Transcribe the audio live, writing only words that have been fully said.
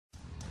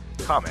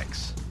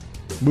Comics.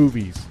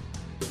 Movies.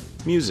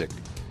 Music.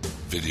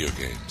 Video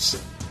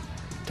games.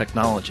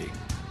 Technology.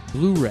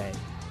 Blu-ray.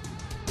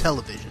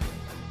 Television.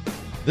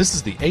 This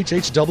is the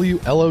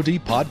HHW LOD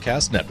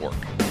Podcast Network.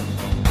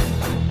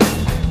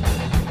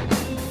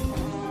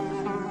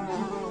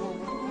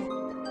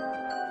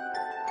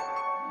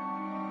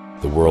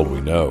 The world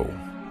we know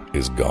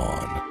is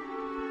gone.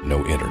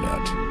 No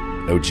internet,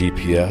 no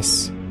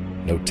GPS,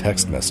 no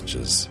text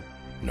messages,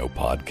 no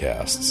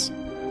podcasts.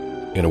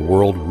 In a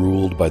world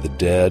ruled by the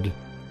dead,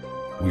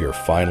 we are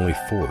finally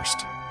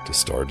forced to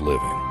start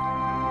living.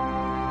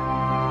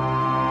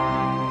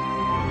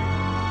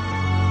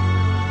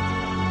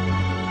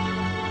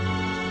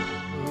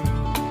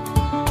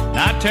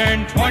 I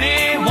turned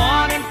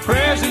 21 in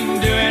prison,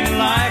 doing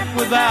life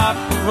without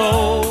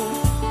parole.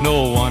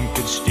 No one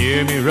could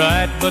steer me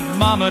right, but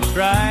Mama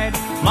tried.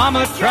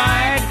 Mama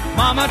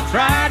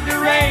tried to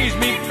raise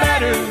me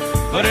better,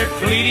 but her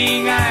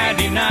pleading I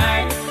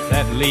denied.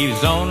 That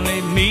leaves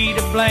only me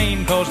to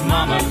blame, 'cause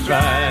Mama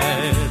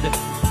tried.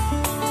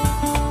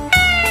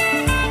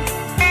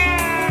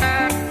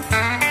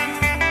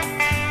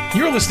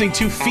 You're listening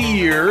to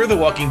Fear the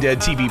Walking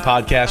Dead TV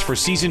podcast for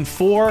Season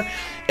 4,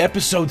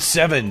 Episode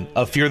 7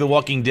 of Fear the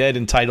Walking Dead,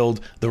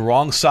 entitled The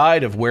Wrong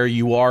Side of Where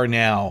You Are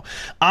Now.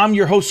 I'm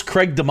your host,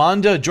 Craig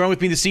DeMonda. Join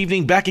with me this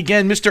evening, back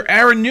again, Mr.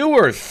 Aaron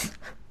Newworth.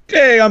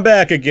 Hey, I'm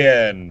back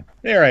again.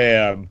 There I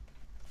am.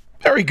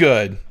 Very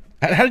good.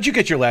 How did you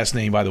get your last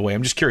name, by the way?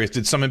 I'm just curious.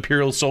 Did some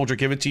Imperial soldier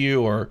give it to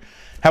you, or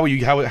how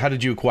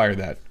did you acquire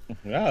that?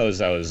 I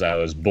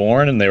was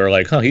born, and they were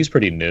like, "Huh, he's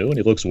pretty new, and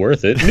he looks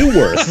worth it."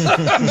 Newworth.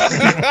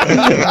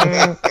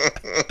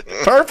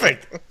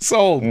 Perfect.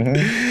 Sold.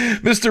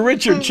 Mr.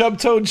 Richard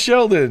Chubtoad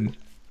Sheldon.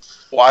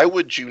 Why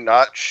would you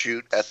not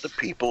shoot at the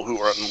people who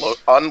are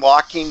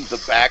unlocking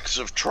the backs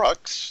of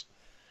trucks?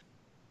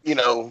 You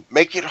know,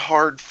 make it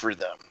hard for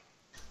them.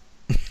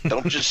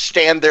 Don't just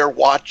stand there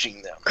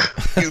watching them.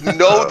 You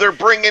know they're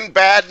bringing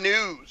bad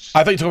news.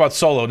 I thought you were talking about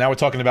Solo. Now we're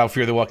talking about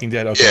Fear the Walking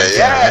Dead. Okay.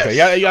 Yes. Okay.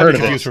 Yeah, I got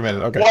confused for a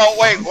minute. Okay. Well,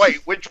 wait.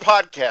 Which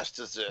podcast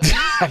is this?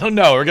 I don't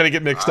know. We're gonna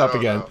get mixed up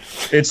again. Know.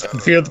 It's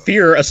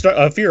Fear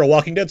a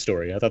Walking Dead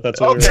story. I thought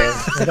that's what we were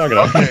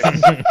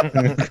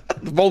talking about.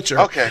 Vulture.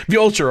 Okay.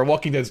 Vulture, a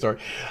Walking Dead story.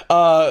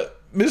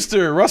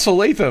 Mr. Russell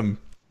Latham.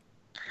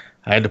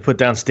 I had to put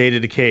down State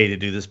of Decay to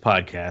do this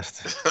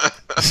podcast.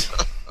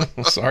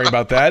 Sorry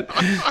about that.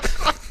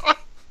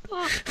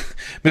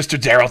 Mr.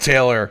 Daryl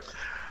Taylor.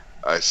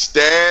 I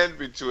stand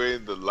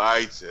between the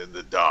light and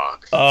the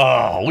dark.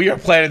 Oh, we are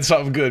planning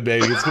something good,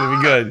 baby. It's going to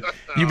be good.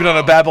 You've been on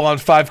a Babylon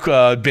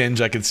 5 binge,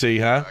 I can see,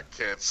 huh? I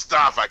can't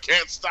stop. I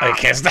can't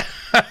stop.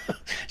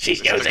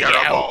 She's using you.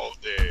 All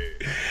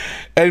day.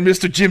 And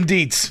Mr. Jim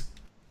Dietz.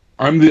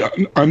 I'm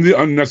the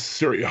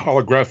unnecessary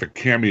holographic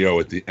cameo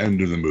at the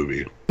end of the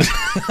movie.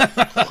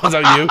 Was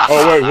that you?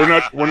 Oh wait,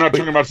 we're not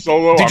talking about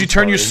Solo. Did you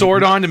turn your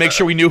sword on to make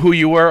sure we knew who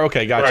you were?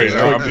 Okay, gotcha.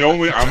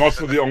 Right, I'm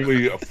also the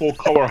only full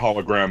color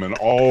hologram in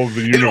all of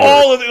the universe.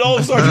 In all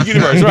of Star Trek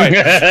universe, right?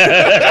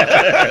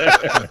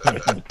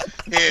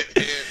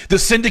 The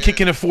Syndicate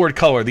can afford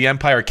color. The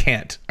Empire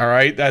can't. All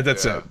right,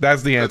 that's it.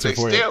 That's the answer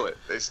for you.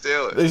 They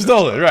steal it. They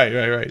stole it.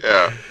 Right.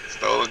 Yeah,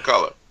 stolen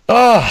color.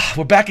 Oh,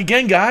 we're back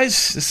again,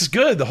 guys. This is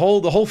good. The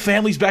whole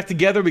family's back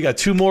together. We got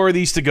 2 more of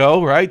these to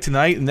go, right?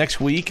 Tonight and next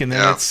week, and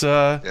then it's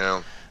on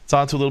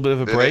to a little bit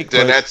of a break.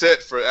 Then that's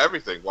it for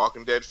everything.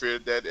 Walking Dead, Fear the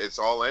Dead, it's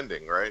all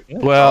ending, right?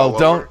 Well,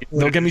 don't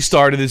get me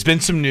started. There's been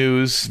some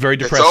news, very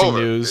depressing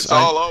news. It's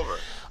all over.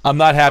 I'm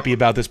not happy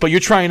about this, but you're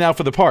trying out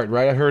for the part,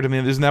 right? I heard. I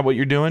mean, isn't that what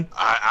you're doing?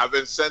 I've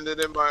been sending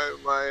in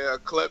my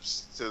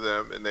clips to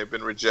them, and they've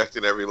been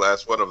rejecting every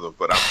last one of them.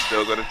 But I'm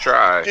still going to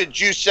try. Did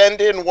you send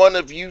in one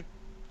of you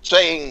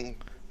saying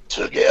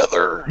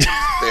together?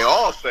 They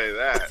all say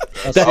that.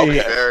 That's all the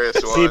various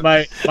ones. See,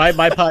 my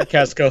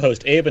podcast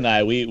co-host Abe and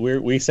I,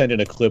 we send in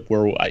a clip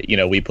where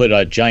we put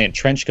a giant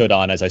trench coat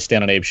on as I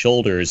stand on Abe's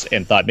shoulders,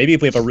 and thought maybe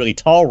if we have a really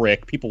tall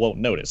Rick, people won't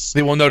notice.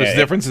 They won't notice the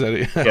difference.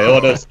 They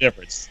won't notice the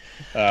difference.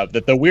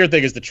 The weird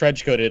thing is the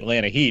trench coat at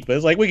Atlanta Heat, but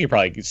it's like we could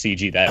probably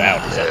CG that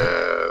out or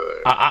something.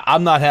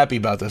 I'm not happy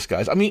about this,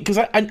 guys. I mean, because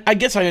I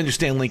guess I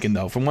understand Lincoln,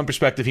 though. From one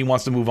perspective, he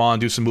wants to move on,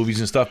 do some movies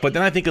and stuff. But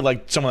then I think of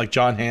like someone like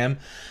John Hamm.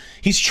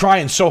 He's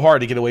trying so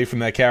hard to get away from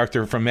that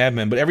character from Mad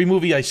Men. But every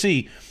movie I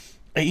see,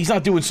 he's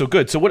not doing so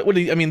good. So what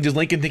does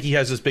Lincoln think he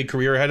has this big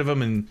career ahead of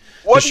him and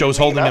the show's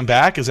holding him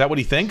back? Is that what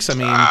he thinks? I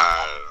mean,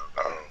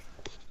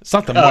 it's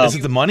not the money. Is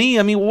it the money?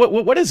 I mean,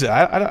 what is it?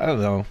 I don't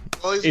know.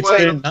 Well,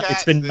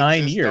 it's been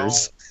 9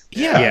 years.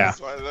 Yeah. He's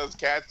one of those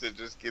cats that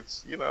just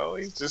gets, he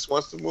just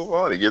wants to move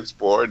on. He gets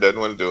bored, doesn't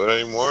want to do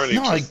it anymore, and he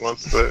just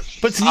wants to.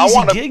 But it's an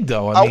easy gig,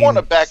 though. I want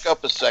to back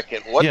up a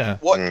second.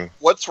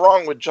 What's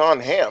wrong with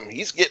John Hamm?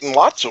 He's getting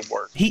lots of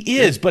work. He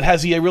is, but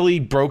has he really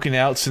broken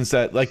out since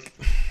that? Like,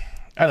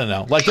 I don't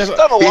know. Like, he's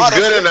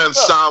good in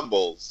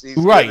ensembles. He's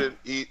right.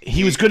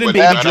 He was good in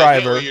Baby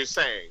Driver. What you're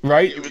saying,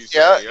 right?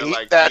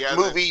 That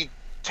movie.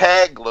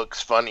 Tag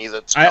looks funny.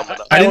 That's coming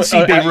up. I didn't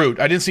see Beirut.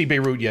 I didn't see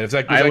Beirut yet. Is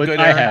that good?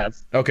 I have.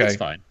 Okay, it's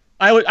fine.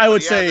 I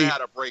would say he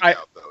had a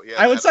breakout though. He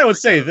I would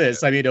say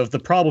this. I mean, of the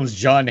problems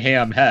John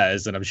Hamm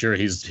has, and I'm sure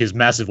his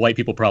massive white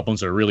people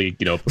problems are really,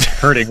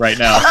 hurting right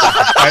now.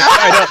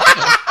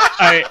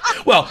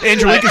 Well,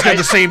 Andrew Lincoln's got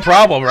the same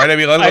problem, right? I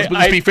mean,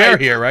 let's be fair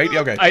here, right?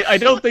 Okay. I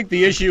don't think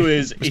the issue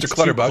is Mr. it's too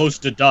Clutterbuck. close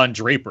to Don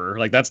Draper.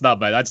 Like that's not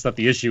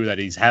the issue that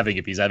he's having,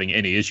 if he's having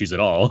any issues at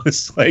all.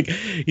 It's like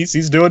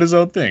he's doing his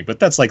own thing. But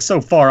that's like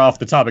so far off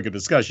the topic of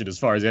discussion as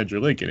far as Andrew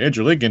Lincoln.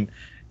 Andrew Lincoln,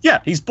 yeah,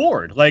 he's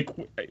bored. Like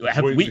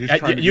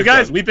you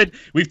guys,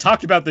 we've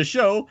talked about this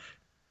show.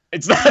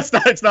 It's not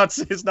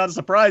a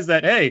surprise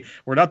that, hey,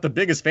 we're not the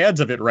biggest fans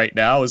of it right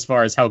now as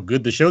far as how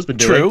good the show's been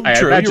doing. I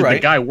imagine you're right. the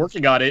guy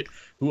working on it,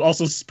 who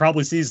also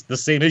probably sees the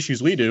same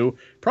issues we do,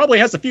 probably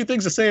has a few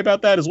things to say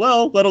about that as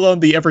well, let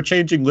alone the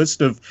ever-changing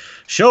list of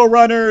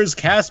showrunners,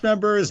 cast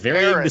members,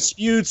 varying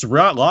disputes,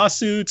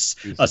 lawsuits,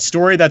 a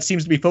story that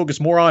seems to be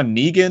focused more on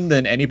Negan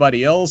than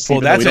anybody else.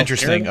 Well, that's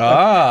interesting.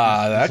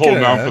 And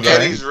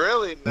he's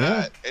really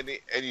not. Yeah.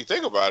 And you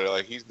think about it,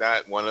 like he's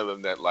not one of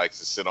them that likes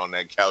to sit on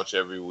that couch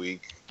every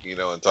week, and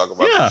talk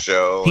about the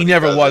show. He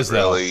never was,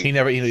 though. He was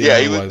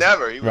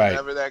never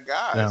that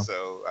guy. No.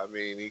 So, I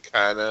mean, he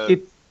kind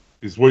of...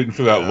 He's waiting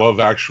for that Love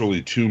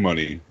Actually 2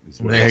 money.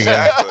 Exactly.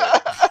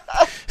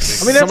 I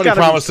mean, somebody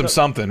promised him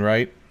something,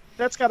 right?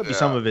 That's got to be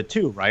some of it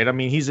too, right? I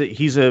mean, he's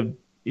a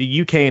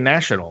UK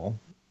national,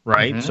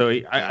 right? Mm-hmm.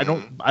 So I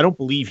don't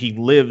believe he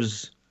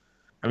lives.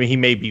 I mean, he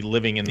may be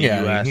living in the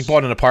US. He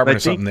bought an apartment or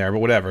something there, but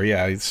whatever.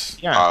 Yeah, his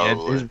in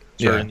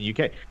the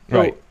UK. So,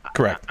 right.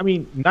 Correct. I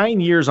mean,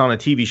 9 years on a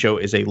TV show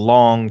is a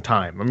long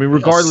time. I mean,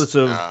 regardless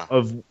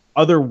of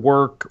other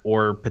work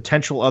or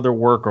potential other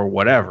work or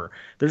whatever,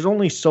 there's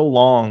only so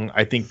long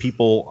I think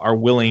people are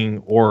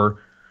willing or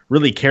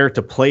really care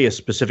to play a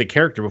specific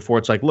character before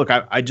it's like, look,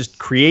 I just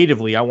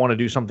creatively I want to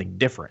do something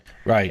different.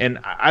 Right. And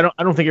I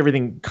don't think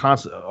everything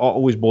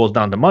always boils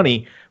down to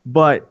money,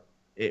 but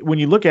when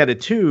you look at it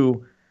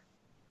too,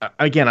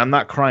 again, I'm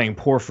not crying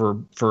poor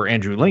for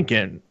Andrew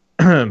Lincoln,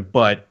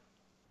 but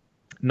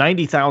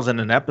 90,000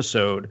 an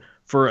episode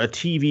for a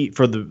TV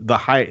for the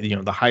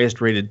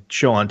highest rated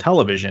show on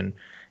television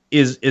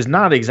is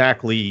not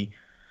exactly,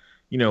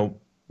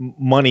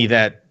 money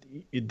that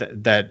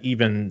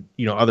even,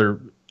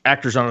 other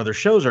actors on other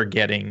shows are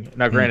getting.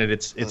 Now, granted,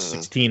 it's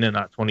 16 and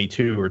not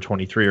 22 or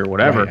 23 or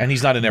whatever. Right. And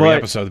he's not in every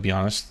episode, to be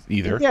honest,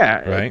 either.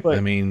 Yeah. Right. But,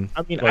 I mean,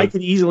 I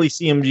could easily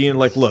see him being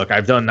like, look,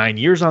 I've done 9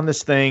 years on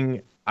this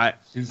thing.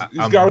 He's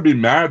got to be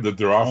mad that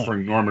they're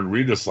offering Norman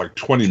Reedus like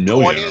 $20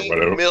 million or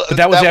whatever. But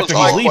that was after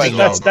he's leaving.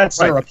 That's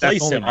to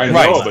replace him. I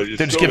know, but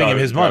they're just giving him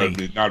his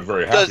money. Not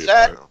very happy.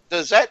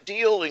 Does that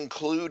deal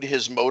include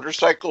his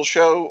motorcycle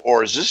show,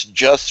 or is this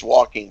just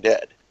Walking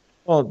Dead?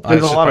 Well,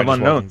 there's a lot of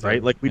unknowns,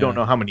 right? Like we don't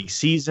know how many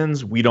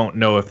seasons. We don't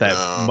know if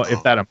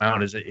that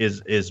amount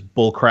is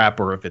bull crap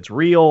or if it's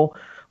real.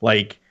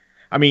 Like,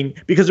 I mean,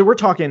 because we're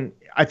talking.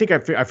 I think I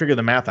figured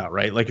the math out,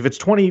 right? Like if it's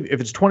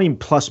 20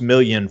 plus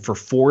million for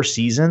 4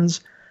 seasons,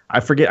 I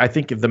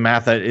think if the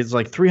math is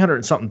like 300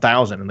 and something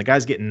thousand, and the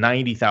guy's getting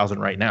 90,000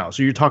 right now.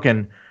 So you're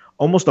talking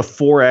almost a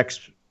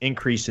 4x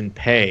increase in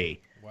pay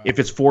if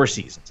it's 4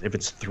 seasons. If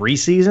it's 3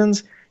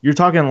 seasons, you're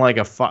talking like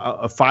a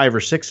 5 or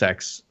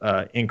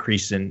 6x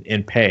increase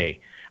in pay.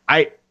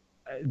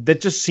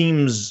 That just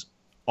seems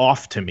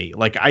off to me.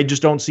 Like I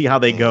just don't see how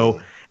they go.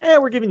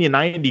 We're giving you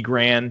 90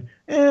 grand.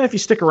 If you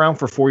stick around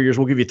for 4 years,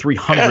 we'll give you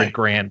 300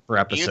 grand per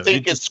episode. You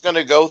think it's going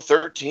to go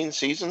 13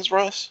 seasons,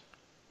 Russ?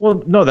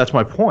 Well, no, that's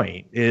my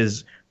point.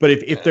 But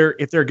if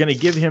they're going to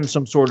give him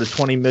some sort of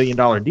 $20 million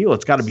deal,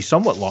 it's got to be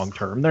somewhat long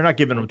term. They're not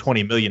giving him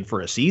 $20 million for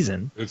a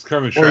season. It's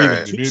kind of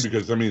shocking to me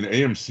because I mean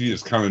AMC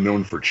is kind of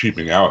known for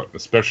cheaping out,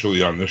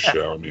 especially on this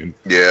show. I mean,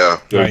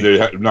 they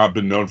have not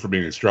been known for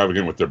being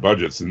extravagant with their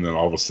budgets, and then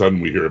all of a sudden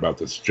we hear about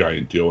this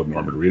giant deal with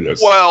Norman Reedus.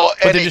 Well,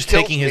 but they're just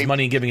taking his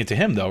money and giving it to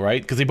him, though,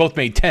 right? Because they both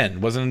made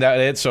 10, wasn't that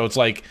it? So it's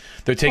like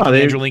they're taking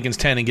Andrew Lincoln's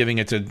 10 and giving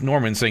it to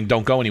Norman, saying,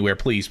 "Don't go anywhere,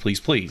 please, please,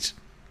 please."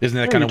 Isn't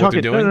that kind of what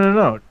they're doing?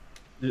 No.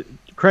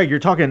 Craig, you're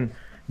talking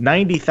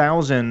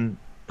 90,000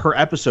 per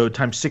episode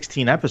times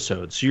 16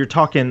 episodes. So you're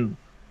talking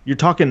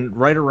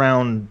right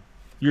around.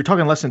 You're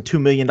talking less than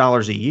 $2 million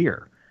a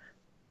year.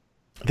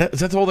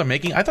 Is that all they're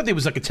making? I thought it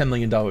was like a $10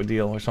 million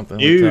deal or something.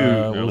 When you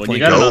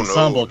got an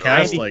ensemble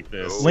cast like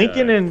this,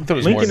 Lincoln and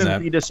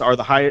Reedus are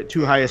the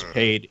two highest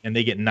paid, and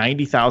they get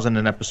 90,000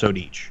 an episode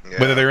each. Yeah.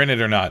 Whether they're in it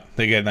or not,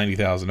 they get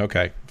 90,000.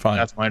 Okay, fine.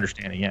 That's my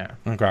understanding. Yeah.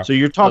 Okay. So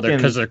you're talking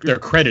because they're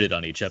credited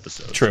on each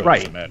episode. True. So right.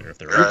 It doesn't matter if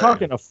they're You're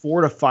talking a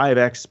 4 to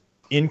 5x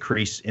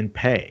increase in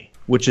pay,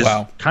 which is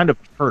kind of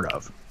unheard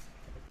of.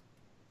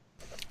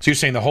 So you're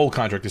saying the whole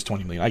contract is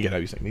 $20 million? I get how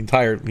you're saying the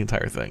entire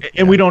thing,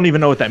 and we don't even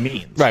know what that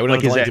means. Right, we don't know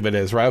what the length of it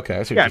is. Right, okay.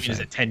 I mean, is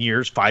it 10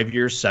 years, 5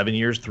 years, 7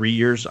 years, 3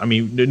 years? I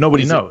mean,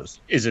 nobody knows.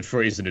 Is it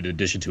in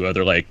addition to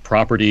other like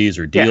properties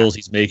or deals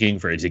he's making?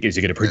 Is he going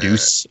to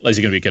produce? Is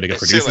he going to be getting a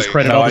producer's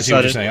credit? No, all I of a see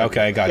what you're sudden? saying.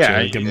 Okay, I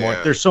got you.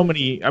 There's so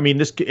many. I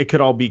mean, it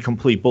could all be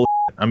complete bullshit.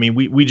 I mean,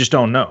 we just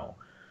don't know.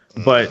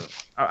 But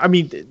I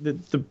mean,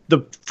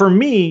 the for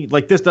me,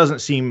 like, this doesn't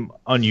seem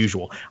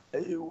unusual.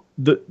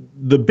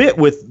 The bit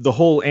with the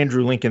whole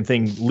Andrew Lincoln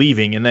thing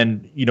leaving, and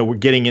then we're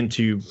getting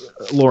into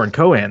Lauren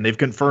Cohan. They've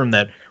confirmed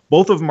that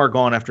both of them are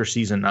gone after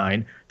season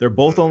 9. They're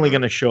both only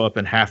going to show up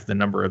in half the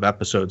number of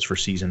episodes for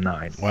season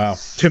 9. Wow.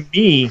 To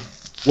me,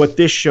 what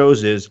this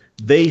shows is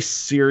they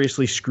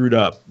seriously screwed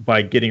up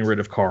by getting rid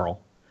of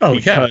Carl. Oh,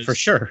 yeah, for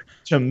sure.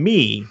 To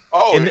me,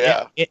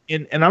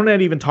 and I'm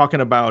not even talking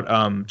about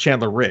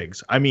Chandler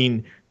Riggs. I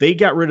mean, they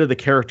got rid of the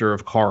character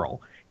of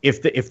Carl.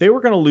 If they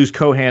were going to lose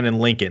Cohan and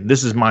Lincoln,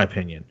 this is my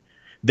opinion,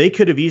 they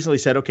could have easily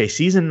said, okay,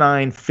 season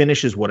 9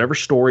 finishes whatever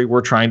story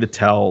we're trying to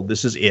tell.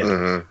 This is it.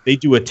 Mm-hmm. They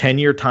do a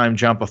 10-year time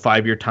jump, a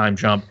 5-year time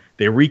jump.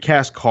 They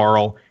recast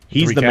Carl.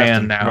 He's the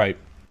man now. Right.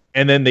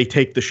 And then they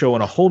take the show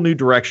in a whole new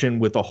direction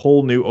with a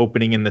whole new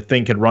opening, and the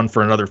thing could run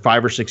for another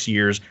 5 or 6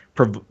 years,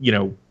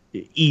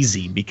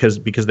 easy because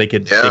they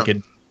could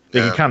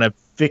kind of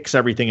fix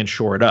everything and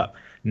shore it up.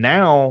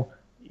 Now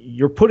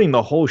you're putting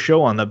the whole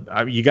show on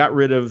the you got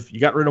rid of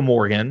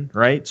Morgan,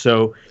 right?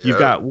 So you've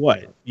got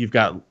what? You've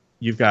got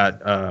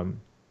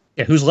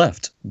who's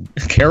left?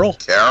 Carol?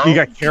 You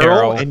got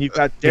Carol and you've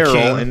got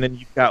Daryl, and then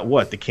you've got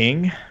what? The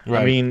King?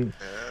 Right. I mean,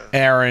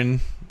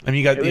 Aaron. I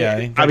mean,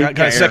 you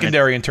got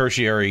secondary and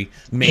tertiary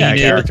main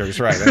characters,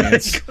 right? I mean,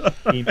 it's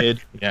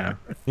Enid, yeah,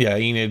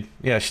 Enid,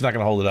 yeah. She's not going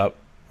to hold it up,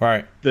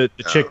 right? The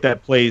chick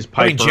that plays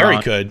Piper. I mean, Jerry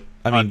could.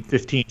 I mean,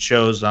 15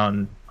 shows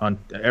on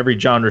every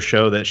genre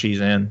show that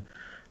she's in.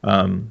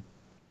 I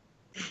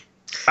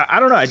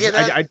don't know.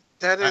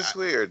 That is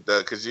weird, though,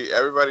 because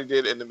everybody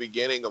did in the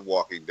beginning of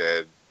Walking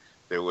Dead.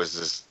 There was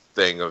this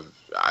thing of,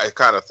 I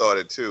kind of thought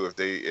it too.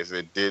 If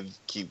it did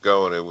keep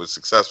going, it was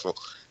successful.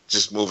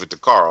 Just move it to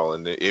Carl,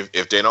 and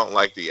if they don't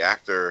like the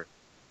actor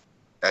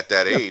at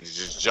that age,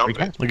 just jump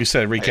it. Like you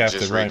said, recast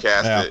it, right?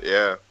 Recast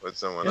it, with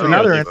someone else. So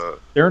now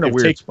they're in a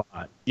weird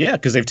spot. Yeah,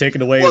 because they've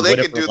taken away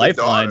whatever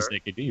lifelines they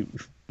could do.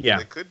 Yeah,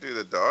 they could do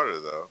the daughter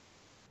though.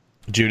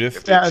 Judith.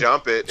 If they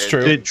jump it, it's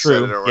true.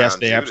 True. Yes,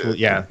 they Judith. absolutely.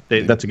 Yeah,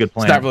 that's a good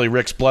plan. It's not really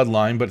Rick's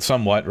bloodline, but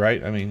somewhat,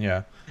 right? I mean,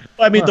 yeah.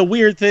 I mean, the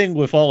weird thing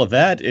with all of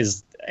that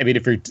is, I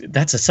mean,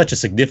 that's such a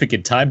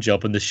significant time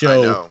jump in the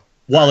show.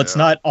 While it's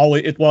not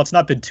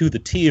been to the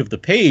T of the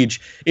page,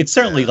 it's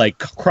certainly like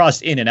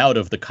crossed in and out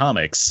of the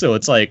comics. So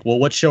it's like, well,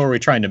 what show are we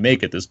trying to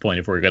make at this point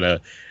if we're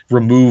gonna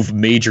remove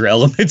major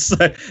elements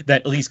that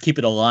at least keep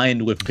it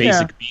aligned with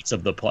basic beats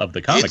of the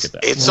comic?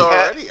 It's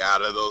already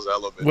out of those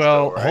elements.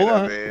 Well, though, right? hold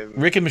on. I mean,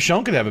 Rick and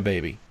Michonne could have a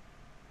baby,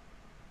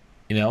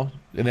 and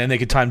then they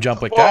could time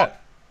jump like that.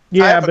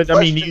 Yeah, but I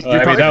mean,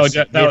 you're talking a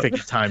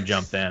significant time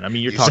jump then. I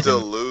mean, you still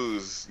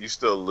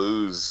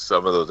lose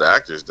some of those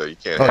actors though. You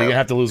can't. Oh, you're gonna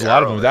have to lose a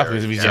lot of them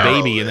because if he's a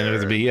baby and then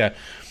it'll be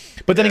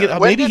But then again,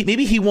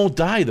 maybe he won't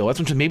die though. That's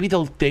what I'm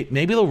saying.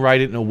 Maybe they'll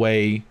write it in a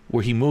way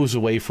where he moves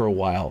away for a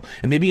while,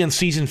 and maybe in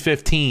season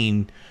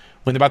 15,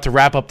 when they're about to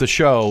wrap up the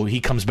show, he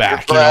comes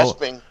back.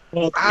 Grasping.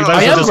 Well,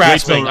 I am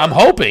grasping. I'm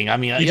hoping. I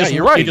mean,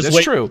 you're right.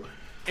 That's true.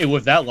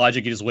 With that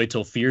logic, you just wait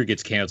till Fear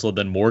gets canceled,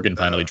 then Morgan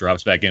finally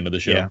drops back into the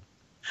show. Yeah.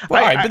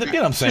 Well, right, but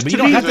again, I'm saying, but you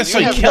don't have to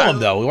necessarily kill him,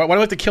 though. Why do I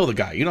have to kill the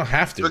guy? You don't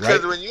have to,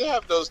 because when you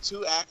have those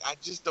two I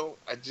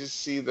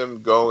just see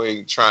them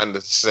trying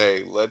to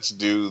say, let's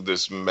do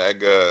this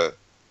mega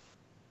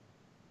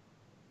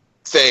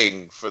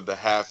thing for the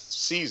half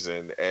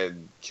season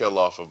and kill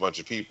off a bunch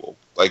of people.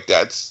 Like,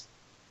 that's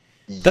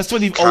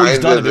what they've always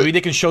done. Maybe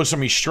they can show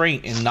some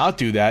restraint and not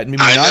do that. Maybe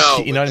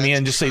not, you know what I mean?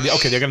 And just say,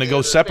 okay, they're going to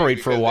go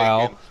separate for a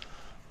while.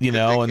 They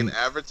can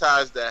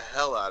advertise the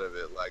hell out of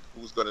it, like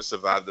who's going to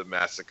survive the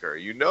massacre.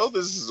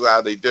 This is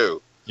how they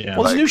do. Yeah.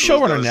 Well, there's a new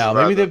showrunner now.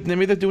 Maybe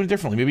they're doing it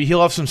differently. Maybe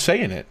he'll have some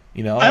say in it.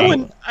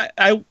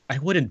 I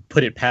wouldn't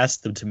put it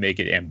past them to make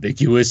it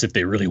ambiguous if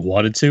they really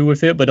wanted to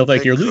with it. But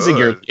if you're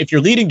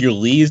leading your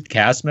lead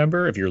cast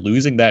member, if you're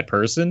losing that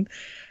person,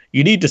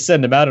 you need to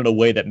send him out in a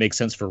way that makes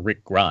sense for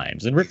Rick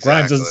Grimes. And Rick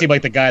Grimes doesn't seem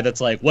like the guy that's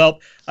like, well,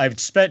 I've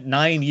spent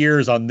 9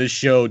 years on this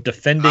show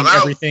defending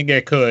everything I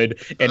could,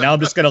 and now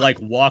I'm just gonna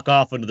walk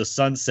off into the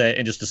sunset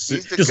and just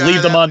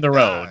leave them on their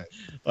own.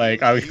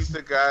 He's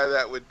the guy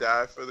that would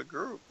die for the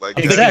group.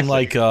 Exactly.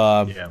 Like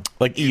ER,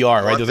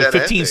 right? There's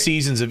 15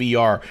 seasons of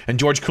ER, and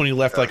George Clooney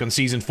left on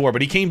season 4,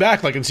 but he came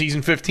back in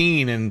season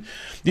 15, and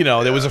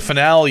there was a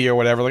finale or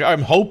whatever.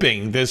 I'm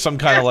hoping there's some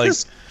kind of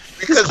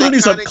Because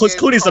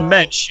Clooney's a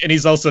mensch, and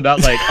he's also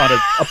not on an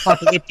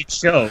apocalyptic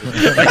show.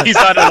 Who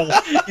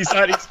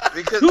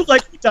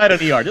died on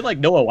ER?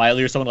 Did Noah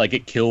Wiley or someone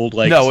get killed?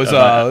 No,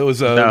 it was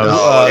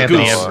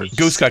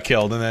Goose got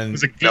killed, and then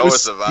Noah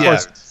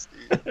survived.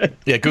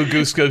 Yeah,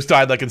 Goose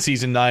died in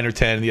season 9 or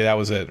 10. Yeah, that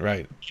was it,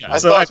 right? I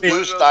thought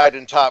Goose died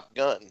in Top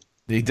Gun.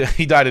 He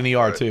died in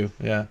ER too.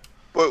 Yeah.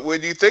 But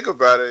when you think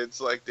about it,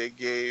 it's like they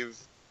gave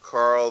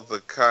Carl the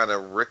kind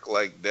of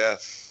Rick-like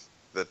death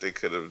that they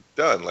could have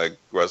done, like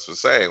Russ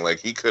was saying.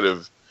 He could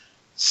have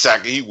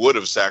he would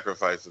have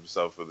sacrificed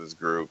himself for this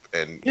group,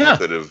 and he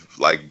could have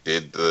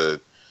did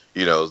the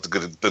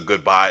the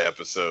goodbye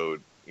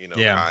episode,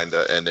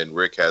 kinda, and then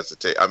Rick has to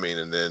take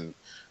and then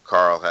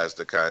Carl has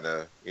to kind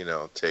of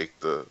take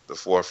the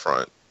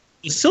forefront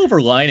The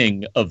silver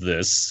lining of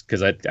this,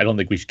 because I don't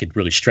think we could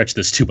really stretch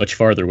this too much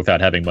farther without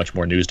having much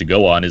more news to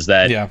go on, is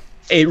that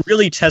it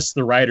really tests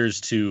the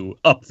writers to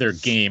up their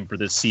game for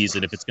this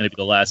season if it's going to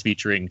be the last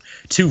featuring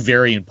two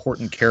very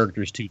important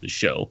characters to the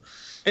show.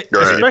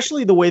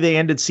 Especially the way they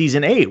ended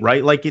season 8,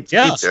 right? Like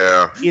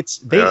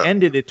they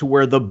ended it to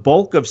where the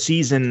bulk of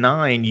season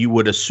 9 you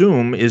would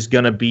assume is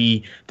going to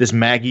be this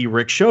Maggie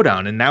Rick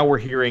showdown, and now we're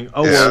hearing,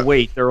 well,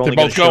 wait, they're only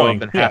going to show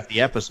up in half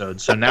the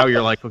episodes. So now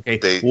you're like,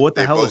 okay, what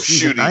the hell is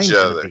season 9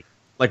 going to be?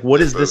 Like,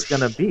 what is this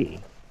going to be?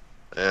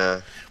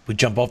 Yeah, we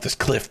jump off this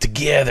cliff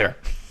together.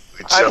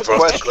 I have a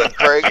question,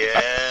 Craig.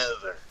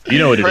 You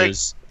know what it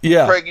is?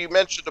 Yeah, Craig, you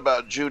mentioned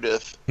about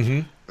Judith.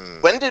 Mm-hmm.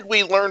 When did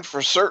we learn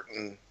for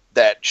certain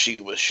that she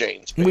was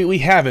Shane's baby? We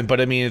haven't, but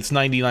I mean, it's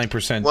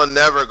 99%. We're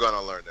never going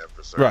to learn that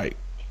for certain. Right.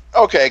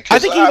 Okay. I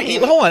think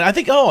hold on. I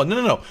think. Oh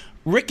no.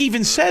 Rick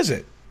even says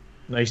it.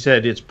 They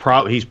said it's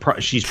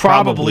she's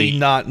probably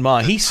not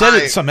mine. He said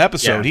it in some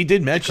episode. Yeah. He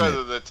did mention because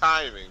of the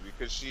timing.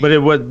 Because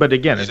but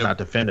again, it's not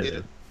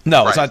definitive.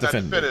 No, it's not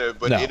definitive.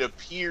 But it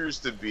appears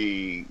to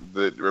be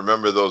that.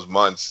 Remember those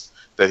months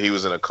that he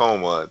was in a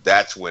coma?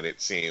 That's when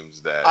it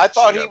seems that I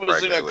thought he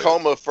was in a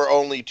coma for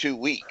only 2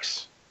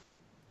 weeks.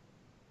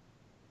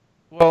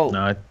 Well,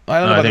 I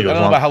don't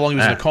know about how long he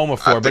was in a coma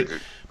for,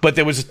 but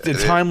there was the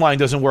timeline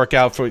doesn't work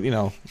out for it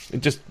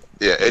just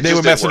they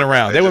were messing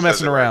around. They were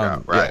messing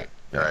around, right.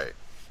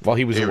 While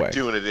he was they away, were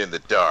doing it in the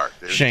dark.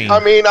 Shane. I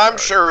mean, I'm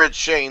sure it's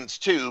Shane's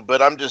too, but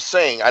I'm just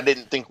saying I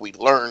didn't think we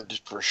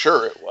learned for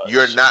sure it was.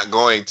 You're not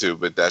going to,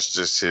 but that's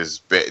just his.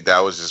 That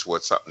was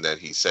just something that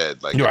he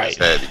said. Like in his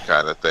head, he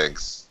kind of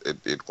thinks it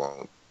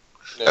won't.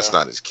 Yeah. That's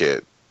not his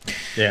kid.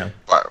 Yeah,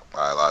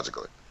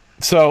 biologically.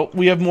 So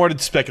we have more to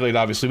speculate.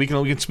 Obviously, we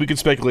can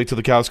speculate till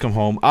the cows come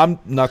home. I'm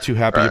not too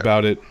happy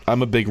about it.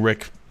 I'm a big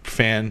Rick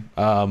fan.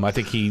 I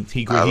think he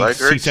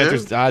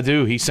centers. I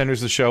do. He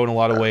centers the show in a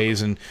lot of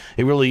ways, and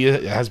it really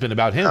has been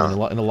about him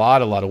in a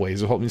lot of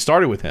ways. It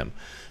started with him.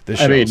 This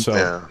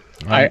show.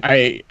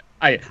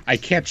 I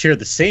can't share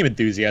the same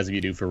enthusiasm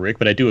you do for Rick,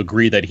 but I do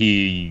agree that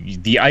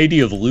the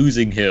idea of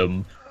losing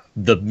him,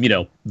 the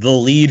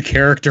lead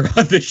character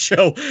on the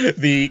show,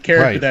 the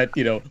character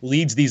that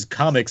leads these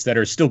comics that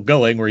are still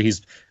going, where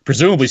he's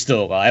presumably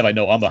still alive. I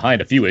know I'm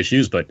behind a few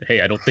issues, but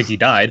hey, I don't think he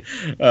died.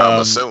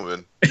 I'm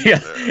assuming. Yeah,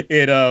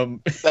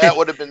 that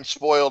would have been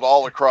spoiled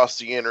all across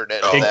the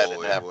internet if that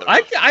didn't happen.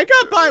 I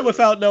got by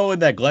without knowing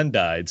that Glenn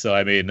died, so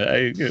I mean,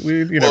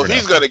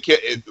 he's gonna kill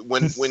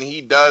when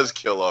he does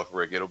kill off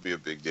Rick, it'll be a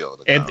big deal.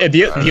 And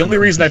the only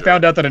reason I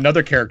found out that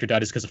another character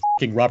died is because of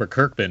fucking Robert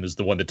Kirkman is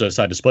the one that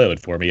decided to spoil it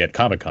for me at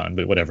Comic-Con,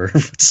 but whatever.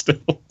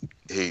 Still,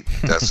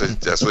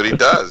 that's what he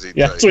does.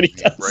 That's what he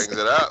does. Brings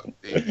it out.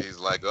 He's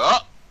like, oh,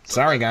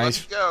 sorry guys.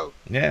 Let's go.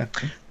 Yeah.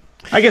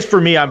 I guess for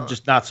me, I'm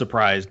just not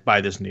surprised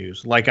by this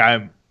news. Like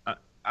I'm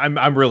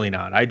really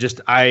not.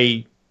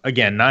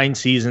 Again, 9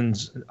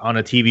 seasons on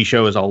a TV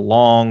show is a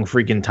long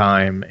freaking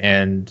time,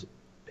 and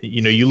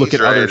you look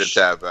at others.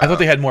 I thought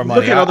they had more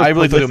money. I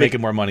really thought they were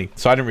making more money,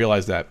 so I didn't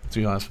realize that. To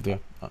be honest with you,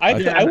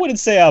 I wouldn't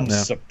say I'm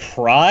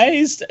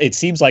surprised. It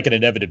seems like an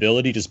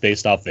inevitability just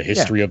based off the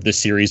history of the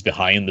series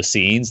behind the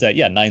scenes. That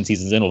 9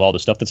 seasons in with all the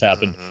stuff that's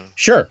happened,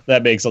 sure,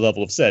 that makes a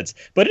level of sense.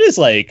 But it is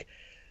like.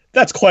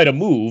 That's quite a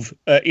move.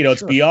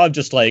 It's beyond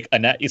just like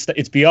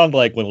it's beyond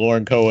like when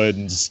Lauren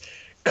Cohen's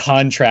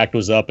contract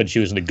was up and she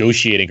was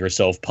negotiating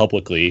herself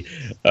publicly,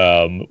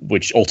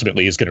 which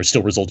ultimately is going to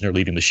still result in her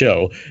leaving the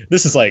show.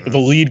 This is like the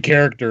lead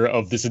character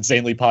of this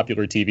insanely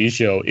popular TV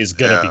show is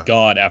going to be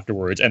gone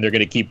afterwards, and they're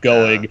going to keep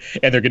going,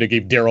 and they're going to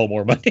give Daryl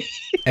more money.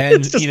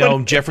 And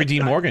Jeffrey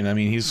Dean Morgan. I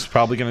mean, he's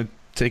probably going to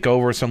take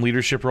over some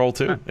leadership role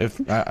too.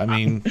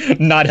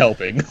 Not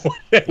helping.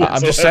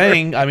 I'm just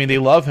saying. I mean, they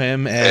love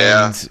him,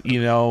 and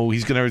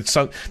he's gonna.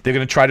 They're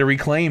gonna try to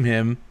reclaim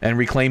him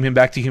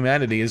back to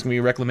humanity. There's gonna be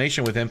a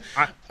reclamation with him.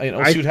 See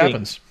what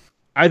happens.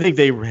 I think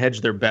they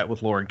hedged their bet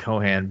with Lauren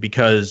Cohan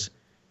because,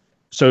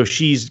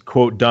 she's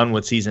quote done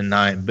with season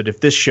 9. But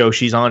if this show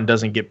she's on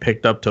doesn't get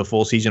picked up to a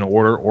full season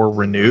order or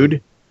renewed,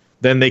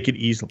 then they could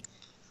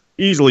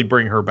easily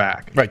bring her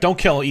back. Right. Don't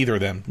kill either of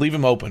them. Leave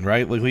him open,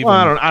 right? Like leave him.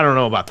 I don't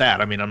know about that.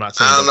 I mean, I'm not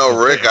saying. I don't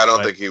know, Rick. I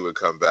don't think he would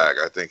come back.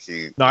 I think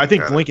he. No, I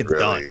think Lincoln's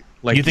done.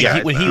 Like, you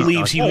think when he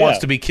leaves, he wants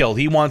to be killed.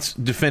 He wants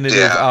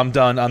definitive. I'm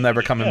done. I'm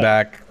never coming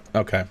back.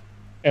 Okay.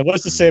 And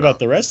what's to say about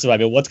the rest of it? I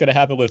mean, what's going to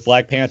happen with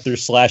Black Panther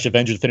 /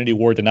 Avengers Infinity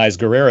War denies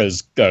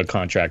Guerrera's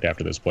contract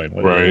after this point?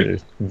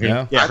 Right.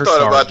 Yeah. I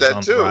thought about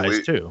that too.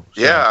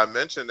 I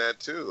mentioned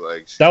that too.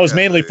 Like that was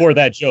mainly for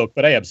that joke,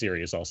 but I am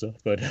serious also.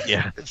 But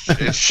yeah,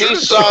 she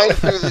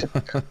signed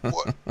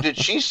did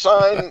she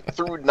sign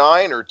through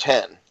 9 or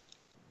 10?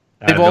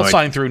 They've all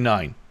signed through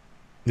 9.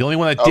 The only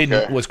one that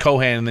didn't was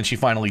Cohan, and then she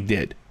finally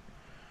did.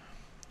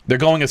 They're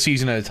going a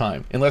season at a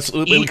time,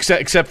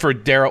 except for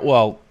Daryl.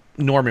 Well.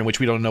 Norman, which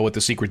we don't know what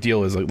the secret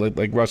deal is,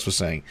 like Russ was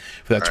saying,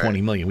 for that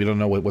 $20 million. We don't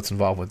know what's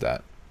involved with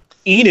that.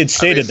 Enid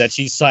stated that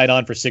she signed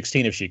on for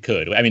 16 if she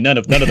could. I mean, none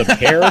of them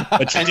cared,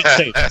 but she did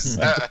say this.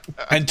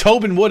 And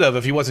Tobin would have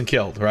if he wasn't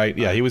killed, right?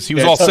 Yeah, he was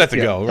all set to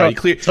go, right? He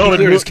cleared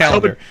his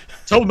calendar.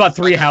 Tobin bought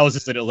 3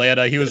 houses in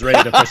Atlanta. He was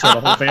ready to push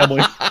out the whole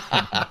family.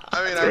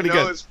 I mean, I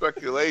know it's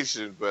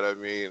speculation, but I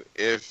mean,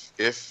 if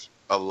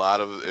a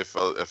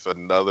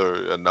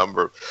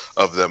number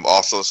of them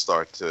also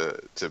start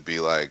to be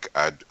like,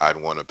 I'd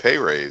want a pay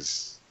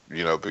raise,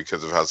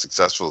 because of how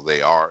successful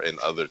they are in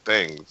other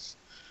things.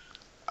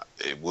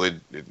 I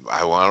don't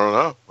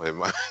know.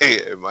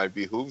 It might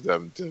behoove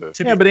them to.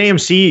 Yeah, but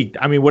AMC.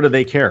 I mean, what do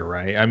they care,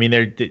 right? I mean,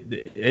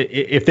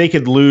 if they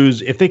could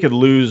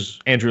lose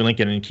Andrew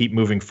Lincoln and keep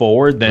moving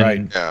forward,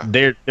 then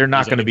they're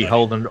not going to be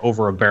held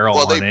over a barrel.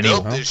 Well, they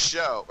built this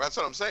show. That's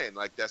what I'm saying.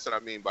 Like that's what I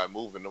mean by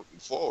moving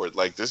forward.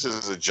 Like this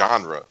is a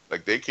genre.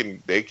 Like they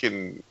can.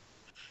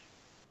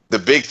 The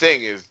big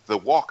thing is the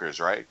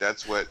walkers, right?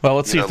 That's what. Well,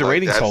 let's see if the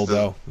ratings hold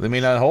though. They may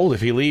not hold if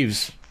he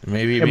leaves.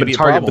 Maybe but it's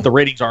hard. But the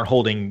ratings aren't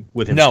holding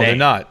with him. No, staying. They're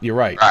not. You're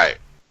right.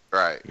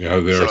 Right. Yeah,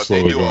 they're so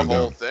slowly if they do going a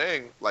whole down.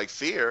 thing like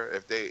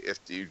Fear, if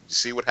you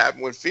see what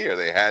happened with Fear,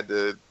 they had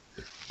to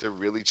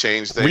really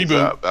change things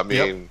up. I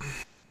mean,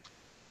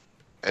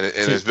 and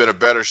it's been a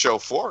better show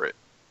for it.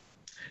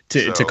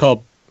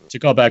 To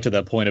call back to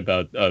that point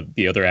about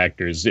the other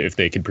actors, if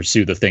they can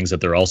pursue the things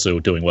that they're also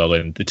doing well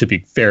in, to be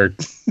fair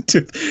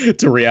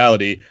to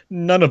reality,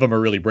 none of them are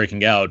really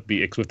breaking out,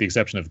 with the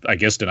exception of, I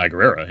guess, Denai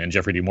Guerrera and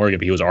Jeffrey D. Morgan,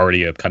 but he was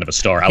already a kind of a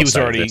star outside. He was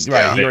already of this.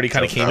 right. He already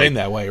kind of came in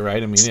that way,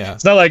 right? I mean, yeah.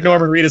 It's not like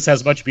Norman Reedus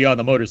has much beyond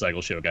the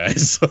motorcycle show,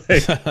 guys.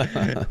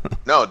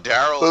 No,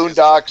 Daryl.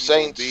 Boondock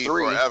Saints 3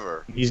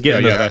 forever. He's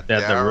getting the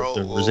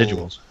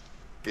residuals.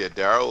 Yeah,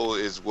 Daryl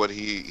is what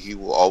he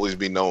will always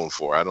be known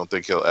for. I don't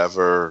think he'll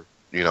ever.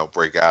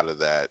 Break out of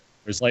that.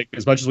 There's like,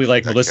 as much as we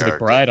like Melissa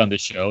McBride on this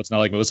show, it's not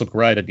like Melissa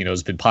McBride,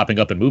 has been popping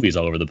up in movies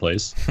all over the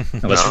place.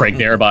 Unless Frank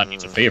Darabont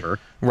needs a favor.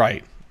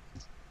 Right.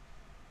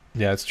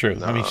 Yeah, it's true.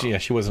 No. I mean,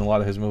 she was in a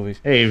lot of his movies.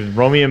 Hey,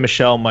 Romeo and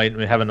Michelle might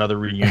have another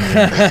reunion.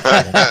 Let's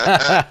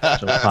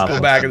go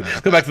back to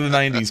the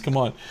 90s. Come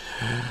on.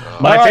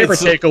 My favorite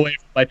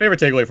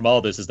takeaway from all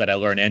of this is that I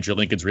learned Andrew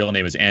Lincoln's real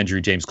name is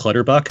Andrew James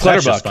Clutterbuck.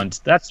 That's just fun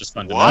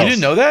to know. You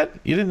didn't know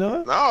that?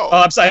 No.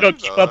 Oh, I'm sorry. I don't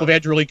keep up with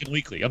Andrew Lincoln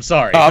Weekly. I'm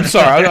sorry. Oh, I'm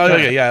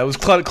sorry. Yeah, it was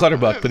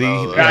Clutterbuck, but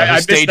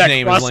his stage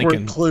name is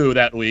Lincoln. Clue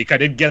that week. I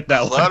didn't get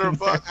that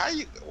Clutterbuck? How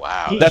you?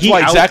 Wow. That's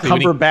why exactly.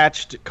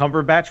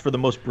 Cumberbatch for the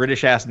most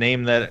British ass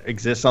name that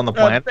exists on the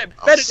planet.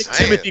 Benedict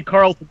Timothy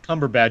Carlton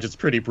Cumberbatch. It's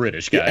pretty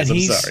British, guys. And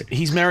I'm sorry.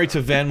 He's married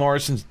to Van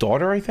Morrison's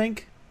daughter, I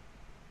think.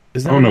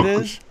 Is that what it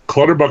is?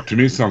 Clutterbuck to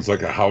me sounds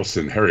like a house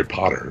in Harry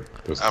Potter.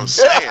 I'm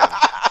saying.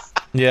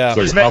 Yeah.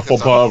 It's like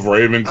Hufflepuff,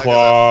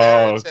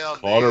 Ravenclaw,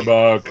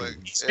 Clutterbuck.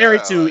 He's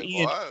married to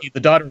the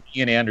daughter of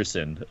Ian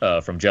Anderson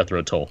from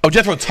Jethro Tull. Oh,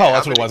 Jethro Tull.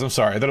 That's what it was. I'm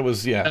sorry. I thought it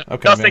was, okay.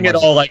 Nothing at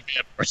all like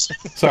Van Morrison.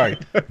 Sorry.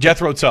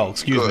 Jethro Tull.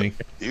 Excuse me.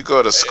 You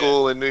go to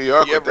school in New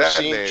York. You ever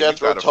seen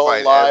Jethro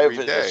Tull live?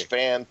 It is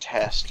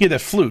fantastic. Yeah,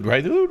 that flute,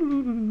 right?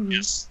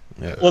 Yes.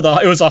 Yeah. Well,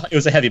 it was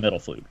a heavy metal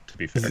flute, to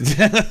be fair. It's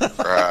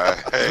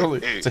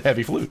a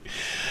heavy flute.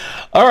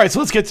 All right, so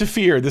let's get to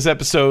Fear. This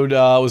episode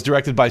was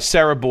directed by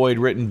Sarah Boyd,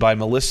 written by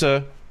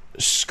Melissa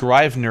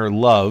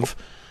Scrivener-Love.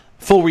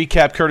 Full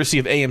recap courtesy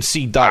of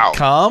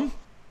AMC.com. Wow.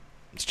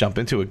 Let's jump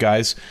into it,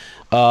 guys.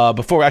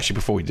 Before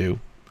we do,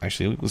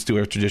 let's do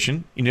our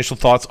tradition. Initial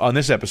thoughts on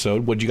this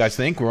episode. What do you guys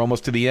think? We're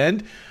almost to the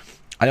end.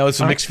 I know there's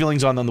some mixed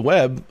feelings on the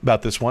web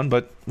about this one,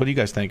 but what do you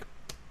guys think?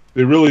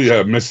 They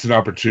really missed an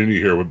opportunity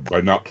here by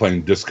not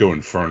playing Disco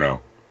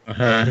Inferno. Like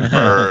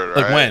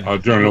when?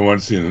 During the one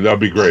scene. That'd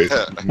be great.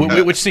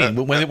 Which scene?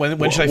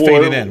 When should I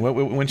fade it in?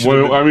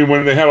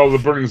 When they had all the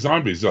burning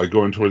zombies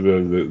going toward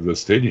the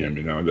stadium,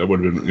 that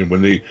would have been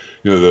when they,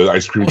 the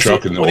ice cream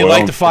truck and the when they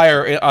light the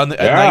fire at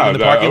night in the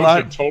parking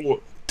lot.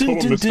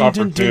 Total missed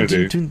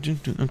opportunity.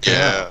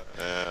 Yeah.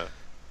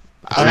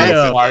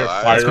 Fire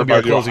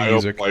by the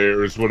Ohio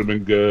players would have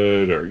been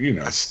good, or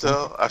I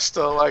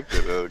still like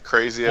the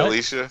crazy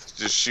Alicia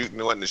just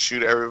wanting to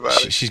shoot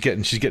everybody. She's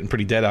getting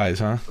pretty dead eyes,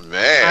 huh?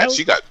 Man,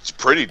 she got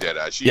pretty dead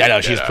eyes.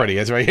 She's pretty.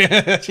 That's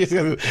right. She's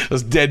got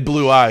those dead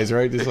blue eyes,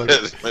 right? Just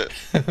like...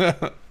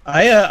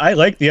 I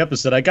liked the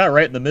episode. I got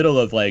right in the middle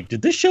of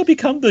did this show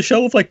become the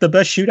show of the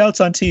best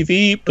shootouts on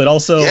TV? But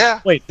also,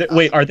 wait,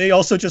 are they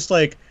also just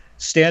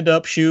stand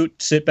up, shoot,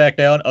 sit back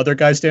down? Other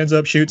guy stands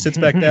up, shoot, sits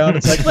back down.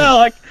 It's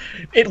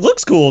it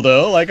looks cool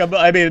though.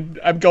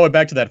 I'm going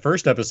back to that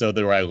first episode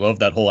where I love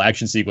that whole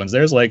action sequence.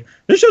 There's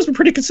this show's been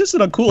pretty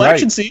consistent on cool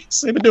action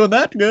scenes. They've been doing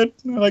that good.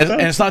 I like that.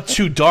 And it's not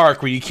too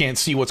dark where you can't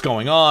see what's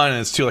going on,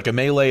 and it's too a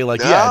melee.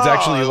 It's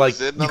actually you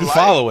can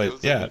follow it.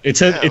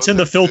 It's in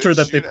the filter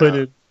that they put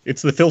in.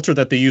 It's the filter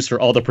that they use for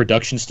all the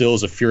production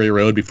stills of Fury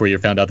Road before you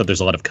found out that there's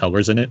a lot of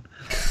colors in it.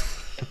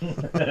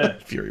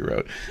 Fury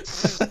Road.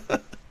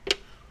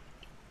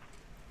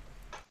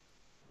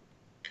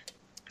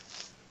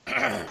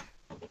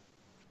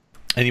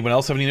 Anyone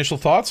else have any initial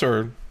thoughts,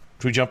 or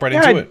should we jump right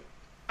into it?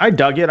 I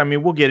dug it. I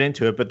mean, we'll get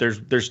into it, but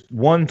there's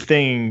one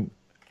thing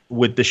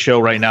with the show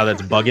right now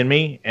that's bugging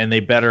me, and they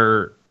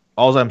better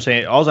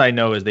All I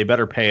know is they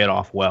better pay it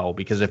off well,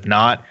 because if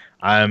not,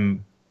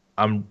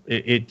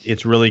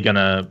 it's really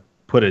gonna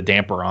put a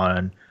damper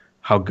on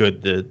how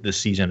good the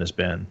season has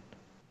been.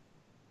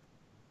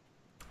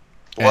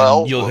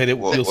 Well, you'll hit it.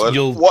 What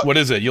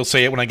is it? You'll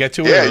say it when I get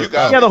to it. Yeah, you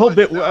got the whole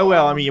bit.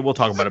 Well, I mean, we'll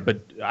talk about it, but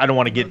I don't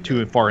want to get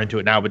too far into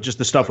it now. But just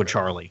the stuff with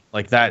Charlie,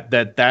 like that,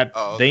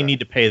 they need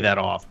to pay that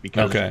off,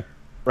 because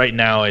right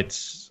now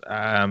it's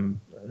bugging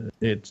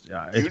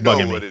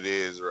me. What it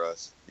is,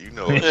 Russ. You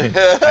know it.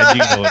 I do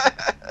know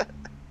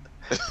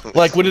it.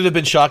 Like, would it have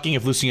been shocking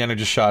if Luciana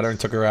just shot her and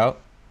took her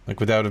out? Like,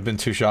 would that have been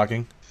too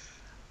shocking?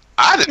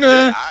 I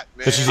didn't.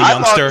 Because she's a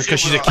youngster, because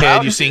she's a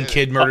kid. You've seen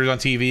kid murders on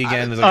TV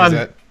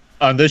again.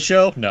 On this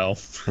show, no.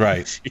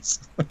 Right.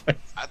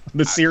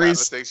 The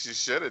series. I think she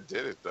should have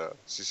did it though.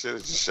 She should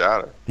have just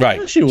shot her.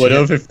 Right. She would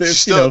have if she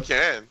still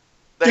can.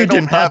 They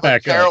don't have a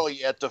Carol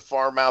yet to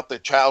farm out the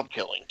child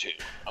killing to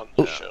on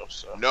the show.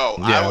 So. No,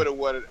 yeah. I would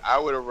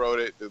have wrote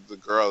it to the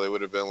girl. It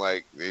would have been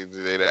like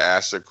they'd have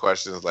asked her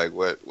questions like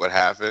what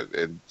happened,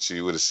 and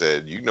she would have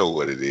said, "You know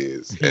what it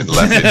is," and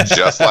left it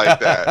just like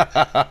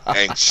that,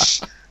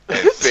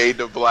 and fade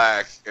to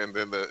black, and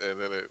then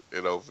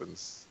it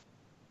opens.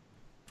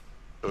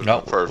 It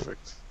was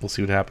perfect. We'll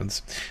see what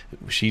happens.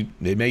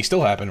 It may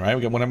still happen, right?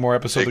 We got one more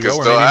episode to go,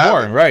 or maybe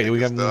more. Right? We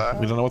don't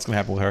know what's going to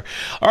happen with her.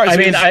 All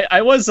right. So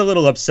I was a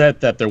little upset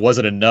that there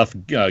wasn't enough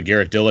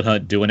Garrett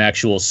Dillahunt doing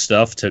actual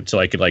stuff so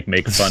I could like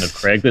make fun of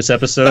Craig this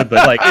episode.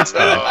 But like, it's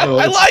I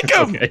like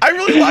him. Okay. I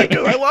really like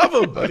him. I love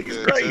him. I think he's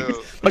great.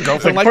 My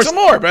girlfriend likes him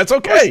more, but that's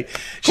okay.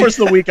 Of course,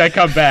 the week I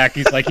come back,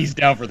 he's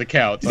down for the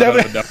count. So I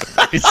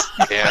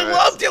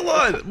love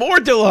Dillahunt. More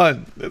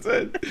Dillahunt. That's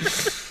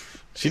it.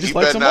 She just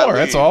likes him more.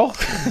 That's all.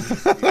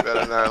 You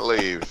better not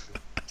leave.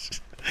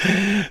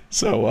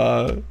 So,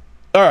 all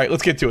right,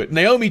 let's get to it.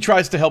 Naomi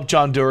tries to help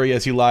John Dury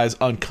as he lies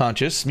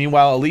unconscious.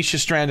 Meanwhile, Alicia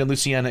Strand and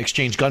Luciana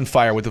exchange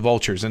gunfire with the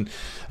vultures. And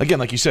again,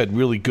 like you said,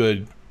 really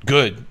good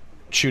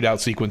shootout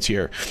sequence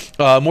here.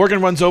 Morgan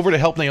runs over to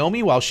help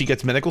Naomi while she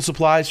gets medical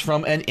supplies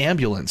from an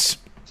ambulance.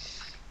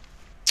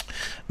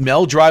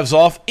 Mel drives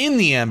off in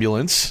the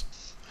ambulance.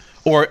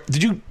 Or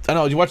did you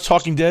watch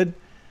Talking Dead?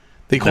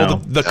 They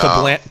called it the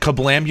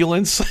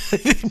Kablambulance.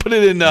 They put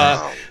it in.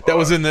 That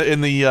was in the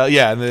in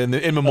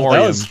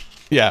memoriam.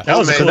 That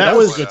was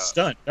a good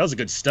stunt. That was a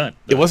good stunt.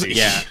 It was.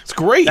 Yeah, it's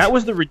great. That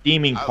was the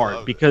redeeming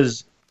part,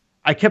 because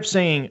I kept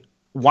saying,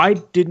 why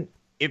didn't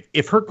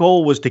if her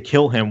goal was to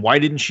kill him, why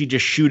didn't she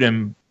just shoot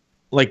him?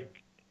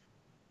 Like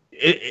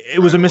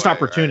it was a missed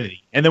opportunity.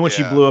 Right. And then when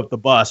she blew up the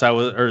bus, the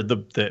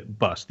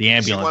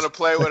ambulance. She wanted to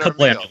play with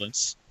her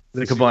ambulance.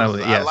 The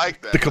Kablam, I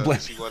like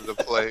that. She wanted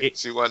to play.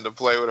 She wanted to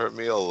play with her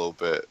meal a little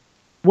bit.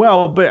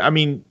 Well, but I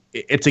mean,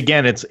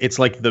 it's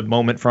like the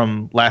moment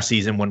from last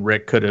season when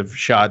Rick could have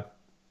shot,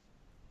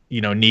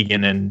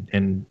 Negan,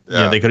 and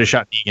they could have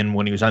shot Negan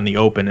when he was on the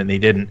open, and they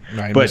didn't.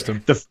 Right, but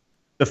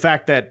the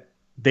fact that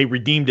they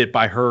redeemed it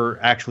by her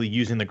actually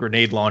using the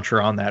grenade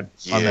launcher on that,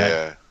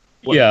 to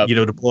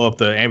blow up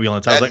the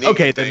ambulance. I was like,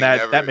 okay, then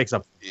that makes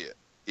up.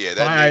 Yeah,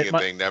 that Negan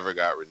thing never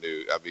got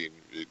renewed. I mean,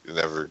 it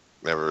never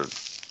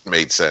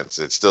made sense.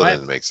 It still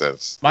didn't make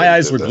sense. My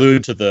eyes were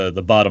glued to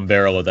the bottom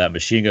barrel of that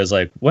machine gun. I was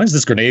like, when's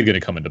this grenade going to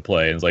come into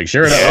play? And it's like,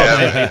 sure enough.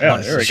 There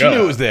we go. She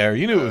knew it was there.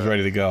 You knew it was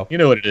ready to go. You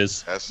know what it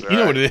is. That's right. You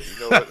know what it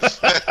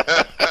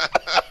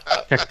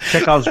is.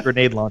 Chekhov's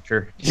grenade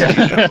launcher. You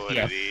know what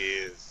it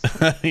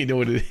is. You know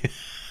what it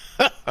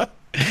is.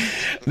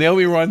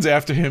 Naomi runs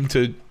after him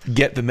to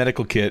get the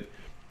medical kit.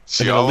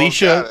 She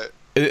almost got it.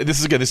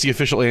 This is the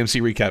official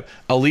AMC recap.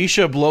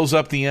 Alicia blows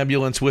up the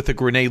ambulance with a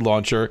grenade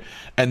launcher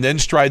and then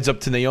strides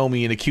up to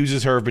Naomi and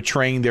accuses her of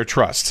betraying their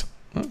trust.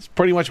 That's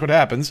pretty much what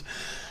happens.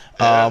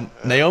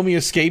 Naomi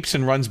escapes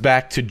and runs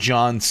back to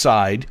John's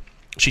side.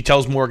 She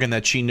tells Morgan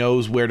that she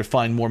knows where to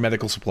find more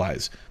medical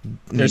supplies.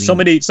 There's so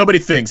many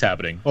things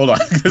happening. Hold on.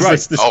 Right.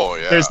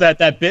 There's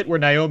that bit where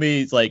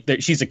Naomi's like,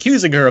 she's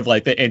accusing her of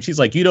like that, and she's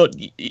like, you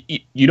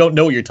don't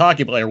know what you're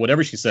talking about, or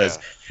whatever she says.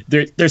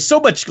 Yeah. There's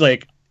so much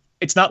like.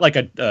 It's not like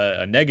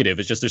a negative.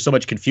 It's just there's so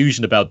much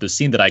confusion about this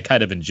scene that I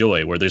kind of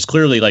enjoy, where there's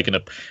clearly like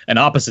an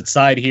opposite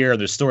side here.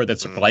 There's a story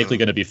that's likely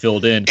going to be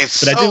filled in.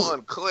 It's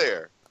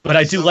unclear. But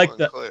I do like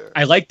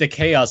I like the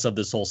chaos of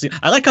this whole scene.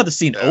 I like how the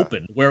scene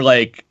opened,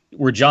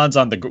 where John's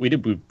on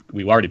the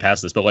we already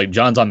passed this, but like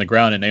John's on the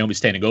ground and Naomi's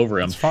standing over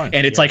him. It's fine.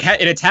 And it's and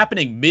it's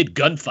happening mid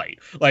gunfight.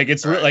 Like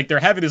it's like they're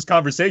having this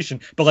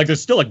conversation, but like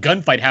there's still a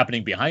gunfight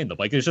happening behind them.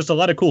 Like there's just a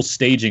lot of cool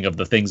staging of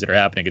the things that are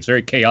happening. It's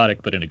very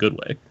chaotic, but in a good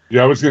way.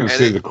 Yeah, I was going to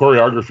say the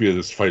choreography of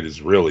this fight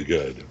is really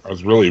good. I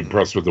was really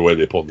impressed with the way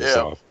they pulled this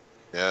off.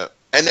 Yeah,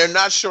 and they're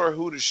not sure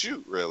who to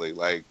shoot really.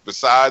 Like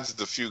besides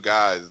the few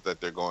guys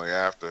that they're going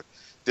after,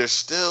 they're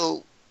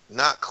still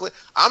not clear.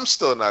 I'm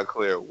still not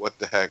clear what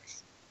the heck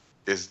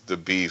is the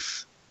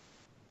beef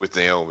with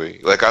Naomi.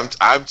 Like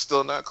I'm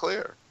still not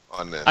clear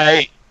on this.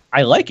 I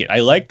like it. I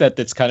like that.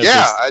 That's kind of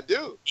I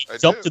do.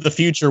 Jump to the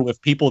future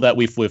with people that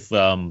we've with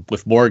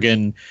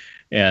Morgan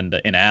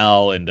and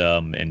Al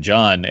and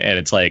John, and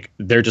it's like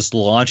they're just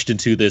launched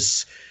into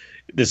this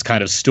this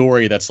kind of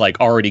story that's like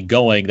already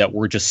going that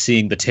we're just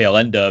seeing the tail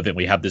end of, and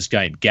we have this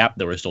giant gap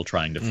that we're still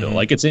trying to fill.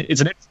 Like it's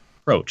an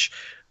approach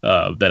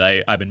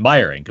that I'm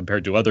admiring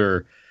compared to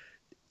other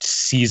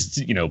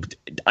seasons.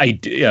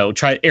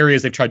 Try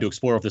areas they've tried to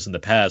explore with this in the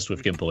past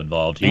with Gimple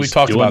involved. We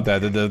talked about that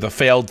the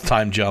failed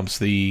time jumps,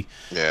 the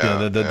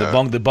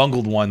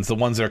bungled ones, the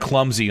ones that are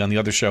clumsy on the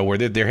other show, where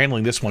they're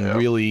handling this one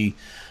really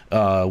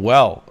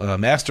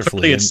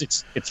masterfully.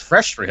 It's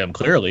fresh for him.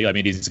 Clearly, I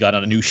mean, he's got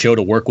on a new show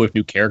to work with,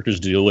 new characters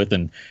to deal with,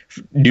 and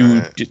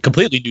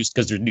completely new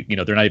because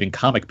they're not even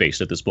comic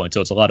based at this point. So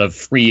it's a lot of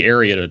free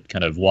area to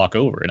kind of walk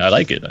over, and I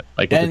like it.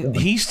 And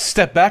he's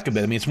stepped back a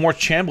bit. I mean, it's more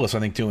Chambliss, I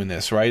think, doing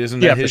this, right?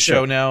 Isn't that his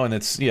show now? And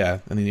it's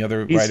and then the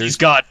other writers. He's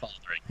godfathering.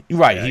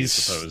 Right,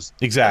 he's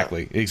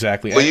exactly.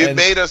 Well, you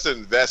made us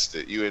invest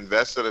it. You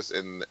invested us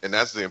in, and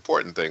that's the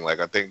important thing. Like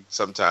I think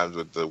sometimes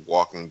with The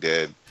Walking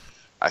Dead,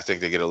 I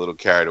think they get a little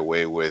carried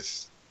away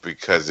with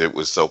because it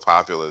was so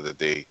popular that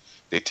they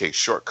take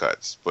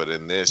shortcuts. But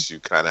in this,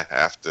 you kind of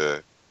have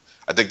to.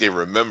 I think they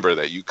remember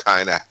that you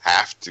kind of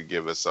have to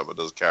give us some of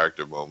those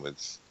character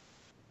moments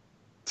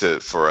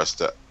for us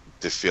to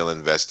feel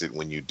invested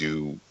when you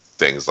do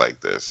things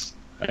like this.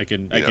 I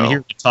can hear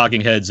the talking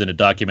heads in a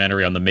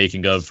documentary on the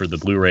making of for the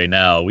Blu-ray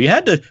now. We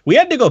had to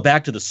go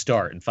back to the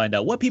start and find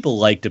out what people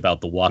liked about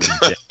The Walking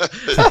Dead.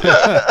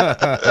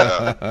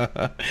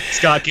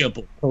 Scott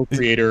Gimple,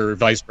 co-creator,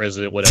 vice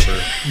president,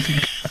 whatever.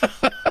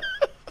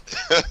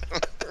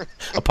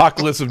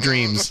 Apocalypse of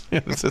Dreams.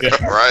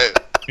 Right.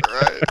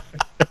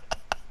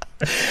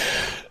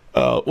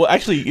 Well,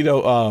 actually,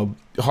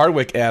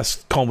 Hardwick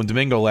asked Coleman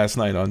Domingo last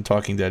night on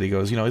Talking Dead. He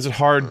goes, is it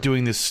hard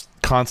doing this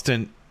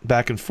constant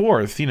back and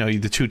forth,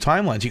 the two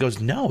timelines? He goes,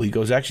 no. He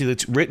goes, actually,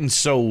 it's written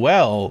so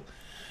well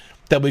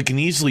that we can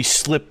easily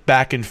slip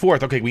back and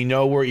forth. Okay, we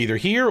know we're either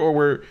here or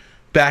we're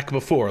back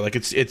before. Like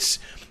it's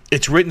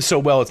written so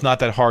well, it's not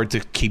that hard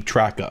to keep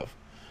track of.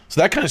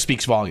 So that kind of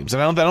speaks volumes.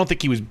 And I don't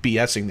think he was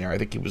BSing there. I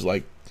think he was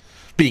like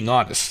being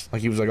honest.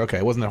 Like he was like, okay,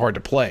 it wasn't that hard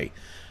to play.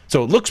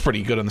 So it looks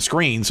pretty good on the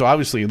screen. So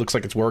obviously, it looks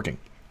like it's working.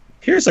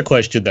 Here's a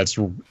question that's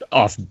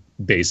off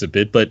base a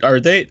bit, but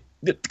are they?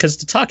 Because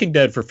The Talking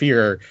Dead for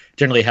Fear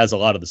generally has a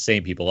lot of the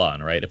same people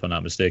on, right? If I'm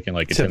not mistaken,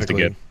 like it tends to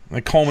get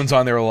like Coleman's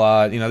on there a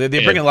lot.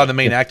 They bring a lot of the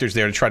main actors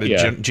there to try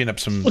to gin up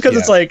some. Because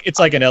it's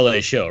like an LA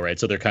show, right?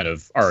 So they're kind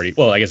of already.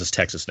 Well, I guess it's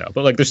Texas now,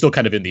 but like they're still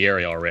kind of in the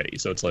area already,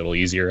 so it's a little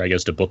easier, I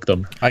guess, to book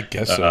them. I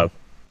guess so.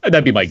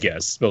 That'd be my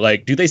guess. But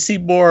like, do they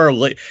seem more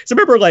like? So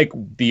remember, like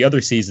the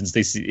other seasons,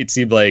 it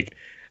seemed like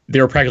they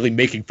were practically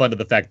making fun of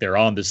the fact they're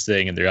on this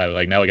thing, and they're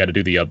like, now we got to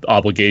do the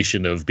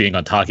obligation of being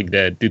on Talking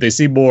Dead. Do they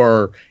seem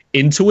more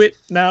into it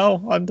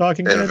now on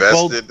Talking Dead?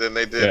 Invested than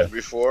they did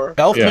before.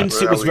 Elfman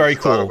was very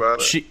cool.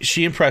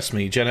 She impressed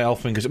me, Jenna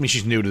Elfman, because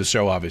she's new to the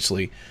show,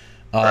 obviously.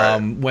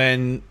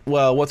 When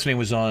what's her name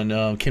was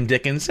on Kim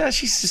Dickens,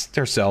 she's just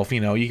herself.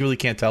 You really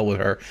can't tell with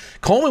her.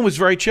 Coleman was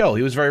very chill.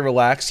 He was very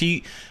relaxed.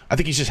 I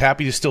think he's just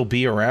happy to still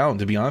be around,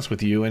 to be honest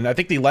with you. And I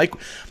think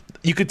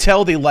you could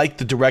tell they liked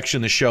the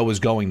direction the show was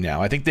going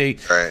now. I think they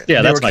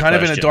were kind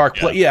of in a dark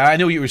place. Yeah, I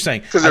know what you were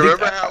saying. Because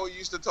remember how we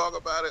used to talk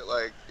about it?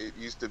 Like it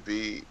used to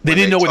be they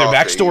didn't know what their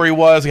backstory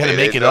was. They had to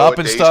make it up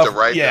and stuff.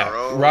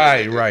 Yeah,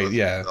 right.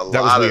 Yeah,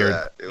 that was weird.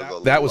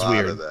 That was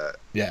weird.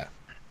 Yeah.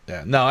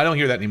 No, I don't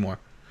hear that anymore.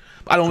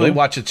 I don't really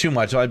watch it too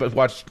much. I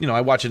watch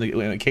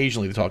it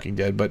occasionally, The Talking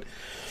Dead, but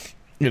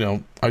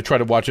I try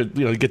to watch it.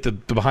 Get the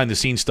behind the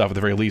scenes stuff at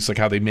the very least, like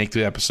how they make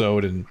the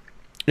episode, and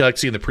like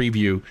seeing the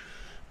preview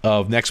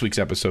of next week's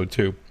episode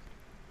too.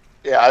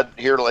 Yeah,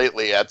 here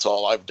lately, that's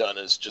all I've done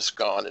is just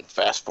gone and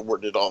fast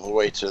forwarded all the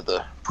way to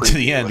the preview. To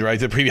the end, right?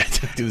 The preview.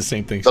 I do the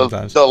same thing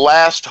sometimes. The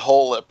last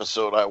whole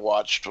episode I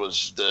watched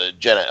was the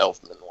Jenna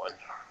Elfman one.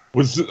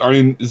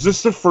 Is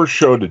this the first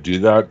show to do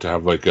that? To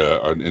have like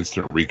an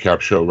instant recap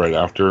show right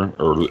after,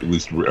 or at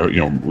least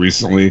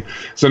recently?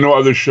 So no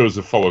other shows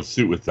have followed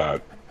suit with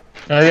that.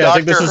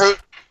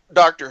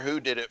 Doctor Who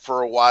did it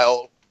for a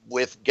while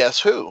with Guess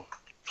Who?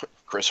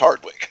 Chris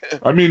Hardwick.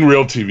 I mean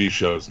real TV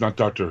shows, not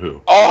Doctor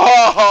Who.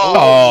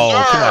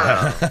 Oh,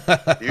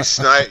 come on.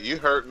 You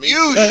hurt me.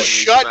 You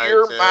shut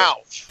your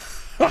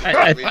mouth.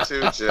 Me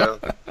too, Jim.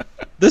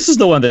 This is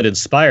the one that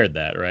inspired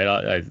that, right?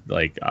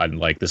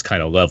 On this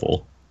kind of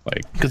level.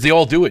 Because they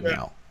all do it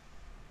now.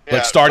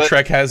 Like Star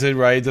Trek has it,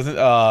 right? Doesn't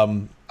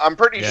I'm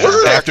pretty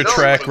sure After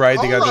Trek, right?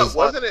 They got those.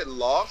 Wasn't it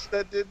Lost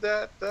that did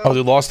that? Though? Oh,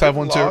 did Lost have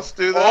one too?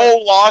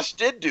 Lost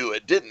did do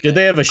it, didn't they? Did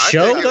they have a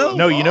show though?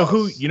 No, you know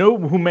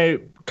who may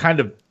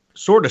kind of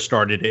sort of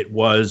started it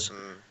was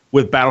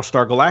with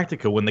Battlestar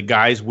Galactica, when the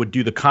guys would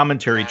do the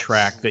commentary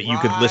track that you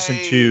could listen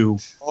to.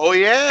 Oh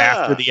yeah.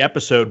 After the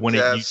episode, when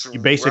you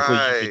basically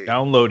you could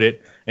download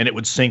it and it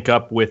would sync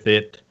up with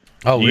it.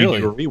 Oh, really?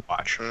 Do a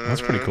rewatch.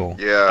 That's pretty cool.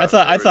 Yeah, I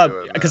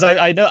thought because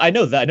I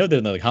know they're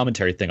the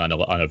commentary thing on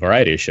a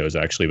variety of shows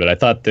actually, but I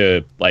thought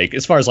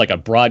as far as like a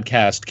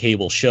broadcast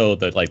cable show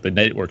that like the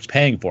network's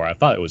paying for, I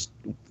thought it was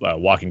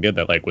Walking Dead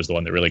that was the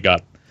one that really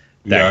got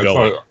that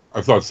going.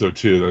 I thought so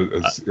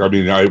too.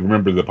 I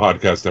remember the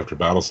podcast after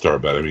Battlestar,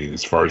 but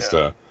as far as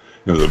the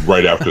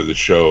right after the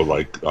show,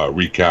 like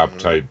recap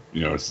type,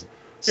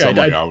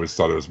 I always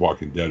thought it was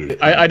Walking Dead.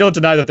 I don't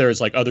deny that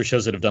there's like other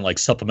shows that have done like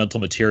supplemental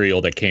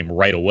material that came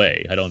right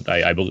away.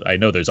 I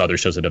know there's other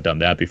shows that have done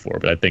that before,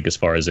 but I think as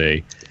far as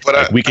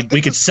we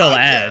could sell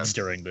ads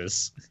during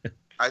this.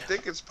 I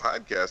think it's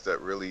podcasts that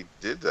really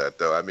did that,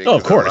 though. I mean,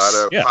 of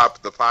course, a lot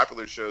of the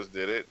popular shows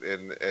did it,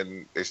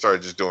 and they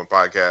started just doing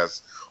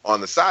podcasts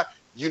on the side.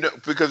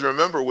 Because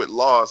remember with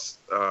Lost,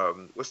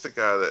 what's the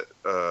guy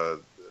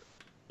that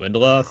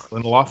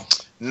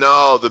Lindelof?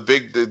 No,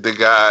 the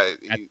guy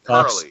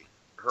Hurley.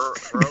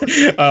 Jorge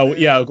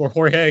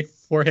Garcia.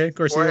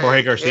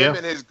 Jorge Garcia. Him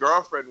and his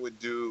girlfriend would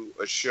do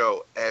a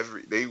show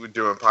they were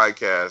doing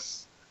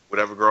podcasts,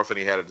 whatever girlfriend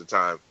he had at the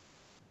time.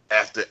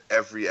 After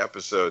every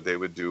episode, they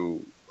would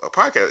do a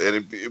podcast,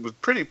 and it was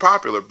pretty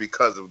popular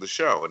because of the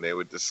show, and they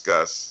would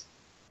discuss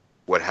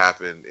what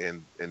happened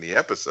in the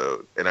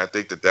episode. And I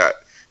think that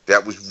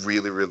was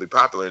really, really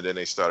popular. And then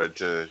they started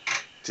to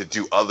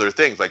do other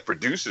things, like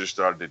producers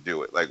started to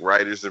do it, like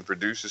writers and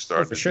producers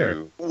started to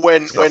do.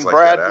 When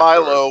Brad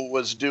Milo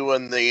was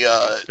doing the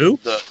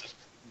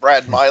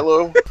Brad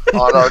Milo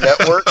on our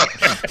network,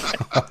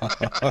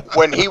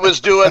 when he was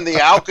doing the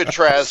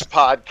Alcatraz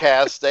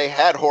podcast, they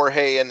had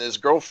Jorge and his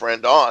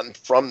girlfriend on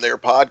from their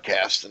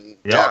podcast and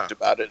talked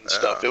about it and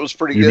stuff. It was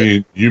pretty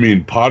good. You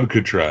mean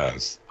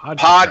Podcatraz?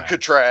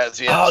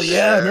 Podcatraz, yes. Oh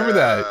yeah, I remember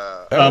that.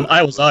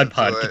 I was on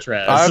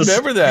Podcatraz. I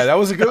remember that. That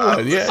was a good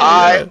one. Yeah,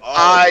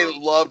 I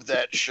loved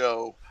that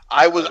show.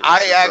 I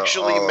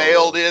actually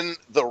mailed in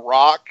The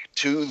Rock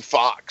to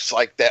Fox,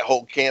 like that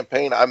whole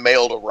campaign. I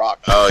mailed a Rock.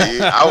 Oh,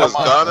 yeah. I was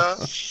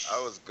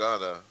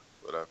gonna,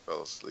 but I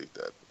fell asleep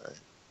that night.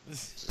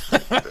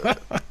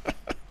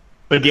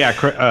 But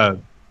yeah,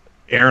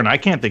 Aaron, I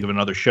can't think of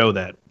another show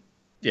that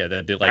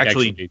did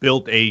actually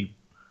built a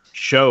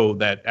show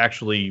that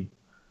actually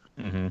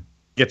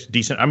gets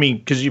decent. I mean,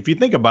 because if you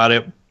think about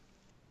it,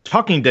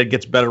 Talking Dead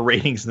gets better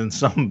ratings than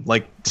some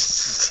like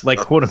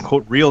quote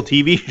unquote real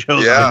TV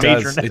shows. Yeah, it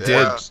did.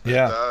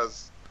 Yeah, it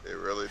does. It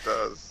really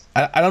does.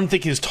 I don't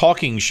think his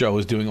talking show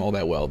is doing all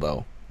that well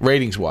though,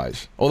 ratings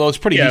wise. Although it's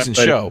a pretty decent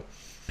show.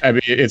 I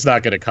mean, it's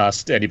not going to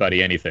cost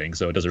anybody anything,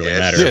 so it doesn't really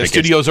matter. Yeah, the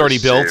studio's already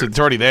built; it's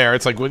already there.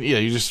 It's like,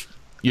 you're just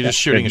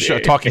shooting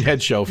a talking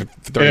head show for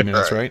 30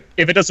 minutes, right?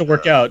 If it doesn't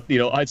work out,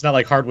 it's not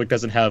like Hardwick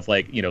doesn't have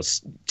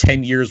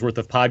 10 years worth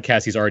of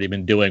podcasts he's already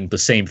been doing the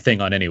same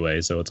thing on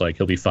anyway. So it's like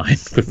he'll be fine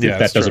if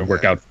that doesn't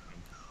work out.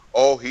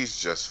 Oh,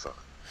 he's just fine.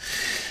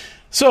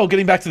 So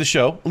getting back to the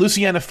show,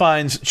 Luciana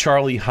finds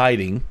Charlie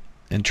hiding,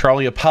 and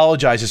Charlie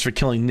apologizes for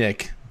killing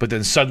Nick, but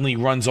then suddenly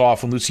runs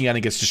off when Luciana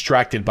gets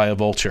distracted by a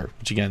vulture.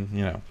 Which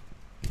again,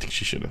 I think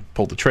she should have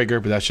pulled the trigger,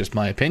 but that's just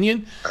my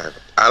opinion.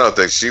 I don't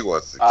think she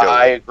wants to kill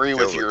I agree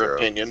with your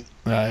opinion.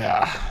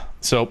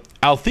 So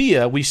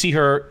Althea, we see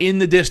her in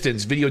the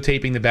distance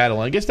videotaping the battle.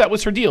 And I guess that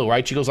was her deal,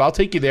 right? She goes, I'll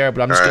take you there,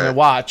 but I'm just going to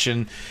watch.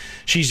 And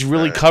she's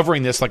really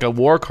covering this like a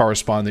war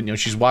correspondent.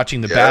 She's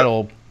watching the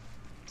battle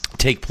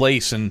take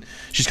place, and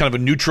she's kind of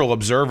a neutral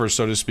observer,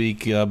 so to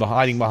speak,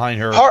 hiding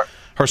behind her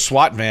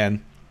SWAT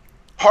van.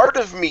 Part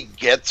of me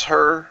gets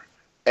her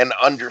and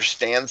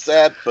understands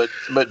that, but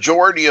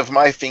majority of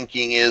my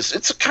thinking is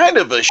it's a kind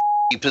of a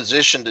shitty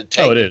position to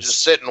take to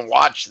just sit and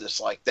watch this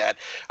like that.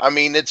 I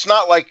mean, it's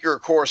not like you're a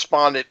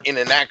correspondent in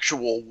an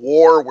actual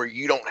war where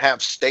you don't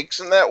have stakes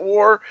in that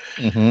war.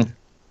 Mm-hmm.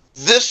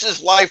 This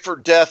is life or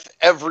death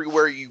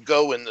everywhere you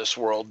go in this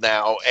world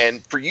now,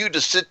 and for you to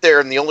sit there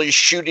and the only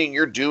shooting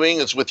you're doing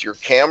is with your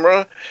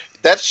camera,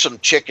 that's some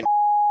chicken.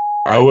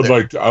 I would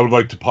like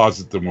to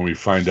posit that when we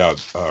find out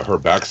her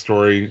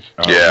backstory,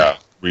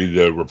 read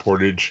the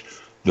reportage,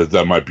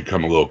 that might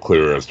become a little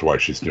clearer as to why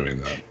she's doing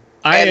that.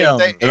 I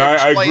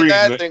agree.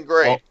 Then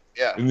great.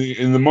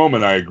 In the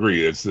moment, I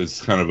agree.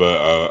 It's kind of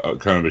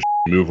a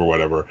move or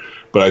whatever.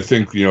 But I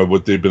think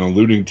what they've been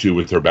alluding to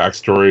with her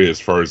backstory, as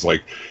far as they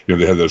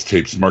had those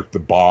tapes marked the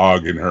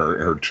bog in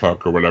her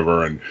truck or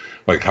whatever, and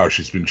like how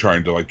she's been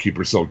trying to keep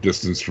herself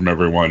distanced from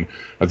everyone.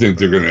 I think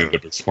they're going to end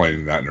up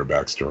explaining that in her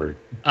backstory.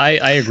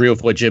 I agree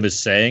with what Jim is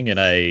saying,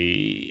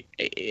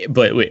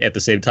 but at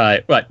the same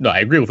time, I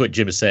agree with what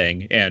Jim is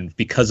saying, and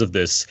because of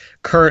this,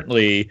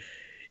 currently,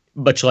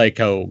 much like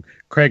how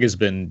Craig has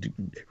been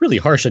really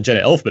harsh on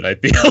Jenna Elfman, I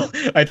feel.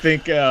 I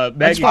think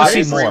Maggie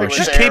Grace more.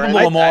 She's capable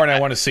of more, and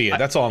I want to see it.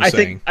 That's all I'm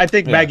saying. I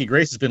think Maggie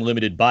Grace has been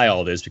limited by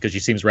all this because she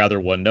seems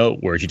rather one note,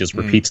 where she just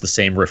repeats the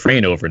same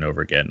refrain over and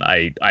over again.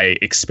 I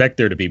expect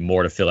there to be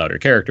more to fill out her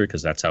character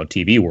because that's how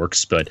TV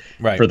works. But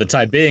for the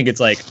time being,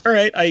 it's like, all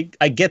right,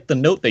 I get the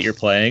note that you're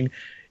playing.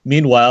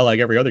 Meanwhile,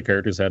 like every other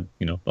character's had,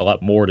 a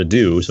lot more to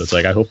do. So it's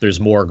like, I hope there's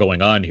more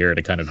going on here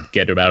to kind of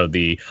get him out of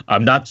the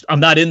I'm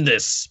not in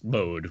this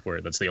mode, where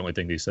that's the only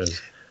thing he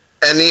says.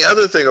 And the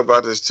other thing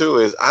about this too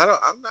is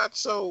I'm not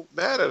so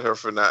mad at her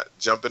for not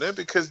jumping in,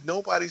 because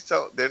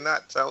they're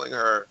not telling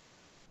her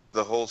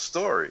the whole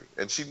story,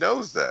 and she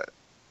knows that.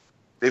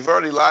 They've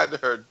already lied to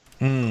her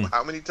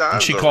how many times?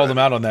 And she called them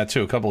out on that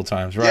too a couple of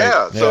times, right?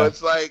 Yeah. So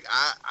it's like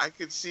I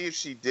could see if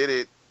she did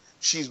it,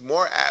 she's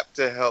more apt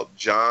to help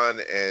John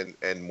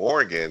and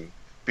Morgan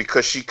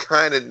because she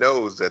kind of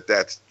knows that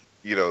that's,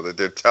 you know, that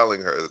they're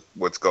telling her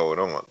what's going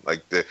on.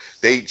 Like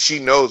she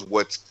knows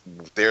what's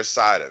their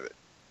side of it.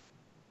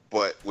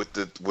 But with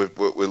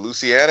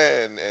Luciana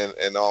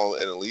and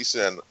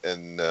Elisa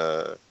and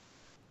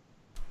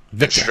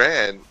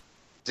Strand,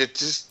 they're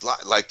just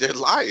like they're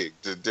lying.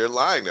 They're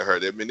lying to her.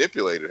 They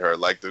manipulated her.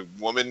 Like the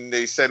woman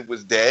they said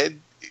was dead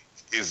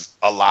is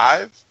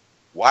alive.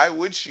 Why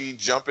would she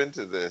jump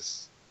into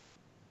this?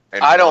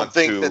 I don't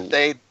think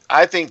that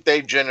I think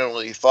they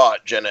genuinely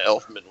thought Jenna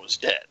Elfman was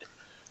dead.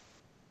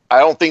 I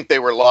don't think they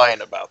were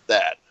lying about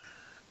that.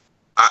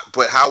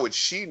 But how would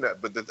she know?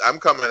 But I'm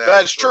coming at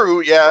That's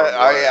true.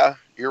 Yeah, yeah,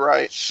 you're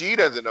right. She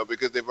doesn't know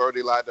because they've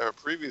already lied to her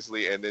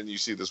previously, and then you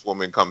see this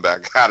woman come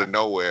back out of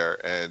nowhere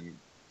and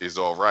is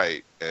all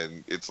right.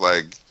 And it's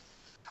like,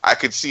 I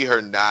could see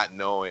her not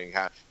knowing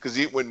how,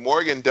 because when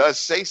Morgan does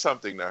say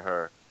something to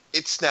her,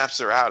 it snaps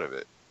her out of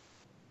it.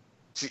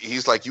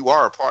 He's like, you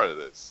are a part of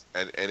this,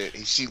 and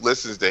she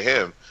listens to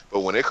him.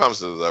 But when it comes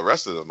to the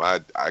rest of them,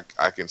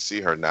 I can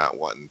see her not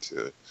wanting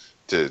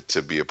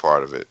to be a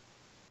part of it.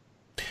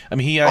 I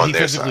mean, he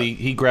physically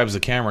he grabs the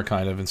camera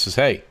kind of and says,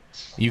 "Hey,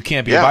 you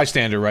can't be a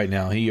bystander right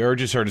now." He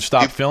urges her to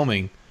stop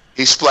filming.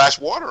 He splashed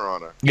water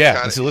on her.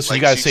 Yeah, and said, "Listen,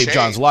 you got to save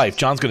John's life.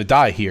 John's going to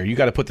die here. You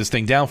got to put this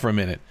thing down for a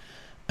minute."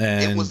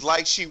 And it was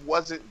like she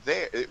wasn't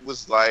there. It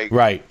was like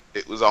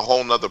it was a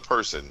whole nother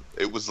person.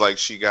 It was like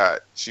she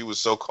was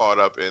so caught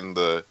up in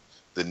the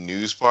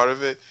news part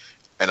of it,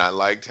 and I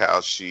liked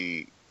how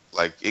she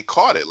it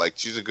caught it. Like,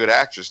 she's a good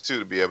actress too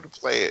to be able to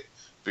play it,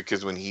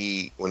 because when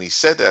he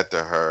said that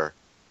to her,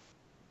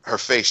 her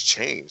face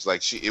changed.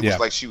 Like it was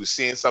like she was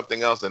seeing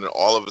something else, and then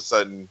all of a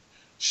sudden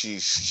she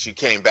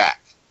came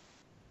back,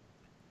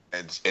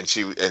 and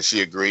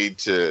she agreed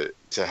to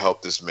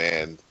help this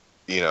man.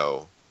 You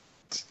know,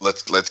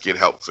 let's get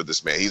help for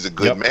this man. He's a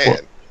good man.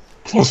 Well,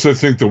 plus, I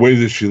think the way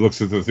that she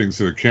looks at the things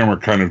to the camera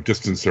kind of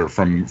distanced her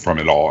from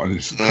it all, and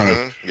it's kind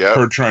of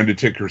her trying to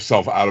take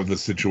herself out of the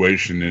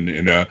situation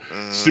in a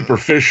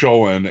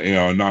superficial and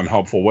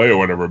non-helpful way or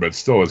whatever. But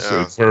still,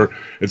 it's her.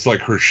 It's like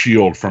her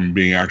shield from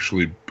being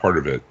actually part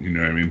of it. You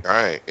know what I mean?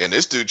 Right. And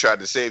this dude tried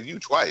to save you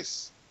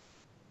twice.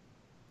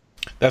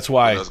 That's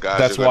why.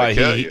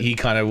 He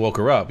kind of woke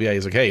her up. Yeah,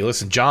 he's like, "Hey,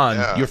 listen,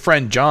 John, your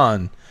friend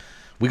John.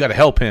 We got to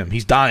help him.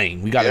 He's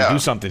dying. We got to do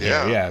something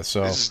here." Yeah.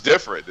 So this is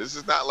different. This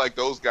is not like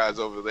those guys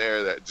over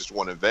there that just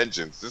wanted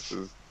vengeance. This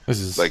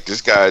is like,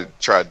 this guy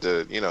tried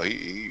to.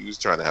 He was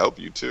trying to help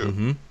you too.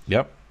 Mm-hmm.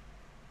 Yep.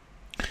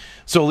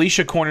 So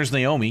Alicia corners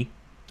Naomi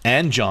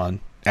and John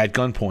at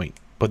gunpoint,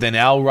 but then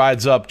Al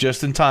rides up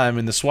just in time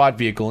in the SWAT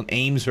vehicle and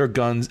aims her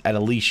guns at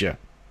Alicia.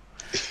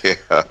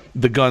 Yeah.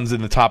 The guns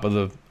in the top of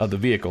the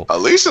vehicle.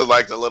 Alicia's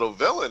like the little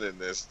villain in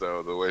this,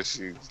 though. The way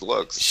she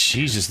looks,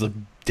 she's just the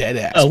dead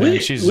ass. Man.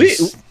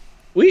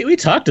 We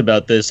talked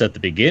about this at the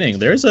beginning.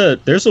 There's a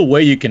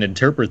way you can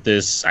interpret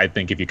this. I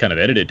think if you kind of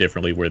edit it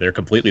differently, where they're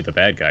completely the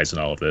bad guys in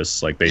all of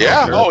this. Like they.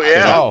 Yeah. Oh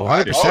yeah. Oh,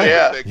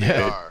 100%.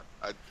 Yeah.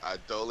 I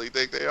totally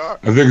think they are.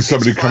 I think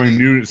somebody coming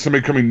new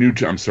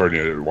to. I'm sorry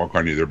to walk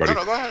on you there, buddy.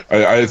 No, go ahead.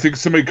 I think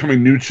somebody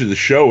coming new to the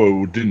show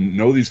who didn't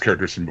know these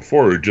characters from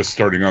before, or just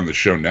starting on the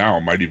show now,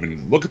 might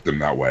even look at them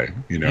that way.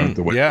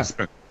 The way it's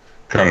been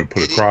kind of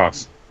put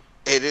across.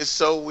 It is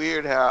so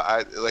weird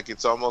how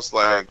it's almost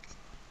like,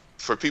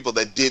 for people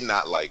that did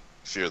not like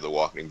Fear the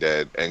Walking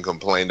Dead and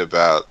complained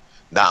about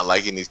not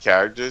liking these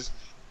characters,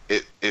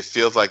 it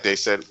feels like they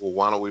said, well,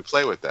 why don't we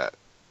play with that?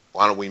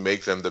 Why don't we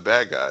make them the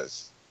bad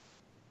guys?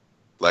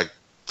 Let's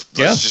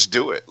just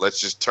do it. Let's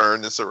just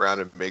turn this around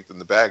and make them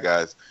the bad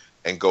guys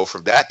and go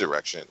from that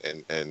direction.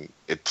 And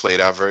it played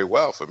out very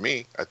well for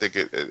me. I think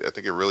it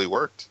really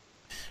worked.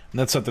 And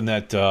that's something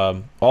that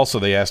also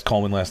they asked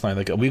Coleman last night.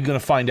 Like, are we going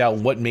to find out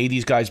what made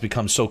these guys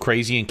become so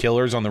crazy and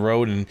killers on the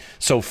road and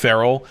so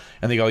feral?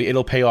 And they go,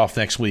 it'll pay off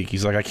next week.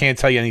 He's like, I can't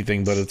tell you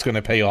anything, but it's going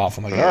to pay off.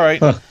 I'm like, all right.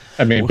 Huh.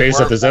 I mean,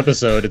 based off this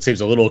episode, it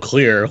seems a little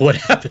clear what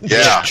happened.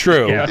 Yeah.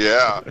 True.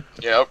 Yeah.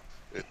 Yep.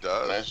 It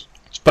does.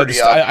 But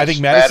I think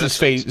Madison's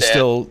fate is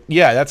still.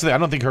 Yeah, that's. I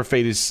don't think her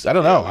fate is. I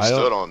don't know. We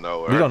still don't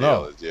know. We don't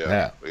know.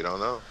 Yeah, we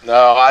don't know.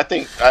 No, I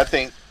think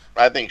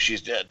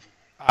she's dead.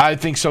 I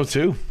think so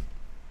too.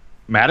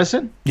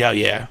 Madison?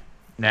 Yeah.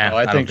 Nah,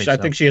 I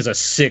think she has a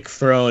sick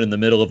throne in the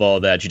middle of all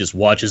that. She just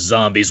watches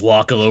zombies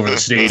walk all over the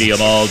stadium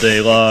all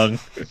day long.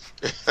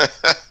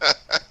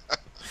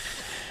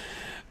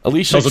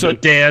 Alicia, so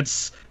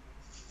dance.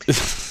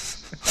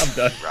 I'm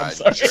done. I'm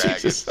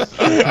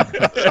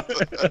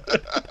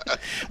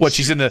what?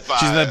 She's in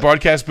the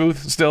broadcast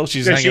booth still.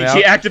 She's hanging out.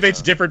 She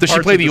activates different. Does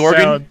parts she play of the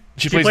organ? Sound.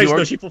 She plays the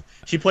organ. No,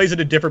 she plays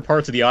it in different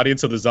parts of the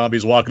audience. So the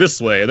zombies walk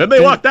this way, and then they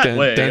walk that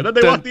way, and then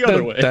they walk the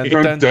other way.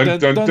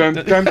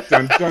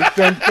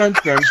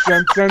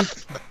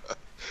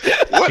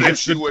 What if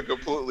she went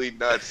completely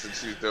nuts and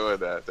she's doing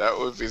that? That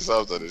would be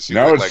something.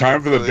 Now it's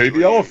time for the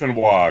baby elephant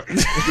walk.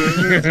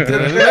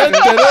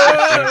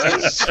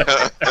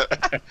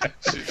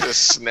 She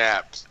just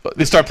snapped.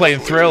 They start playing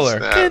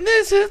Thriller. And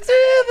this is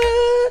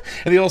Thriller.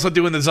 And they also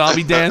doing the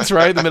zombie dance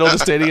right in the middle of the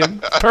stadium.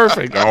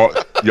 Perfect.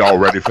 Y'all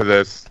ready for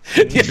this?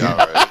 Y'all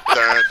ready?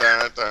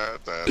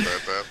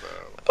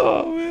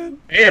 Oh man,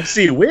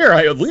 AMC,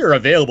 we're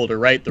available to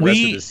write the rest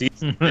of the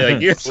season. Like,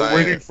 we're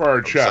waiting for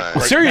our check.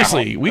 Right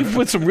seriously, we've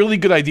put some really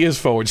good ideas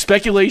forward,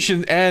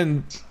 speculation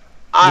and.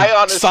 I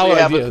honestly solid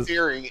have ideas. a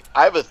theory.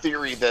 I have a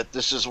theory that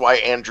this is why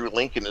Andrew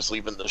Lincoln is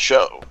leaving the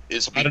show.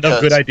 Is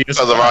because good ideas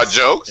because of our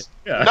jokes.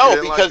 Yeah. No, He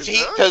didn't because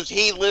like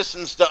he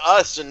listens to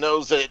us and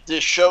knows that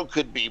this show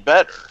could be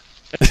better.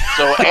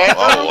 So Andrew,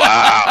 Oh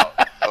wow!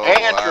 Oh,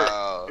 Andrew,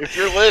 wow. if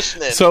you're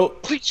listening, So-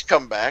 please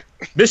come back.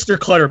 Mr.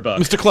 Clutterbuck.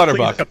 Mr.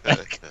 Clutterbuck.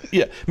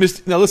 Yeah,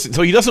 now listen.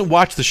 So he doesn't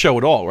watch the show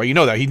at all, right? You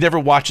know that he never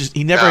watches.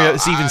 He never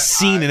has even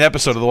seen an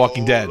episode of The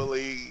Walking Dead.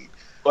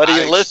 But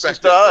he listens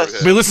to us.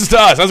 But he listens to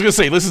us. I was gonna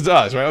say, he listens to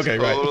us, right? Okay,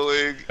 right.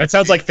 Totally. That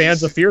sounds like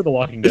fans of Fear the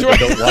Walking Dead that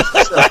don't watch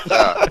the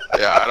show.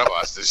 Yeah, I don't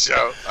watch the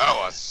show.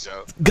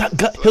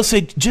 He'll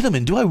say,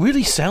 "Gentlemen, do I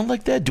really sound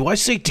like that? Do I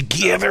say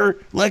together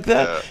like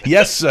that?"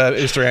 Yes,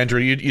 Mr. Andrew,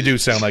 you do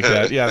sound like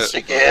that. Yes,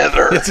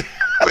 Together.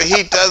 But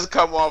he does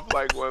come off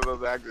like one of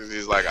those actors.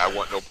 He's like, I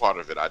want no part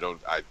of it.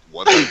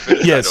 Once I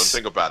finish, Yes. I don't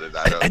think about it.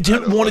 I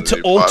didn't want it to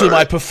be part alter of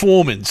my it.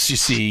 performance. You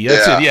see,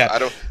 that's it. Yeah, I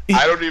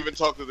don't even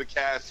talk to the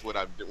cast when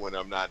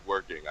I'm not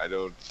working. I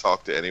don't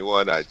talk to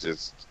anyone. I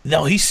just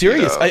No, he's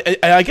serious. You know.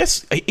 I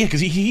guess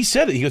because he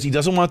said it. He goes, he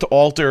doesn't want it to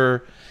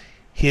alter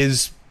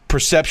his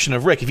perception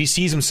of Rick. If he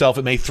sees himself,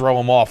 it may throw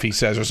him off. He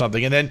says or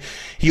something, and then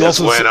he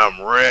just also when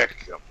I'm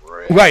Rick.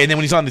 right. And then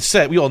when he's on the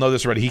set, we all know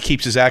this already. He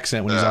keeps his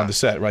accent when he's on the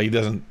set. Right, he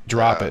doesn't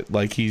drop it.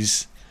 Like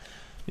he's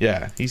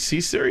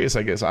serious.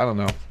 I guess I don't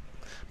know. I'm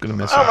gonna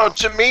miss I him.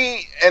 don't know. To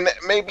me, and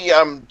maybe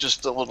I'm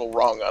just a little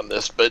wrong on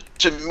this, but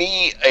to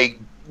me, a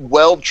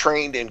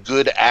well-trained and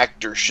good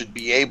actor should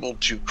be able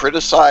to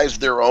criticize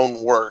their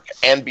own work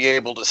and be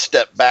able to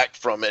step back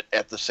from it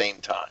at the same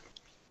time.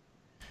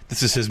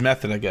 This is his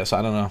method, I guess.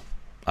 I don't know.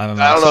 I don't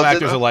Some know.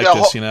 actors are like the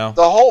this, whole, you know.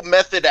 The whole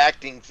method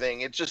acting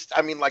thing, it's just,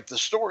 I mean, like the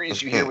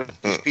stories you hear with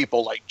these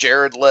people like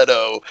Jared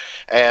Leto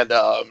and...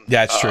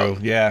 That's true,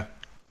 yeah.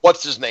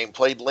 What's his name?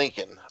 Played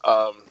Lincoln.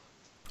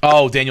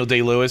 Daniel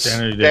Day-Lewis.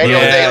 Daniel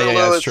Yeah,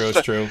 Day-Lewis.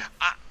 it's true.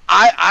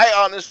 I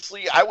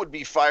honestly, I would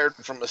be fired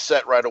from a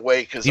set right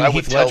away because Even I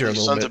would Heath tell Ledger a these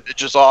little sons bit. of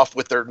bitches off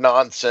with their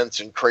nonsense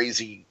and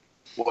crazy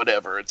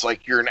whatever. It's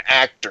like, you're an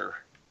actor.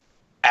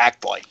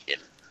 Act like it.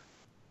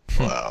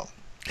 Wow.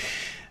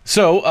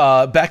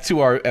 So, back to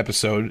our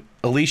episode.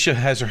 Alicia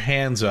has her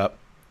hands up.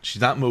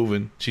 She's not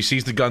moving. She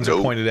sees the guns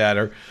are pointed at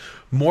her.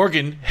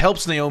 Morgan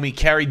helps Naomi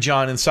carry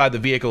John inside the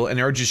vehicle and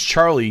urges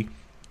Charlie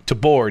to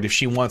board if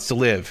she wants to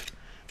live.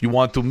 If you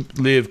want to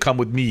live, come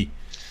with me.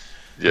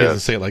 He doesn't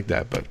say it like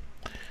that, but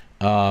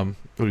it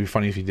would be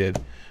funny if he did.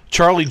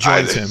 Charlie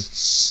joins him.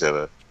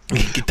 Well,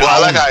 I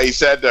like how he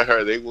said to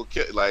her, "They will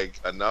kill. Like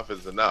enough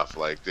is enough.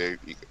 Like they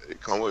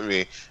come with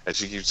me." And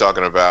she keeps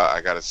talking about,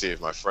 "I got to see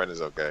if my friend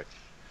is okay."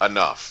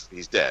 Enough.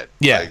 He's dead.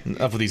 Yeah, like,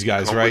 enough of these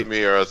guys, come right? with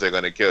me, or else they're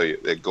going to kill you.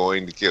 They're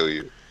going to kill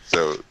you.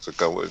 So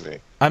come with me.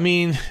 I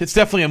mean, it's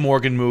definitely a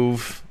Morgan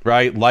move,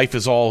 right? Life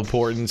is all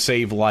important.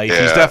 Save life.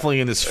 Yeah. He's definitely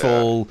in this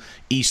full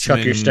Eastman.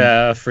 Chuck your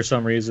staff for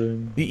some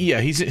reason.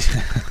 Yeah, he's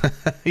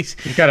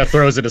he kind of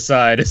throws it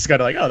aside. It's kind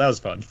of like, oh, that was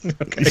fun.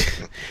 Okay.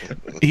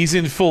 He's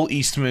in full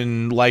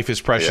Eastman life is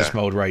precious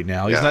mode right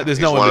now. He's not. There's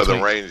He's no one in of the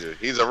between. Rangers.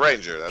 He's a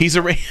ranger. He's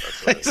a ranger.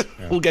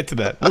 We'll get to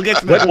that. We'll get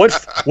to that.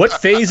 What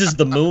phase is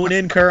the moon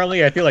in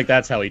currently? I feel like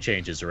that's how he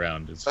changes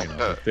around. It's, you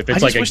know, if it's I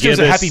like just a wish there was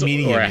a happy gibbous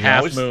medium or a you know?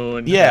 half It's-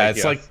 moon. Yeah, like,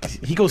 it's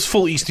like he goes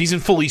full East. He's in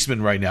full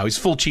Eastman right now. He's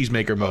full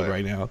cheesemaker mode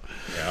right now.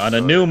 Yeah, on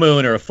a new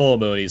moon or a full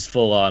moon, he's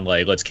full on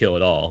like let's kill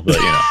it all. But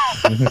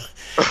you know,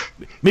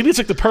 Maybe it's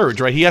like the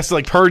Purge, right? He has to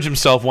like purge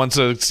himself once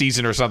a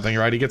season or something,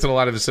 right? He gets it a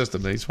lot of his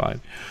system, and he's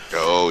fine.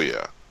 Oh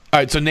yeah. All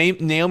right, so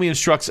Naomi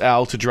instructs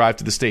Al to drive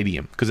to the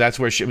stadium because that's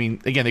where she. I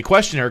mean, again, they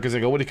question her because they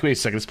go, "Wait a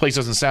second, this place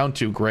doesn't sound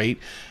too great."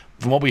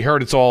 From what we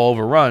heard, it's all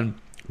overrun.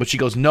 But she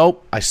goes,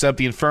 "Nope, I set up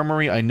the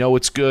infirmary. I know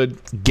it's good.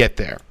 Get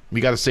there.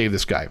 We got to save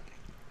this guy."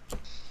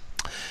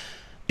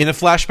 In a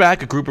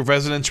flashback, a group of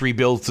residents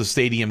rebuilds the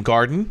stadium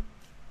garden.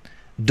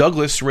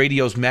 Douglas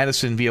radios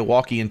Madison via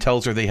walkie and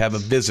tells her they have a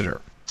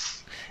visitor.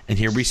 And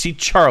here we see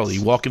Charlie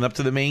walking up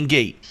to the main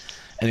gate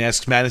and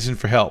asks Madison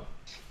for help.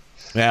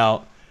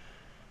 Now,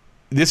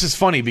 this is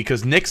funny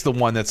because Nick's the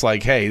one that's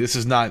like, hey, this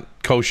is not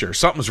kosher.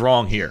 Something's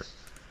wrong here.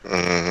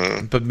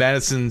 Mm-hmm. But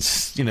Madison's,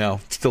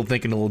 still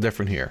thinking a little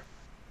different here.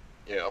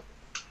 Yeah.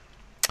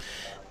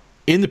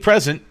 In the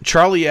present,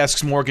 Charlie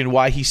asks Morgan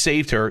why he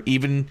saved her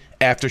even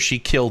after she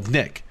killed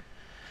Nick.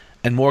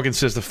 And Morgan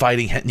says the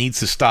fighting needs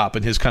to stop.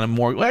 And his kind of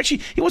more... Well,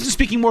 actually, he wasn't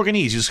speaking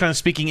Morganese. He was kind of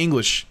speaking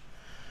English.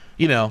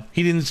 He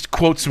didn't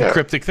quote some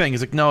cryptic thing.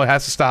 He's like, no, it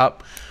has to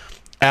stop.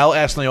 Al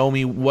asks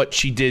Naomi what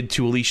she did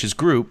to Alicia's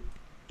group.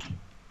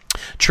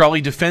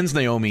 Charlie defends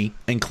Naomi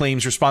and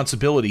claims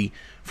responsibility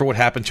for what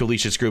happened to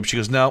Alicia's group. She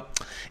goes, no,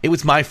 it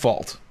was my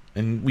fault.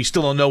 And we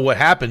still don't know what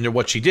happened or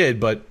what she did,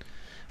 but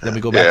then we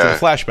go back to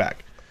the flashback.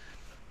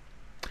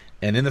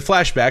 And in the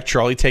flashback,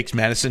 Charlie takes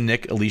Madison,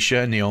 Nick, Alicia,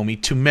 and Naomi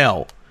to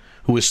Mel,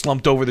 who is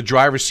slumped over the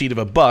driver's seat of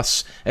a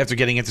bus after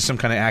getting into some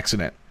kind of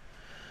accident.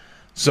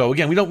 So,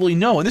 again, we don't really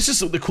know. And this is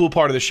the cool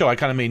part of the show. I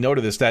kind of made note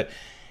of this, that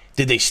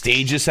Did they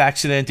stage this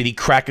accident? Did he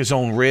crack his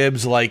own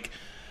ribs? Like,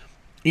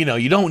 you know,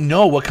 you don't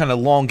know what kind of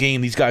long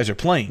game these guys are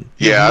playing.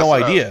 You have no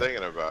idea. What I was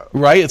thinking about.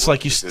 Right? It's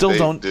like you still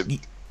don't.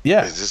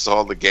 Yeah. Is this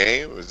all the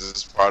game? Is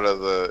this part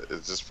of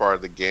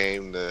the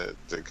game to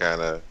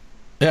kind of,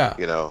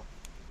 you know,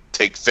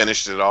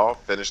 finish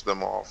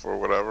them off or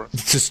whatever?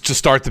 Just to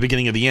start the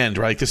beginning of the end,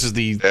 right? This is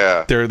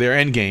their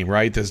end game,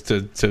 right?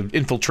 To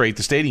infiltrate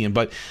the stadium.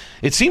 But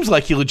it seems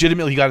like he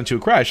legitimately got into a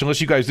crash,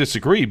 unless you guys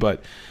disagree.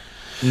 But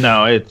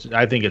no,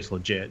 I think it's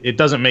legit. It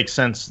doesn't make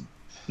sense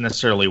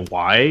necessarily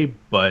why,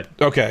 but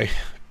okay.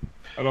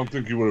 I don't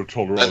think he would have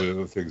told her all the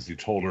other things he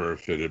told her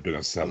if it had been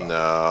a setup.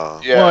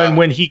 No. Yeah. Well, and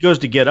when he goes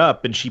to get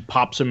up and she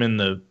pops him in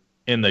the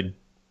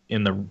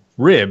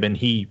rib, and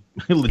he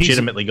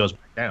legitimately goes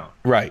back down.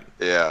 Right.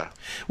 Yeah.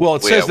 Well,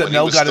 it says that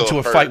Mel got into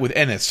a fight with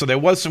Ennis, so there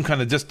was some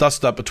kind of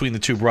dust up between the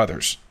two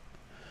brothers.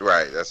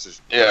 Right.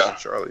 That's what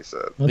Charlie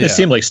said. Well, they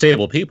seem like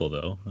stable people,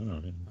 though. I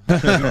don't know. It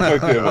seems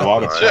like they have a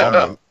lot of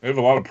problems. They have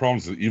a lot of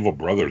problems with evil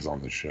brothers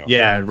on this show.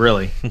 Yeah,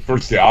 really.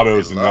 First the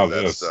Autos and now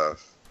this.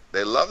 Stuff.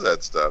 They love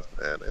that stuff,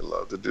 man. They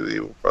love to do the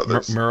evil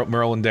brothers.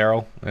 Merle and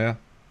Daryl, yeah.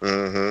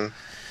 Mm-hmm.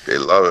 They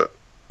love it.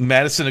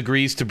 Madison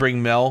agrees to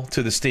bring Mel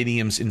to the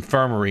stadium's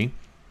infirmary,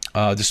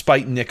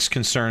 despite Nick's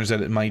concerns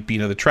that it might be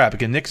another trap.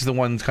 Again, Nick's the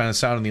one kind of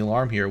sounding the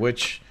alarm here,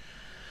 which,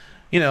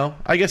 you know,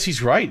 I guess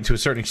he's right to a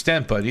certain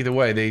extent, but either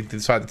way, they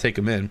decide to take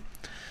him in.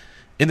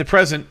 In the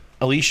present,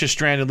 Alicia,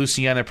 Strand, and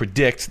Luciana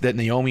predict that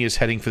Naomi is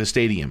heading for the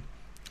stadium.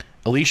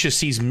 Alicia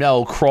sees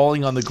Mel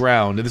crawling on the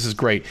ground, and this is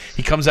great.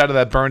 He comes out of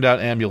that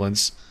burned-out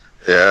ambulance.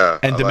 Yeah,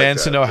 and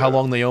demands to know how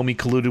long Naomi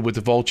colluded with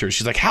the Vultures.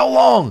 She's like, how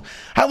long?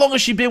 How long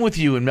has she been with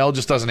you? And Mel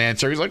just doesn't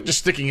answer. He's like just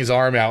sticking his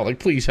arm out, like,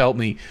 please help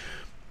me.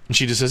 And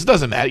she just says, it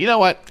doesn't matter. You know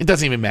what? It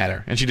doesn't even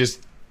matter. And she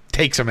just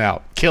takes him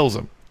out, kills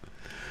him.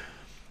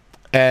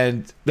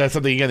 And that's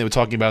something, again, they were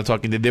talking about,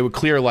 they were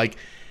clear, like,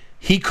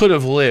 he could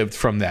have lived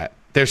from that.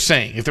 They're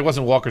saying, if there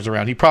wasn't walkers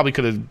around, he probably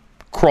could have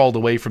crawled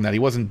away from that. He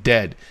wasn't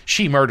dead.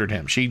 She murdered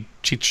him. She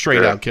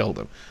straight out killed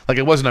him. Like,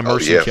 it wasn't a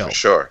mercy kill. For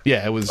sure.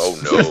 Yeah, it was.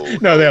 Oh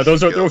no. No,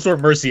 those were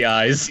mercy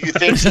eyes. You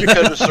think he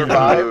could have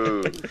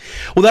survived?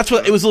 Well, that's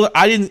what it was.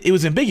 It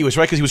was ambiguous,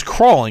 right? Because he was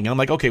crawling, and I'm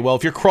like, okay, well,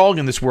 if you're crawling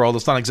in this world,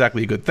 it's not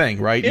exactly a good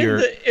thing, right? In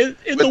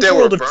but the there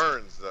world were of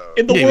burns, though.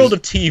 In the world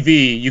of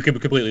TV, you can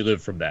completely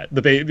live from that.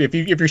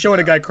 If you're showing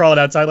a guy crawling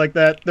outside like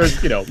that,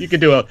 there's you can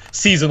do a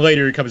season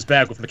later he comes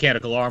back with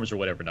mechanical arms or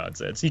whatever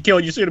nonsense. You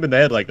shoot him in the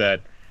head like that.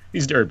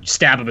 Or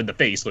stab him in the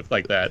face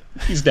like that.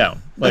 He's down.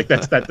 Like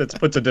that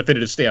puts a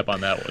definitive stamp on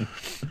that one.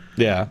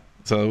 Yeah.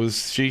 So it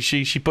was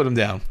she put him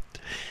down.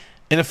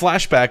 In a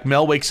flashback,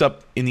 Mel wakes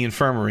up in the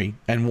infirmary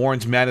and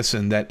warns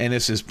Madison that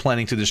Ennis is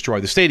planning to destroy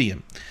the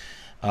stadium.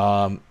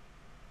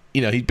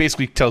 He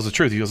basically tells the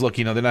truth. He goes, look,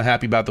 they're not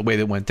happy about the way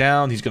that went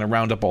down. He's going to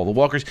round up all the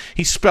walkers.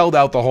 He spelled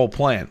out the whole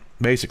plan,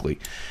 basically.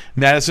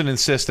 Madison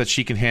insists that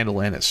she can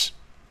handle Ennis.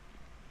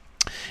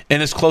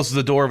 Ennis closes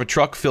the door of a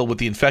truck filled with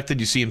the infected.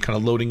 You see him kind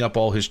of loading up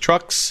all his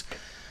trucks.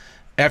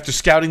 After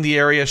scouting the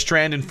area,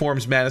 Strand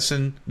informs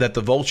Madison that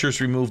the Vultures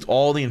removed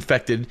all the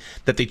infected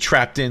that they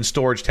trapped in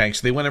storage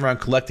tanks. So they went around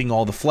collecting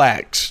all the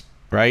flags,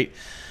 right?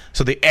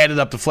 So they added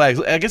up the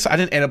flags. I guess I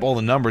didn't add up all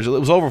the numbers. It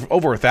was over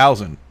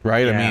 1,000,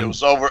 right? Yeah, I mean, it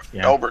was over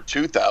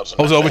 2,000.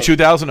 Oh, it was over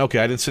 2,000? Okay,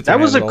 I didn't sit there.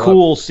 That was a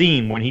cool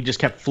scene when he just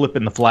kept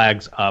flipping the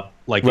flags up,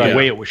 like the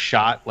way it was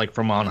shot, like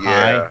from on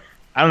high.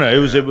 I don't know.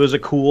 It was a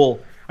cool.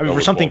 I mean,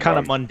 for something kind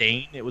of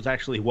mundane, it was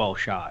actually well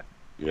shot.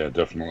 Yeah,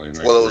 definitely.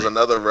 Well, it was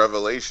another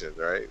revelation,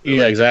 right?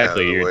 Yeah,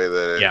 exactly. Kind of the way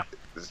that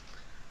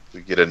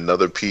we get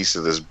another piece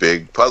of this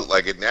big puzzle.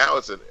 Like I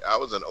was an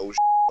oh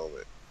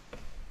moment.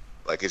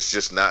 Like it's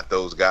just not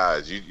those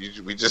guys.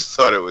 We just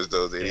thought it was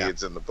those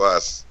idiots in the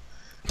bus,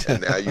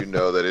 and now you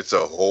know that it's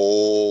a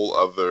whole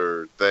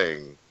other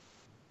thing.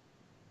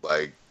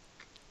 Like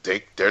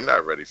they're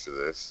not ready for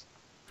this.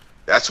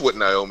 That's what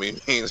Naomi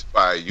means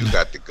by you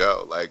got to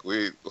go.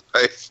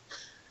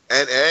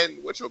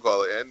 And what you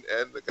call it,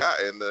 and the guy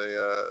and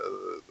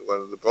the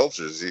one of the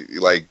Vultures,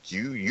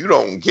 you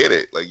don't get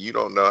it. Like you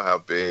don't know how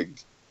big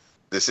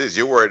this is.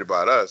 You're worried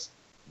about us.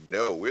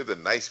 No, we're the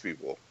nice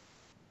people.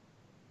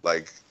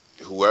 Like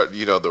whoever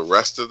the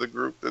rest of the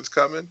group that's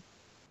coming,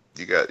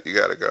 you got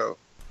to go.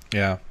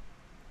 Yeah.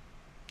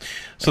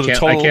 So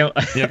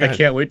I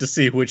can't wait to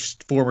see which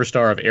former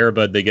star of Air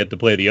Bud they get to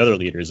play the other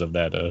leaders of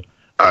that.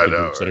 I know,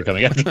 groups that are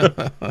coming after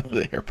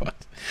the Air Bud.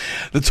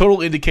 The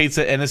total indicates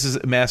that Ennis is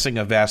amassing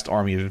a vast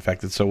army of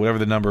infected. So whatever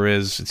the number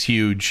is, it's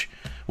huge.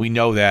 We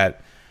know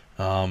that.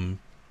 And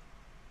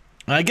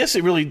I guess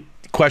it really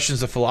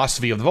questions the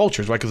philosophy of the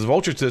Vultures, right? Because the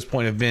Vultures to this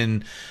point have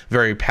been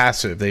very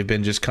passive. They've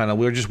been just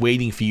we're just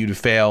waiting for you to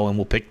fail, and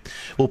we'll pick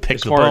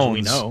as the far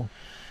bones. As we know.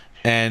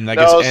 And I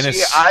guess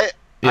Ennis.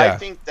 I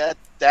think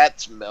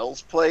that's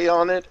Mel's play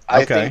on it.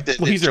 I think that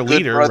he's their good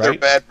leader, brother,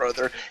 right? bad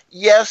brother.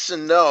 Yes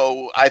and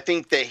no. I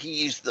think that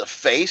he's the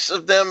face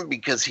of them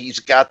because he's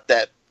got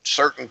that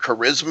certain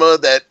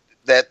charisma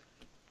that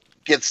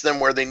gets them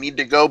where they need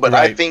to go. But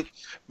I think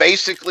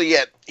basically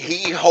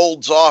he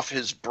holds off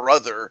his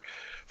brother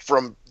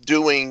from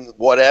doing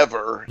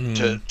whatever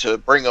to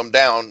bring them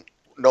down.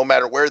 no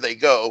matter where they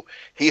go.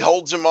 He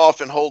holds him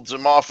off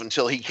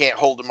until he can't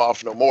hold him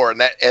off no more,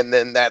 and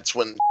then that's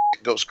when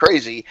it goes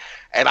crazy.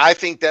 And I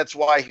think that's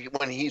why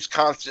when he's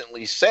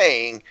constantly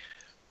saying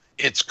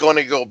it's going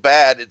to go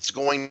bad, it's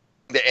going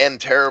to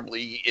end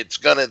terribly, it's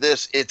gonna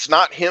this, it's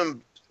not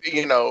him,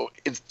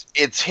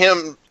 it's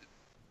him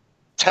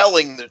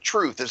telling the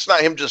truth. It's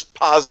not him just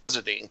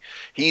positing.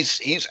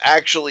 He's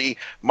actually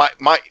my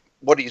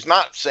what he's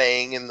not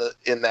saying in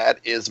that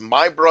is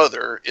my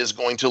brother is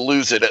going to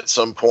lose it at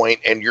some point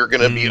and you're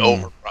going to be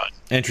overrun.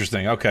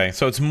 Interesting. Okay.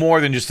 So it's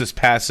more than just this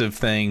passive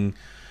thing.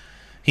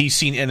 He's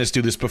seen Ennis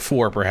do this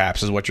before,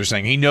 perhaps, is what you're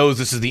saying. He knows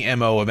this is the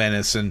MO of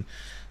Ennis, and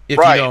if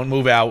you don't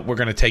move out, we're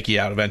going to take you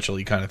out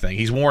eventually, kind of thing.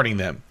 He's warning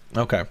them.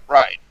 Okay.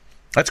 Right.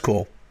 That's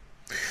cool.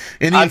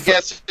 I'm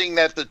guessing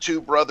that the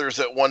two brothers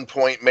at one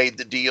point made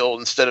the deal,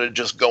 instead of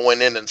just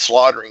going in and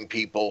slaughtering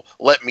people,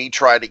 let me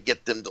try to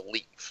get them to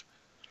leave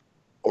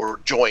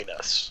or join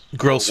us.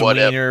 Grill some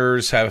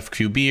wieners, have a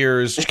few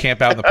beers,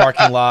 camp out in the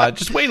parking lot.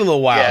 Just wait a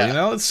little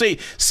while, Let's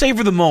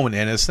savor the moment,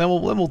 Ennis. Then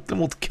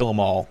we'll kill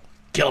them all.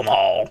 Kill them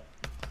all.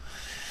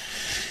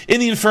 In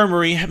the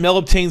infirmary, Mel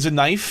obtains a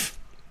knife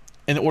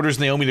and orders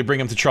Naomi to bring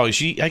him to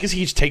Charlie. I guess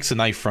he just takes a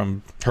knife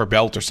from her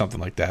belt or something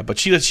like that. But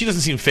she doesn't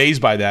seem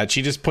fazed by that.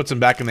 She just puts him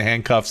back in the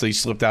handcuffs that he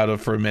slipped out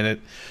of for a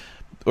minute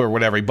or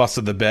whatever. He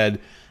busted the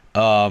bed.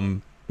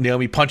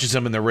 Naomi punches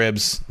him in the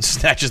ribs,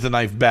 snatches the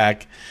knife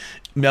back.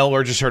 Mel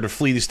urges her to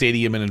flee the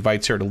stadium and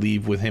invites her to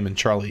leave with him and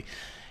Charlie.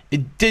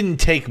 It didn't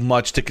take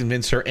much to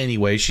convince her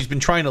anyway. She's been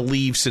trying to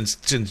leave since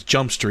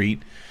Jump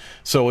Street,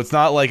 so it's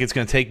not like it's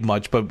going to take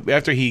much. But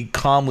after he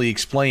calmly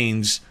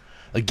explains,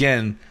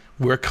 again,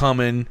 we're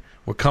coming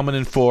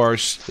in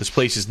force. This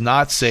place is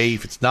not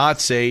safe. It's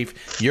not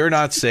safe. You're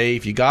not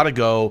safe. You got to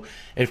go.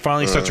 It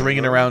finally starts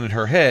ringing around in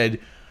her head,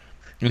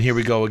 and here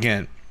we go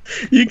again.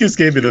 You just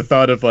gave me the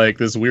thought of like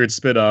this weird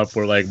spin-off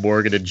where like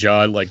Morgan and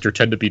John like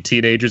pretend to be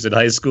teenagers in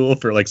high school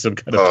for like some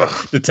kind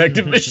of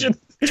detective mission.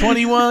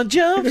 21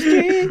 Jump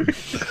Street.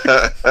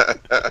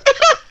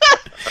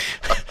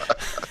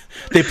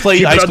 They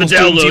play high school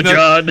students,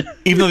 John.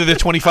 Even though they're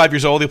 25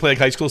 years old, they play like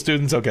high school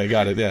students. Okay,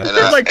 got it. Yeah,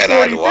 they're like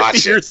 40,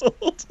 50 years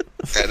old.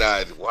 And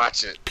I'd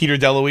watch it. Peter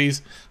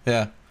DeLuise.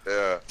 Yeah.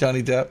 Yeah.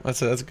 Johnny Depp.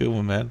 That's a good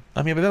one, man.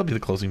 I mean, but that'll be the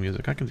closing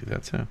music. I can do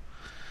that too.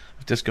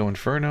 Disco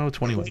Inferno,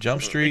 21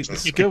 Jump Street.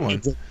 That's a good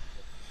one.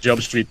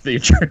 Jump Street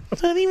feature.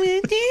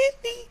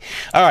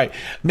 All right.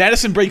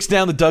 Madison breaks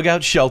down the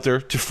dugout shelter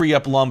to free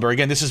up lumber.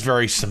 Again, this is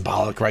very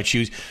symbolic, right?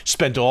 She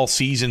spent all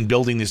season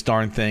building this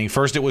darn thing.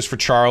 First it was for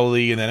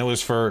Charlie, and then it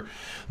was for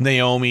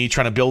Naomi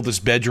trying to build this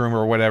bedroom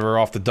or whatever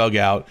off the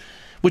dugout,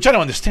 which I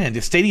don't understand.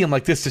 A stadium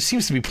like this, there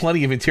seems to be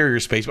plenty of interior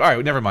space. All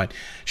right, never mind.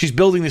 She's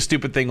building this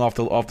stupid thing off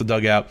the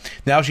dugout.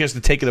 Now she has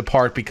to take it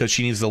apart because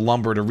she needs the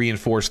lumber to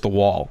reinforce the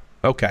wall.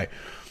 Okay.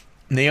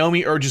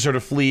 Naomi urges her to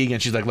flee, and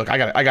she's like, look, I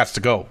got to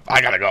go. I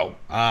got to go.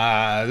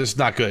 This is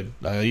not good.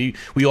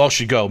 We all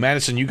should go.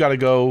 Madison, you got to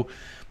go.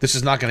 This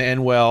is not going to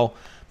end well.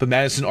 But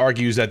Madison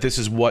argues that this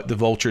is what the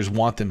Vultures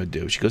want them to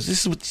do. She goes,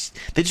 this is what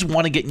they just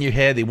want to get in your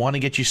head. They want to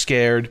get you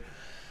scared.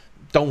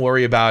 Don't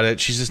worry about it.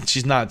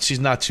 She's not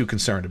too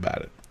concerned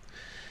about it.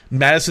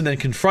 Madison then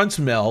confronts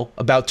Mel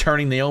about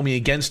turning Naomi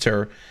against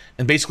her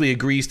and basically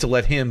agrees to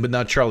let him but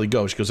not Charlie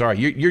go. She goes, all right,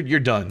 you're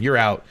done. You're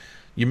out.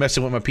 You're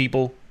messing with my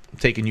people. I'm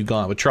taking you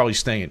gone, but Charlie's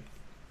staying.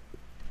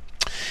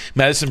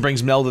 Madison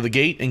brings Mel to the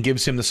gate and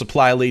gives him the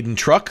supply-laden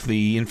truck,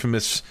 the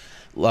infamous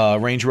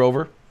Range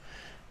Rover.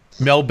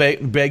 Mel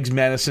begs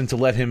Madison to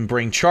let him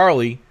bring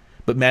Charlie,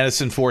 but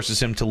Madison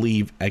forces him to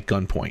leave at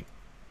gunpoint.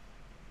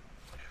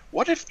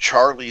 What if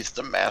Charlie's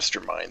the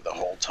mastermind the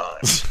whole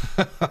time?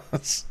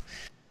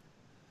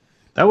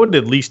 That would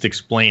at least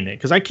explain it,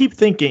 because I keep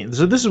thinking.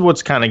 So this is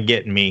what's kind of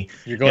getting me,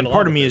 and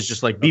part of me is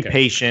just like, be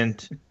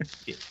patient.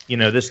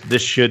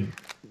 This should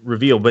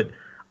reveal, but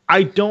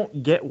I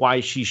don't get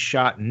why she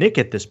shot Nick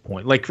at this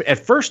point. Like at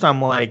first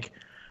I'm like,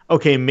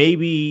 okay,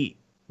 maybe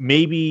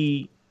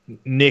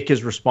Nick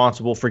is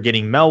responsible for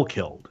getting Mel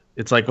killed.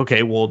 It's like,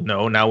 okay, well,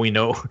 no, now we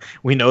know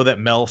that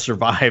Mel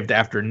survived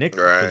after Nick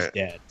was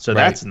dead. So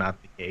that's not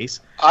the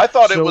case. I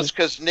thought it was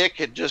because Nick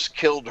had just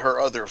killed her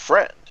other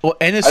friend. Well,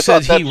 Ennis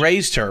says he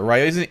raised her,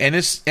 right? Isn't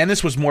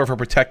Ennis was more of a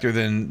protector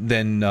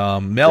than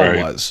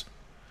Mel was.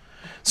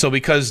 So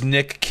because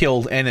Nick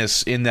killed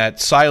Ennis in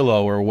that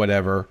silo or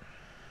whatever,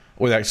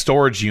 or that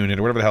storage unit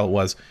or whatever the hell it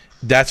was,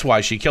 that's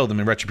why she killed him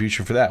in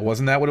retribution for that.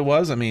 Wasn't that what it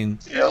was? I mean,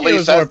 at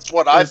least that's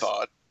what I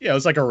thought. Yeah, it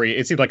was like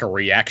it seemed like a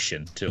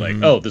reaction to like,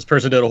 oh, this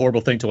person did a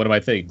horrible thing to one of my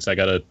things. I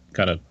gotta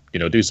kind of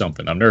do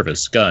something. I'm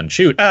nervous. Gun,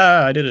 shoot.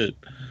 I did it.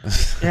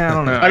 Yeah, I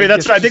don't know. I mean, I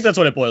think that's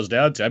what it boils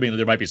down to. I mean,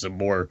 there might be some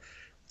more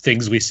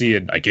things we see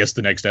in, I guess,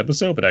 the next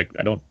episode, but I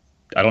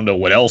don't know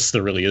what else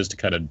there really is to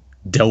kind of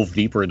delve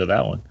deeper into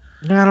that one.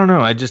 I don't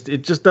know. It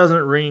just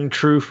doesn't ring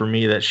true for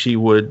me that she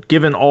would,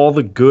 given all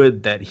the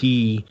good that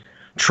he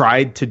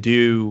tried to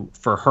do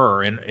for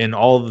her and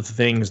all the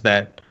things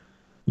that,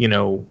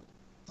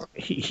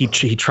 he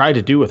tried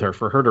to do with her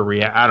for her to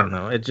react. I don't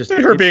know. It just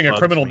her being a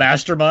criminal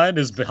mastermind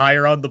is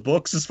higher on the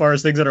books as far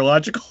as things that are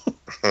logical.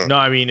 No,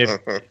 I mean, yeah.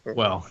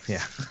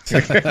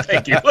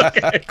 Thank you.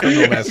 Okay.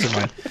 Criminal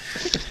mastermind.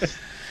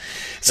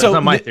 That's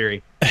not my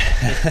theory.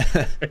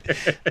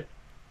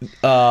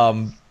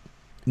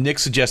 Nick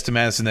suggests to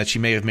Madison that she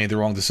may have made the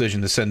wrong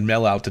decision to send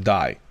Mel out to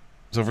die.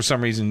 So for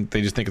some reason,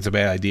 they just think it's a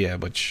bad idea,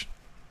 which,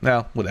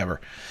 well, whatever.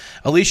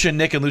 Alicia,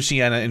 Nick, and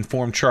Luciana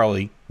inform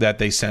Charlie that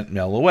they sent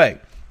Mel away.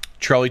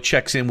 Charlie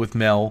checks in with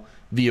Mel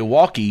via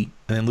walkie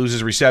and then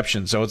loses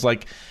reception. So it's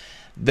like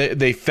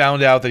they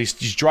found out that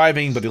he's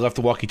driving, but they left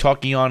the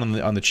walkie-talkie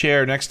on the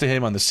chair next to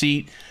him on the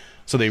seat.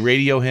 So they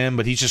radio him,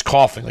 but he's just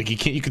coughing. Like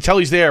you can tell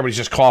he's there, but he's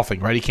just coughing,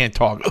 right? He can't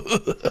talk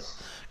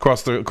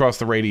across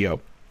the radio.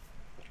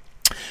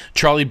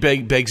 Charlie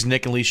begs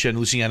Nick, Alicia, and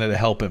Luciana to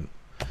help him.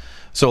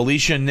 So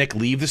Alicia and Nick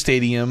leave the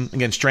stadium.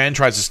 Again, Strand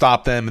tries to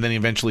stop them, and then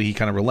eventually he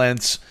kind of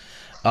relents.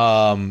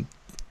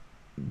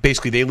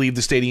 Basically, they leave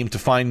the stadium to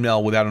find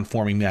Mel without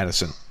informing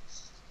Madison.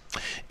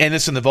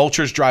 Ennis and the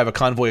Vultures drive a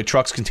convoy of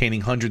trucks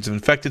containing hundreds of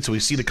infected, so we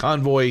see the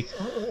convoy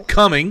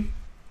coming.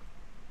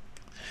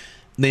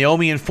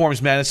 Naomi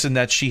informs Madison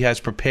that she has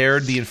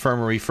prepared the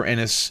infirmary for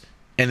Ennis's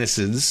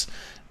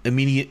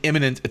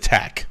imminent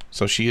attack.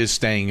 So she is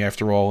staying,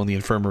 after all, and the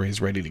infirmary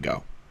is ready to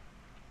go.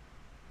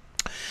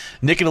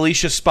 Nick and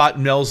Alicia spot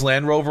Mel's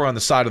Land Rover on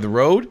the side of the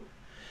road.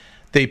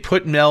 They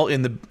put Mel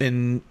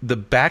in the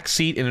back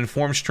seat and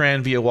inform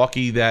Strand via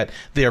walkie that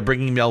they are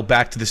bringing Mel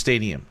back to the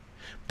stadium.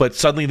 But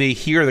suddenly they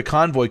hear the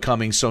convoy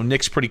coming, so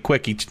Nick's pretty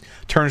quick. He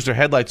turns their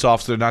headlights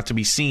off so they're not to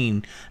be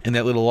seen in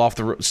that little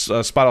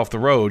spot off the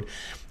road.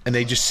 And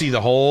they just see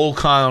the whole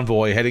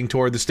convoy heading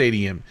toward the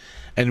stadium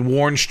and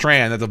warn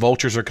Strand that the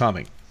Vultures are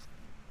coming.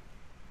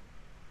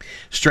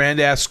 Strand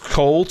asks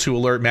Cole to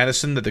alert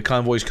Madison that the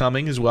convoy's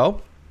coming as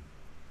well.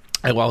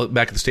 And while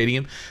back at the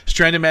stadium,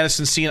 Strand and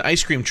Madison see an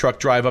ice cream truck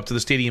drive up to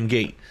the stadium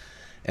gate.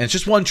 And it's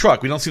just one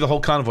truck. We don't see the whole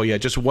convoy yet,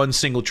 just one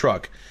single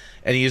truck.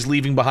 And he is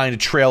leaving behind a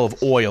trail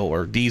of oil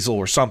or diesel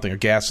or something, or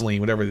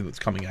gasoline, whatever that's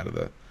coming out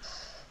of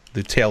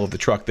the tail of the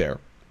truck there.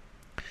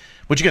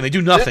 Which, again, they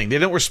do nothing. They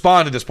don't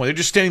respond at this point. They're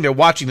just standing there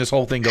watching this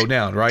whole thing go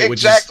down, right?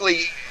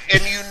 Exactly.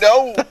 And you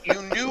know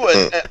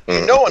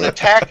an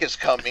attack is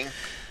coming.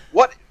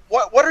 What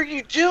are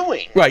you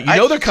doing? Right,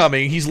 they're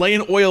coming. He's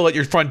laying oil at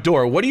your front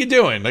door. What are you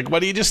doing? Like,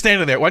 what are you just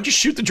standing there? Why don't you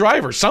shoot the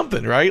driver?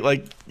 Something, right?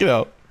 Like,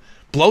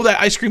 blow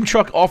that ice cream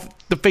truck off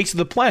the face of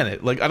the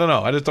planet. Like, I don't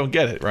know. I just don't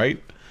get it, right?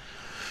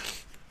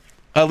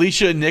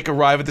 Alicia and Nick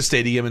arrive at the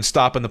stadium and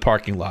stop in the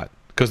parking lot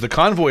because the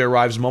convoy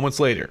arrives moments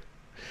later.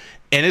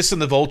 Ennis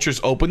and the Vultures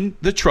open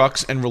the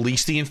trucks and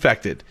release the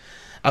infected.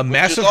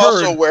 Which is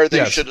also where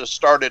they should have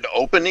started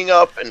opening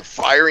up and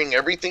firing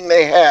everything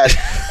they had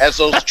as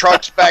those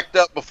trucks backed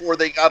up before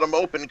they got them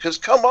open. Because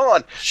come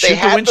on, they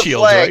had the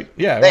flag. Right?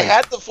 Yeah, they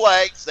had the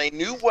flags. They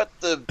knew what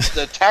the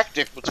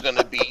tactic was going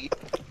to be.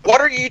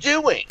 What are you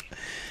doing?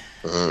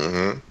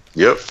 Mm-hmm.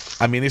 Yep.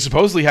 I mean, they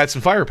supposedly had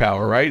some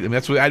firepower, right? I mean,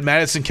 that's what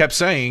Madison kept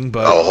saying.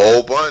 But a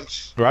whole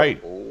bunch, right?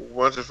 A whole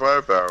bunch of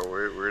firepower.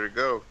 Where to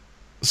go?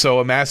 So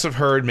a massive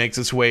herd makes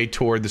its way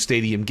toward the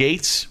stadium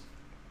gates.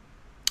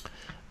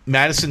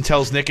 Madison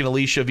tells Nick and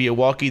Alicia via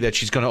walkie that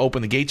she's going to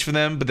open the gates for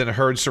them, but then a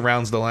herd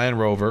surrounds the Land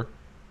Rover.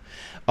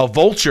 A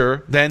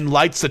vulture then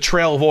lights the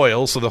trail of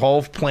oil, so the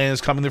whole plan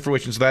is coming to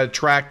fruition, so that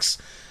attracts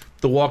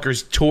the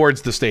walkers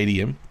towards the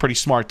stadium. Pretty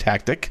smart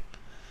tactic.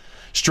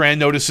 Strand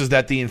notices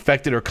that the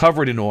infected are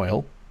covered in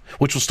oil,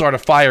 which will start a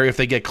fire if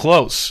they get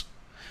close.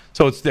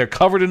 So they're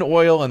covered in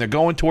oil and they're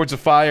going towards a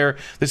fire.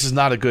 This is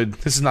not a good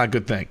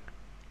thing.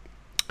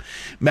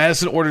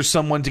 Madison orders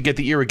someone to get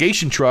the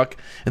irrigation truck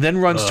and then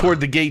runs toward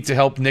the gate to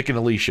help Nick and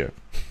Alicia.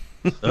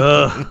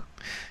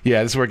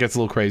 Yeah, this is where it gets a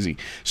little crazy.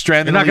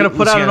 Strand, you're not going to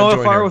put out an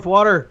oil fire with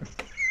water.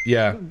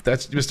 Yeah,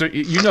 that's Mr.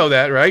 You know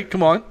that, right?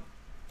 Come on.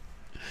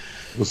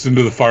 Listen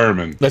to the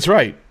firemen. That's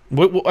right.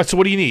 So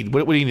what do you need?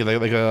 What do you need?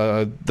 Like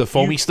the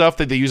foamy stuff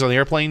that they use on the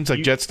airplanes,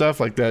 like jet stuff,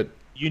 like that.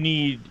 You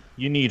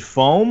need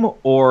foam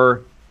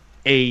or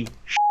a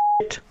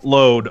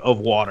load of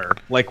water.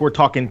 Like we're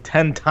talking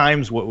 10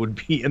 times what would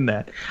be in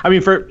that. I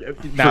mean,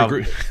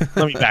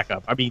 let me back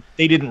up. I mean,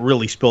 they didn't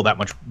really spill that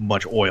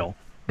much oil,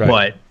 right.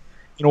 But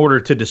in order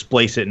to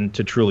displace it and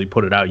to truly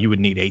put it out, you would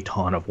need a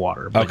ton of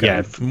water. But okay,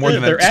 yeah, more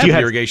than that.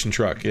 Irrigation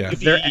truck.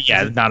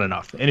 Yeah, not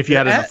enough. And if you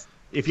had enough.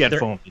 If you had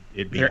foam,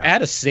 it'd be. They're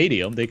at a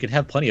stadium. They could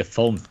have plenty of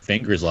foam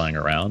fingers lying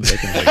around. They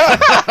can,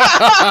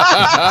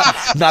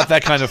 not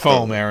that kind of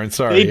foam, Aaron.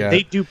 Sorry.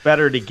 They do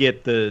better to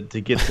get the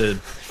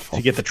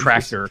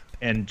tractor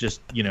and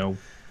just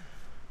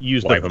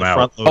use the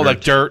front loader. Oh, like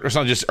dirt or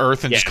something, just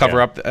earth and just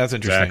cover up. That's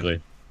interesting.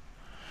 Exactly.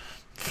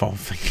 Foam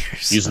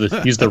fingers.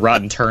 Use the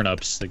rotten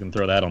turnips. They can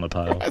throw that on the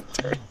pile.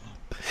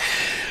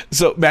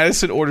 So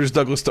Madison orders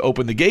Douglas to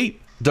open the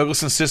gate.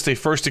 Douglas insists they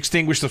first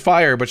extinguish the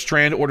fire, but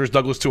Strand orders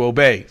Douglas to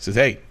obey. He says,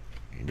 "Hey,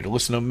 you better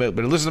listen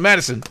to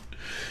Madison."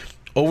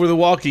 Over the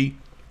walkie,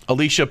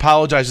 Alicia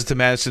apologizes to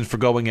Madison for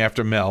going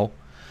after Mel.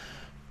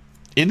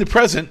 In the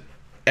present,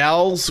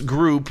 Al's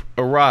group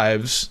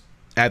arrives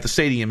at the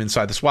stadium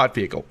inside the SWAT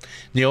vehicle.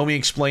 Naomi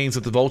explains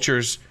that the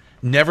vultures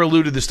never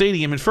looted the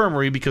stadium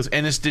infirmary because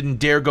Ennis didn't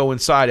dare go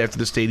inside after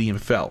the stadium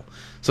fell.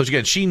 So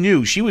again, she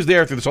knew, she was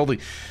there through this whole thing.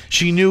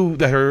 She knew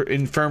that her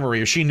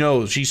infirmary, or she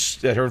knows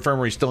that her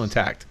infirmary is still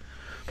intact.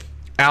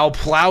 Al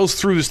plows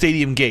through the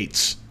stadium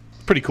gates.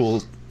 Pretty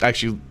cool,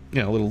 actually,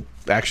 a little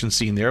action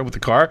scene there with the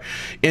car.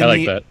 I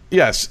like that.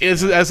 Yes,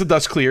 as the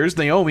dust clears,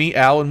 Naomi,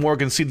 Al, and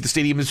Morgan see that the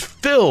stadium is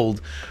filled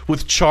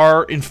with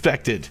charred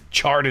infected,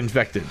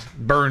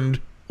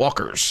 burned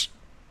walkers.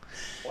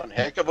 One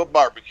heck of a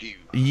barbecue.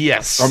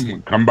 Yes.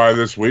 Come by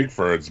this week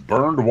for its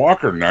Burned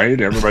Walker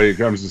night. Everybody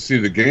comes to see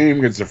the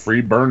game, gets a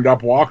free burned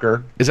up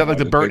walker. Is that like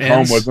the burnt home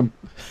ends? with them.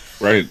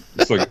 Right.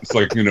 It's like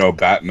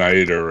bat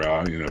night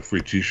or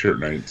free T-shirt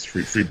night. It's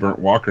free burnt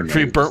walker night.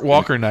 Free burnt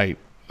walker night.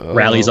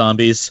 Rally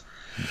zombies.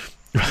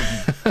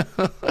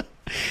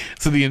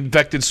 So the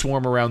infected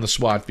swarm around the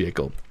SWAT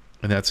vehicle,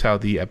 and that's how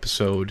the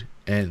episode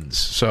ends.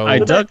 So I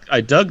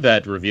dug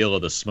that reveal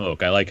of the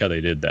smoke. I like how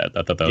they did that.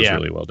 I thought that was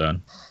really well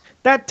done.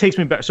 That takes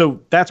me back. So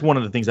that's one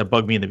of the things that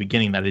bugged me in the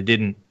beginning that I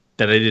didn't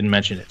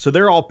mention it. So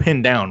they're all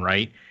pinned down,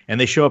 right?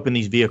 And they show up in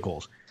these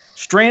vehicles.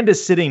 Strand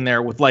is sitting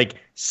there with like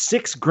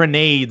 6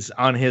 grenades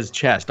on his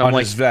chest. On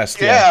his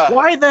vest. Yeah.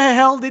 Why the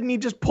hell didn't he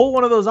just pull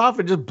one of those off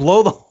and just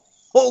blow the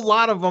whole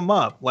lot of them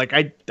up? Like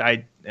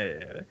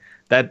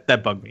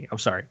that bugged me. I'm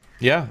sorry.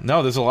 Yeah.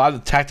 No, there's a lot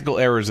of tactical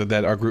errors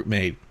that our group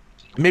made.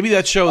 Maybe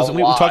that shows, and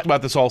we talked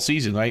about this all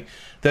season, right?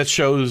 That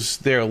shows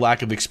their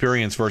lack of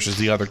experience versus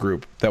the other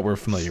group that we're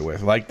familiar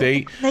with. Like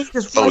there. Like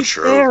They're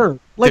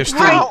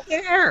right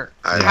there.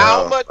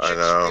 How much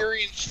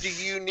experience do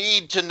you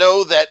need to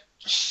know that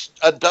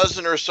a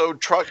dozen or so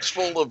trucks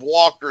full of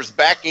walkers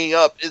backing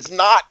up is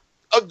not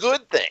a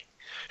good thing?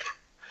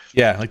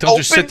 Yeah, like don't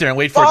just sit there and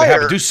wait for it to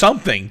happen. Do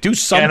something. Do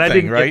something, and I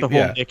didn't right? get the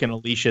whole Nick and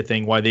Alicia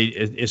thing, why they,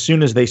 as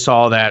soon as they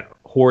saw that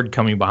horde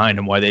coming behind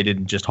them, why they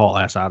didn't just haul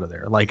ass out of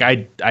there. Like, I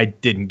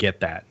didn't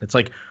get that. It's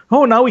like,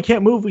 oh, now we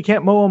can't move. We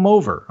can't mow them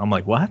over. I'm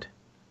like, what?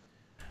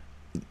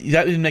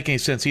 That didn't make any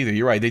sense either.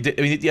 You're right. They did.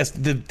 I mean, yes,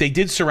 they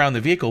did surround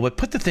the vehicle, but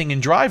put the thing in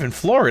drive and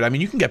floor it. I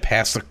mean, you can get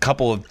past a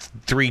couple of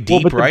 3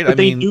 deep, right? But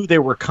they knew they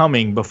were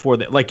coming before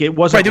that. Like, it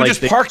wasn't right. They were like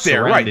just parked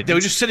there, right? it. They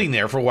were just sitting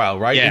there for a while,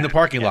 right, in the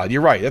parking lot.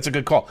 You're right. That's a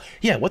good call.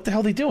 Yeah, what the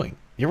hell are they doing?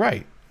 You're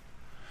right.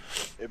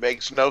 It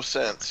makes no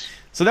sense.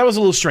 So that was a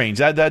little strange.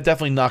 That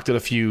definitely knocked it a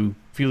few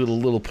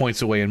little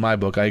points away in my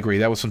book. I agree.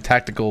 That was some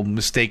tactical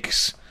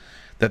mistakes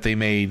that they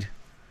made.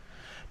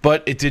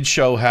 But it did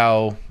show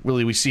how,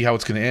 really, we see how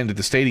it's going to end at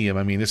the stadium.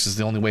 I mean, this is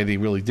the only way they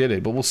really did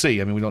it. But we'll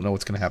see. I mean, we don't know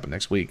what's going to happen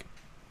next week.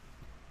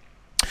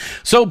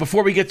 So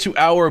before we get to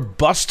our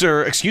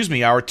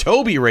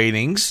Toby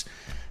ratings,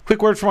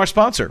 quick word from our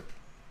sponsor.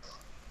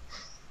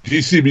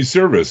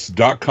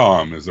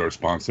 DCBService.com is our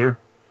sponsor.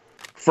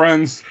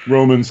 Friends,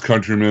 Romans,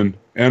 countrymen,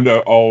 and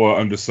all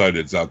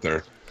undecideds out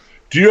there.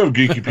 Do you have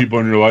geeky people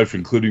in your life,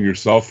 including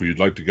yourself, who you'd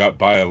like to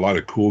buy a lot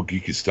of cool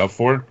geeky stuff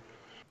for?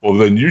 Well,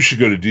 then you should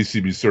go to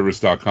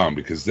DCBService.com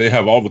because they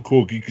have all the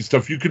cool geeky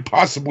stuff you could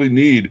possibly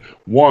need,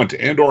 want,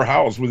 and or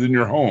house within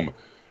your home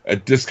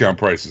at discount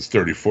prices,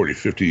 30, 40,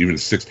 50, even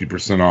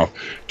 60% off.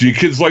 Do you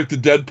kids like the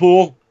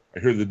Deadpool? I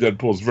hear the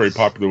Deadpool is very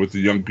popular with the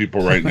young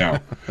people right now.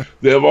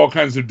 They have all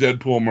kinds of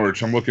Deadpool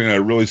merch. I'm looking at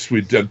a really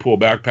sweet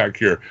Deadpool backpack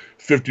here,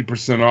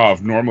 50%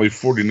 off, normally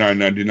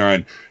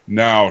 $49.99,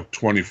 now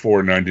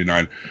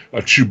 $24.99.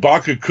 A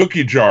Chewbacca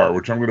cookie jar,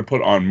 which I'm going to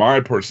put on my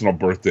personal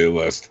birthday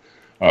list.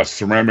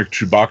 Ceramic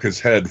Chewbacca's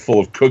head full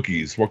of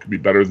cookies. What could be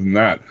better than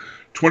that?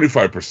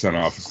 25%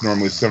 off. It's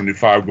normally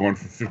 $75, going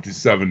for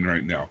 $57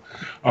 right now.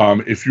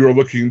 If you're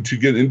looking to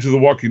get into The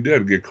Walking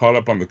Dead and get caught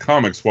up on the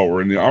comics while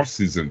we're in the off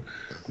season,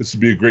 this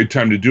would be a great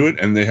time to do it,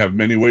 and they have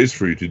many ways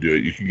for you to do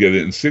it. You can get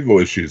it in single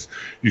issues.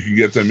 You can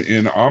get them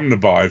in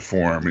omnibuy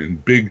form, in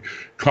big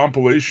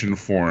compilation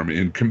form,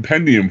 in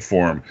compendium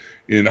form,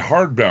 in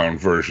hardbound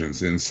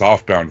versions, in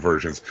softbound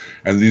versions.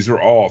 And these are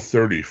all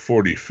 30,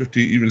 40,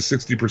 50, even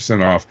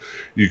 60% off.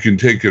 You can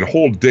take a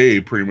whole day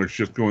pretty much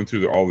just going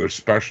through all their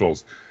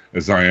specials,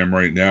 as I am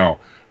right now.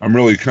 I'm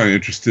really kind of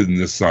interested in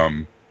this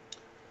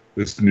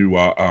this new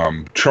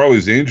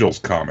Charlie's Angels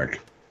comic,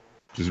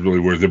 which is really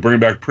weird. They're bringing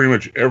back pretty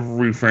much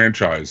every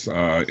franchise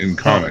in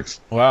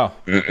comics. Wow.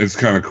 It's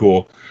kind of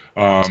cool.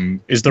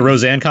 Is the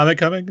Roseanne comic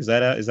coming? Is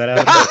that out?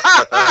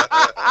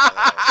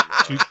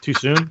 Too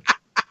soon?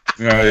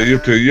 Yeah, you'll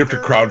have to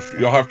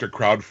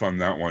crowdfund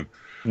that one.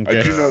 Okay.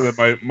 I do know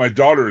that my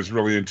daughter is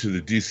really into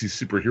the DC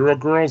superhero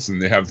girls, and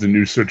they have the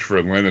new Search for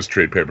Atlantis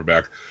trade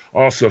paperback,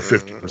 also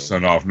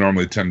 50% off,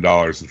 normally $10 and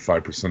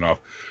 5%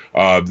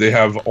 off. They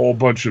have a whole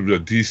bunch of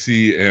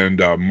DC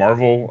and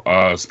Marvel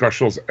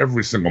specials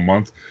every single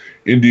month,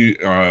 indie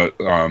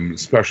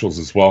specials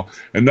as well.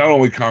 And not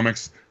only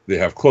comics, they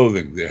have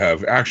clothing, they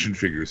have action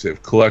figures, they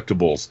have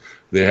collectibles,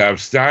 they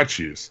have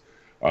statues,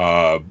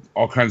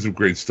 all kinds of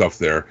great stuff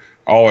there,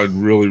 all at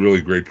really, really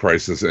great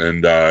prices.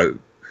 And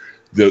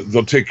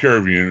they'll take care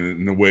of you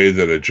in a way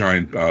that a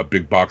giant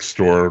big box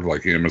store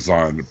like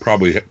Amazon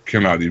probably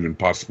cannot even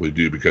possibly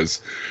do,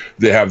 because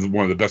they have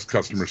one of the best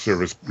customer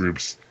service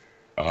groups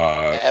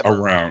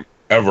around.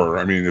 ever.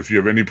 I mean, if you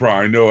have any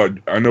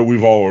problem, I know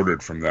we've all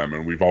ordered from them,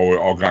 and we've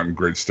all gotten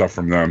great stuff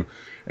from them.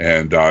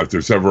 And if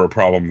there's ever a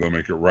problem, they'll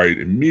make it right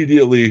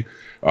immediately,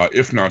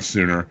 if not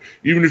sooner.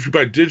 Even if you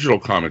buy digital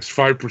comics,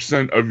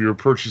 5% of your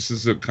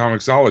purchases at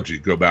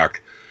Comixology go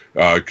back,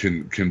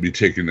 can be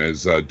taken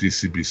as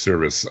DCB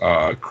service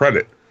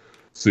credit.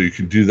 So you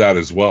can do that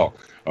as well.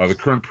 The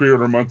current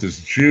pre-order month is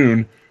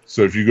June.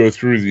 So if you go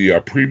through the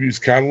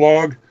previews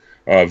catalog,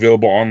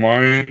 available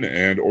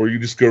online, or you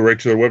just go right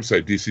to their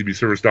website,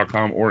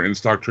 dcbservice.com or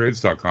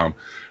instocktrades.com,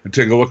 and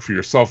take a look for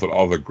yourself at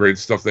all the great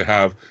stuff they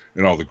have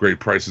and all the great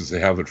prices they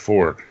have it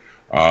for.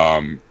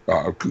 I'm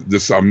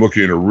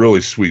looking at a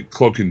really sweet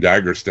Cloak and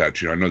Dagger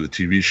statue. I know the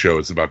TV show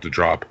is about to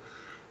drop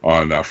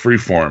on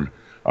Freeform.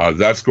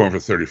 That's going for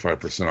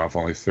 35% off,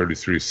 only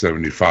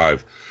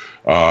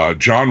 $33.75.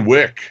 John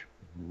Wick,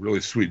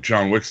 really sweet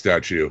John Wick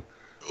statue.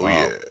 Oh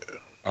yeah.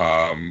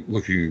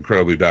 Looking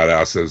incredibly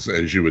badass,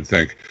 as you would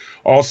think.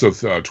 Also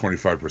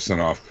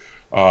 25% off.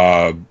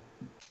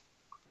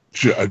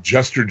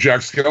 Jester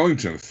Jack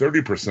Skellington,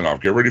 30% off.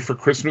 Get ready for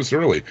Christmas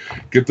early.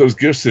 Get those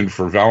gifts in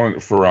for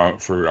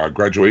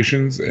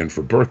graduations and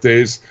for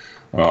birthdays,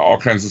 all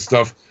kinds of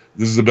stuff.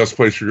 This is the best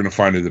place you're going to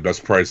find it, the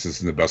best prices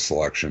and the best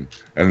selection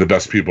and the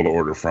best people to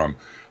order from.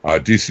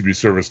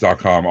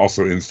 DCBService.com,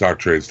 also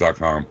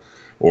InStockTrades.com.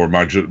 or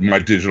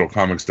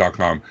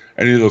mydigitalcomics.com.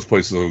 Any of those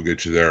places will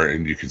get you there,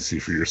 and you can see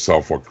for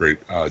yourself what great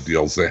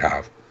deals they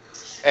have.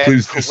 And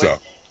please do so.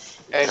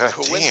 And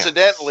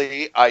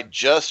coincidentally, I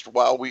just,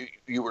 while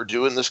you were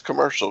doing this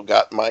commercial,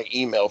 got my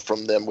email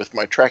from them with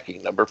my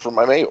tracking number for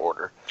my May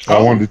order.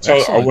 I wanted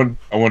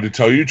to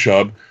tell you,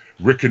 Chubb,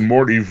 Rick and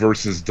Morty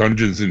versus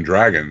Dungeons and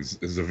Dragons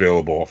is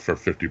available for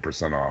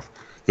 50% off.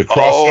 The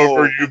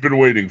crossover you've been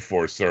waiting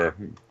for, sir.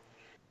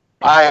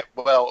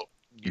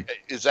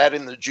 Is that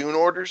in the June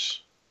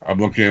orders? I'm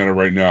looking at it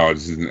right now. I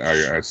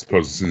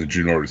suppose it's in the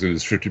June orders. It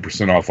is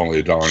 50% off,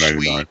 only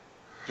 $1.99.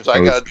 Because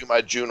I got to do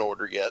my June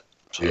order yet.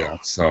 So. Yeah,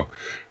 so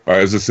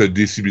as I said,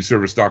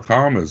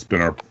 DCBService.com has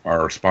been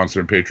our sponsor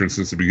and patron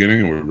since the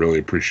beginning, and we really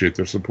appreciate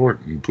their support.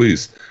 And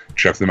please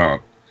check them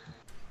out.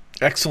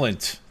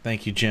 Excellent.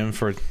 Thank you, Jim,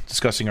 for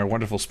discussing our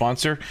wonderful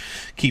sponsor.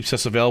 Keeps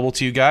us available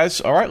to you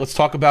guys. All right, let's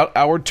talk about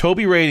our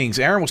Toby ratings.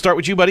 Aaron, we'll start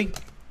with you, buddy.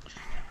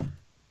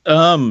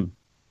 I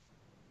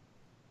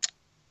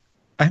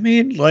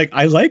mean,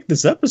 I like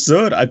this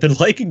episode. I've been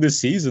liking this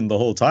season the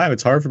whole time.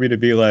 It's hard for me to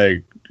be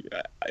like,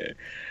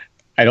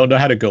 I don't know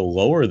how to go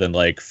lower than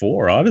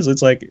 4.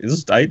 Honestly,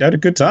 I had a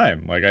good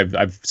time.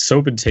 I've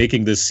so been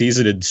taking this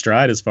season in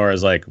stride as far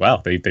as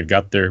wow, they've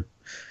got their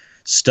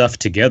stuff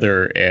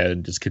together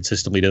and just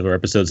consistently deliver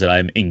episodes that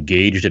I'm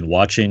engaged in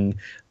watching.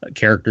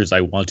 Characters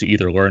I want to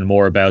either learn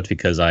more about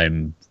because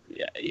I'm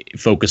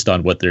focused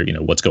on what they're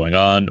what's going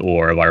on,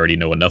 or I already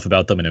know enough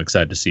about them and I'm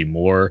excited to see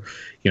more.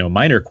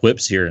 Minor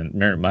quips here and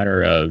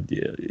minor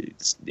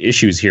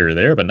issues here or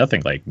there, but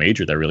nothing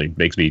major that really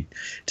makes me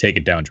take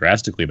it down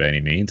drastically by any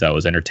means. I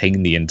was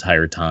entertained the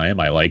entire time.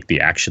 I like the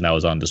action that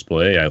was on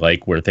display. I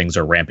like where things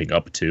are ramping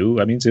up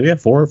to. I mean, so we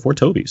have four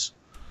Tobys.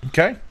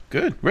 Okay,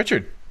 good.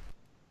 Richard.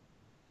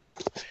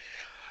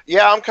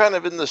 Yeah, I'm kind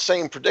of in the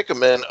same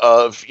predicament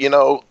of,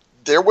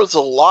 there was a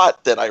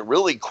lot that I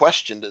really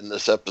questioned in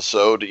this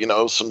episode,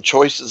 some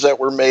choices that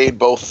were made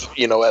both,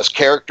 as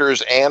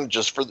characters and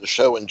just for the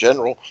show in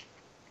general.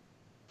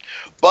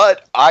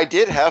 But I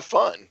did have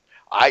fun.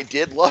 I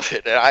did love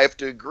it, and I have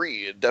to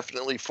agree.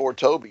 Definitely 4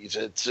 Tobys.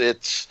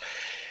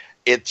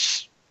 It's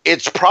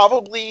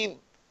probably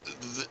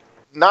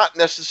not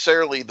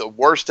necessarily the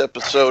worst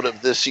episode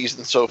of this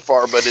season so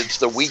far, but it's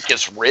the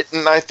weakest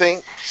written, I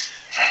think.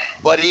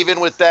 But even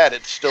with that,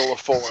 it's still a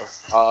 4.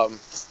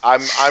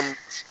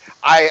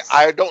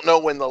 I don't know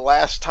when the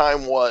last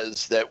time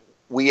was that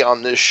we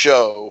on this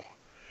show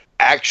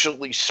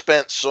actually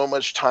spent so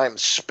much time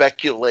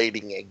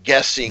speculating and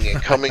guessing and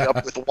coming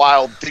up with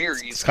wild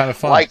theories. It's kind of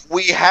fun. Like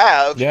we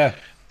have yeah.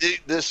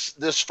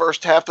 this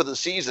first half of the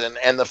season,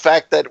 and the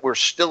fact that we're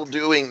still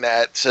doing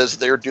that says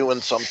they're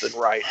doing something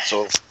right.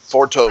 So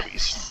 4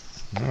 Tobys.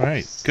 All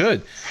right,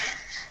 good.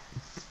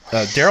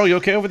 Daryl, you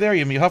okay over there?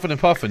 You huffing and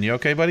puffing? You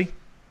okay, buddy?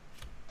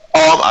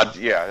 I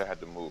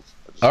had to move.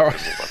 All right.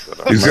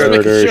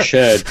 Murder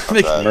shed.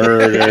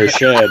 Murder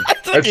shed.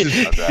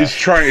 He's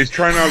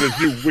trying out his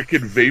new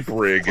wicked vape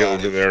rig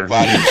over there.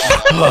 Can't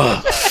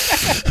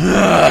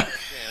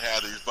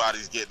have these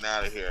bodies getting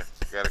out of here.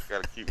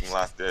 Gotta keep them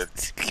locked in.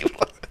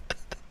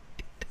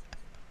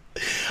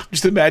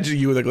 Just imagining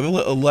you with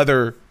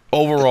leather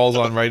overalls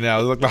on right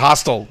now, like the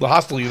hostile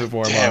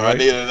uniform. Damn, right? I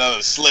need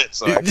another slit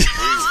so I can breathe.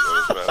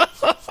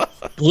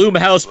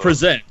 Bloomhouse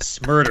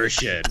presents Murder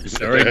Shed.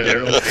 Sorry,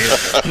 Daryl.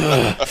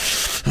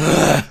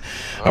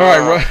 All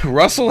right,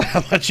 Russell, how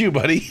about you,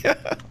 buddy?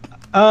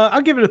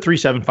 I'll give it a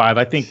 3.75.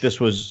 I think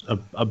this was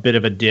a bit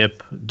of a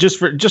dip, just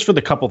for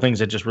the couple things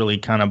that just really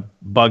kind of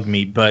bugged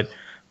me. But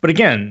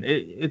again,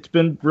 it's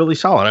been really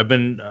solid. I've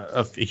been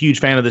a huge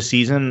fan of the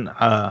season.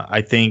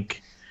 I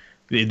think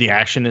the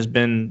action has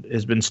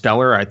been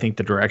stellar. I think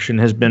the direction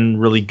has been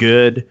really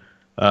good.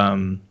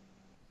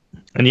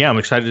 And yeah, I'm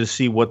excited to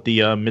see what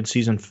the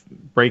mid-season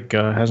break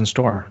has in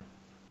store.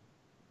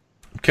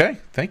 Okay,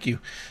 thank you,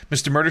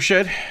 Mr.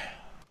 Murdershed.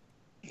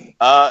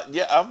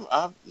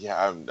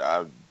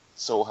 I'm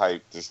so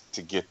hyped just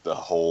to get the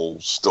whole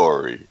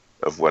story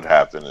of what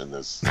happened in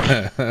this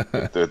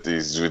with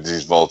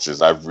these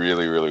vultures. I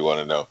really, really want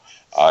to know.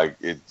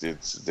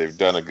 They've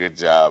done a good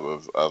job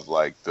of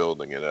like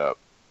building it up,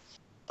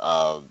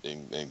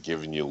 and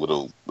giving you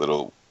little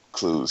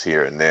clues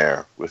here and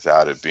there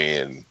without it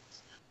being,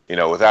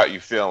 without you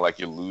feeling like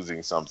you're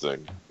losing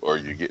something,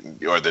 or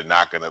or they're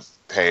not going to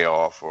pay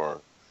off, or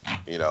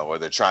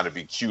they're trying to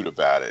be cute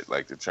about it,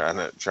 like they're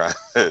trying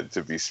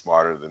to be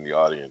smarter than the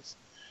audience.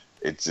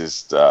 It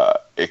just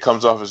it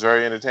comes off as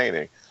very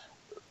entertaining.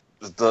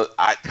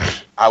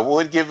 I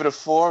would give it a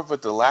 4,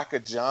 but the lack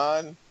of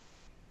John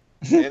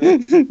in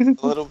it a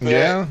little bit,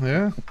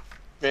 yeah,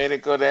 made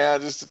it go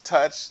down just a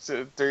touch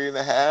to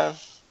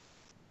 3.5.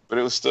 But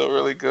it was still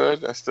really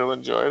good. I still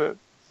enjoyed it.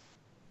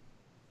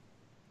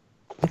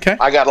 Okay,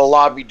 I got to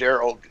lobby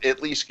Daryl.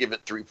 At least give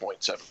it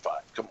 3.75.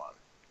 Come on.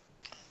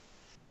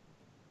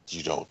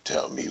 You don't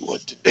tell me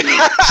what to do. Hey,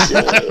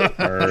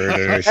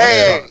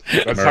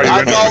 that's how you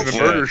end up in the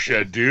murder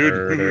shed,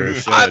 dude.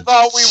 I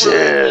thought we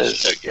were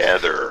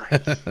together.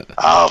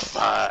 I'll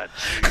find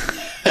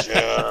you,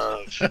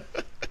 Judge.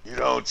 You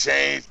don't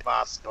change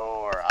my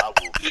score. I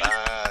will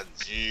find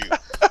you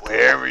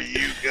wherever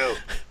you go.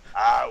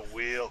 I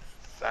will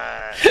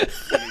find you,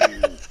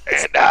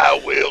 and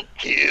I will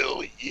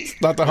kill you.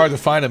 It's not that hard to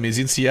find him. He's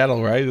in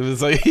Seattle, right? It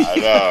was like I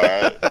know,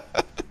 right?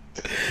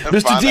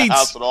 Mr. Dietz. The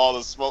house with all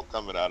the smoke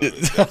coming out of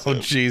it. Oh,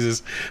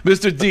 Jesus.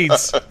 Mr.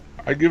 Dietz.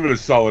 I give it a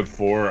solid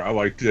 4. I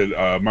liked it.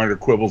 Minor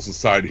quibbles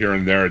aside here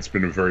and there, it's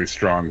been a very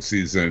strong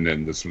season,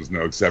 and this was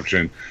no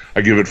exception.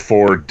 I give it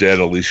 4 dead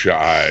Alicia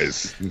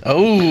eyes.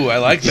 Oh, I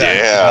like that.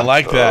 Yeah. I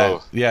like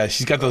that. Yeah,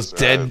 she's got those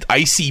dead,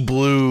 icy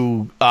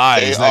blue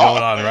eyes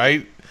going on,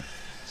 right?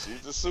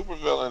 She's a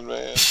supervillain,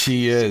 man.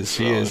 She is.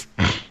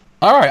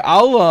 All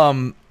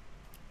right,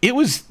 it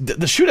was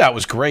the shootout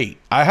was great.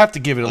 I have to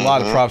give it a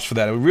lot of props for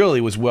that. It really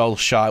was well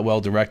shot,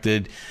 well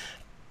directed.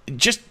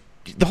 Just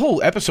the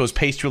whole episode's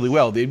paced really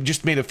well. They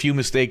just made a few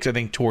mistakes, I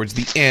think, towards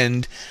the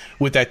end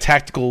with that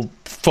tactical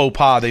faux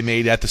pas they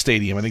made at the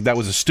stadium. I think that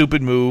was a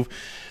stupid move.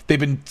 They've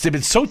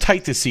been so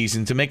tight this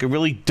season to make a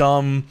really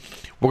dumb,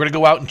 we're going to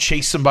go out and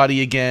chase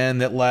somebody again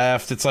that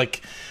left. It's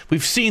like,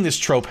 we've seen this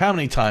trope how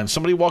many times?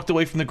 Somebody walked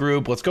away from the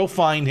group. Let's go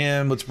find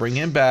him. Let's bring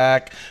him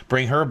back.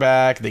 Bring her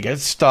back. They get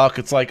stuck.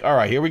 It's like, all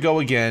right, here we go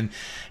again.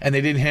 And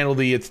they didn't handle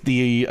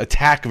the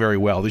attack very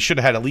well. They should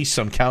have had at least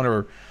some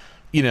counter,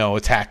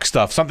 attack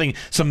stuff. Something,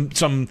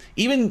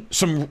 even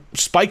some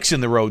spikes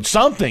in the road.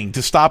 Something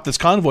to stop this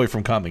convoy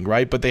from coming,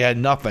 right? But they had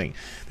nothing.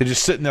 They're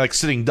just sitting there like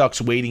sitting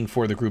ducks waiting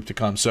for the group to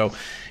come. So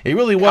it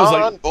really was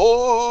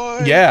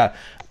convoy. Yeah.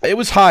 It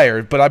was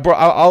higher, but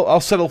I'll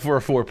settle for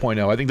a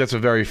 4.0. I think that's a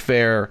very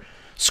fair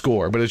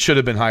score, but it should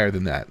have been higher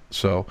than that.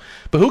 So,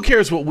 but who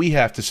cares what we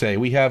have to say?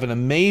 We have an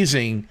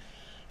amazing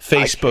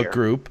Facebook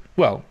group.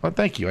 Well,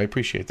 thank you. I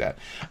appreciate that.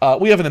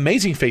 We have an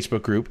amazing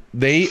Facebook group.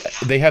 They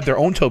have their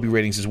own Toby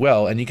ratings as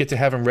well, and you get to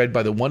have them read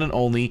by the one and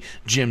only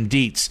Jim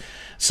Dietz.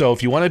 So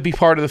if you want to be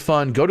part of the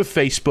fun, go to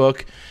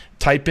Facebook,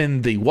 type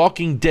in the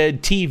Walking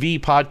Dead TV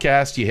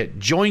podcast, you hit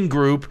join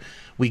group.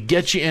 We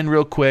get you in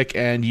real quick,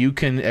 and you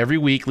can every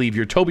week leave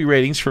your Toby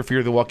ratings for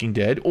Fear the Walking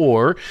Dead,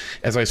 or,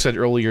 as I said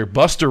earlier,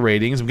 Buster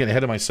ratings. I'm getting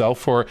ahead of myself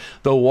for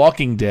The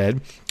Walking Dead,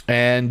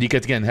 and you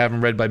get to, again, have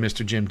them read by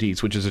Mr. Jim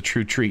Dietz, which is a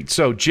true treat.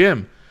 So,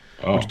 Jim,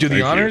 would you do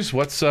the honors?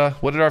 What did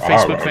our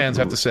Facebook fans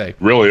have to say?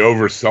 Really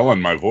overselling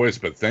my voice,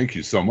 but thank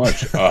you so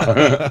much.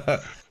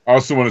 I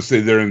also want to say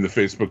there in the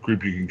Facebook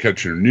group, you can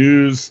catch your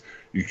news.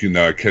 You can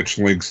catch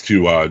links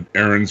to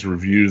Aaron's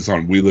reviews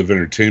on We Live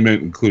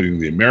Entertainment, including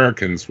The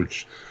Americans,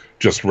 which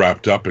just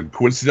wrapped up, and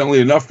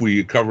coincidentally enough,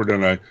 we covered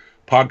on a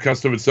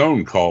podcast of its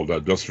own called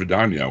Dos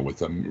Vidania with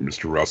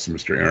Mr. Russ and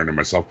Mr. Aaron and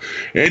myself.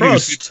 And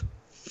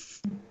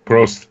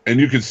Prost. And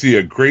you can see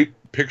a great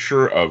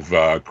picture of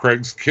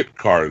Craig's kit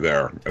car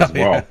there as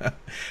well. Yeah.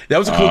 That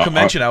was a cool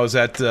convention. I was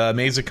at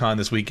Mazicon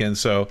this weekend,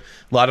 so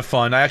a lot of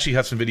fun. I actually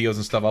have some videos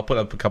and stuff. I'll put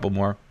up a couple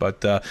more,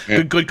 but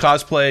good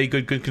cosplay,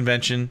 good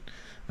convention,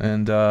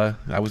 and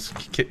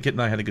Kit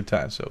and I had a good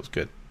time, so it was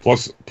good.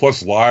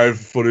 Plus live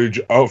footage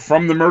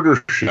from the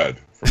murder shed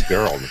from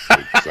Daryl this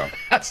week. So.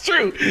 That's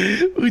true.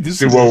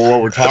 See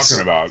what we're talking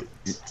about.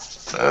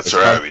 That's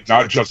right.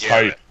 Not just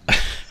hype.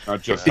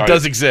 Not just hype. It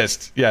does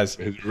exist. Yes.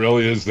 It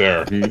really is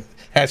there.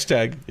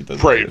 Hashtag.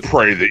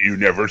 Pray that you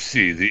never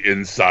see the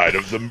inside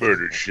of the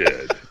murder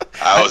shed.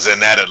 I was in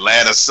that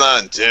Atlanta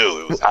sun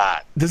too. It was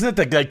hot. Isn't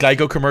it that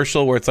Geico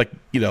commercial where it's like,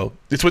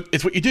 it's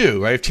what you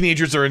do, right? If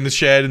teenagers are in the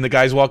shed and the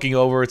guy's walking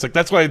over, it's like,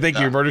 that's what I think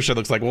your murder shed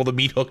looks like. All the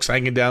meat hooks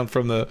hanging down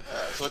from the.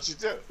 That's what you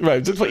do.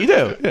 Right. That's what you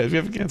do. Yeah. If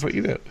you have a that's what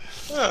you do.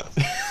 Yeah.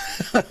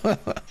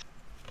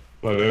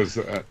 But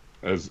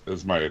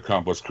as my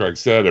accomplice Craig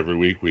said, every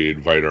week we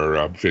invite our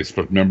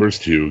Facebook members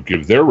to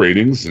give their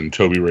ratings and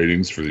Toby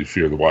ratings for the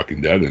Fear the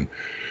Walking Dead, and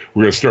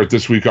we're going to start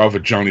this week off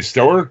at Johnny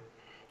Stower.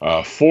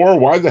 4,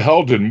 why the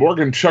hell did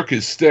Morgan chuck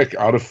his stick?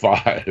 Out of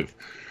 5.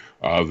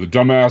 The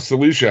dumbass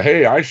Alicia,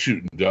 hey, I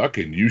shoot and duck,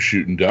 and you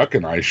shoot and duck,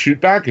 and I shoot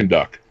back and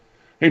duck.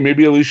 Hey,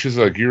 maybe Alicia's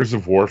a Gears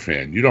of War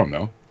fan. You don't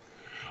know.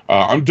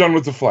 I'm done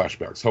with the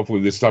flashbacks.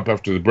 Hopefully they stop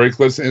after the break.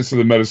 Let's answer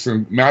the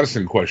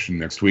Madison question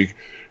next week.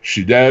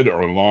 She dead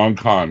or long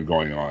con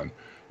going on?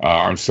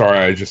 I'm sorry,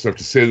 I just have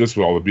to say this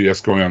with all the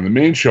BS going on in the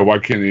main show. Why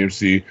can't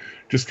AMC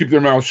just keep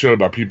their mouths shut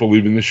about people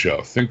leaving the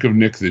show? Think of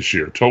Nick this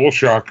year. Total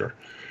shocker.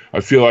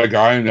 I feel like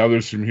I and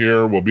others from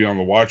here will be on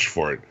the watch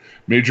for it.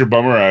 Major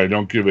bummer. I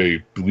don't give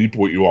a bleep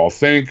what you all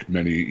think.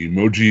 Many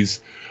emojis.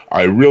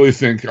 I really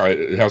think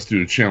it has to do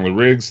with Chandler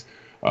Riggs.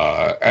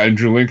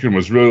 Andrew Lincoln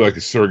was really like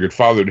a surrogate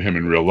father to him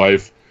in real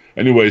life.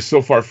 Anyway,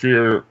 so far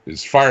Fear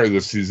is fire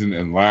this season,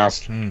 and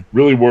last,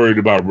 really worried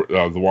about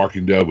The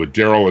Walking Dead with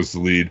Daryl as the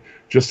lead.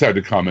 Just had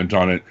to comment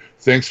on it.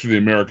 Thanks for the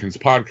Americans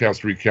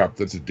podcast recap.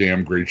 That's a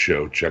damn great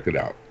show. Check it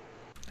out.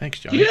 Thanks,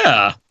 John.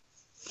 Yeah.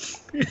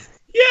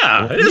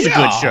 Yeah, it is a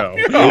good show.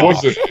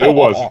 It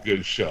was a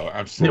good show.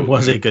 Absolutely. It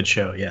was a good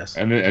show, yes.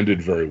 And it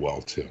ended very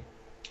well, too.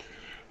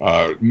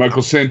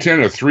 Michael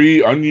Santana,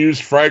 3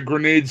 unused frag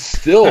grenades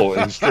still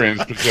in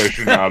Strand's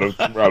possession out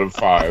of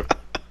 5.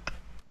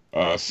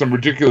 Some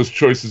ridiculous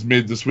choices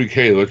made this week.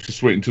 Hey, let's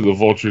just wait until the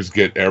Vultures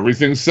get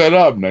everything set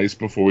up nice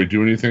before we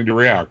do anything to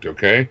react,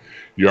 okay?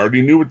 You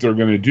already knew what they're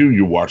going to do.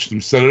 You watched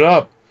them set it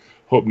up.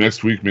 Hope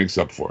next week makes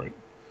up for it.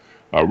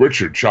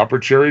 Richard, Chopper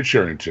Cherry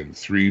Charrington,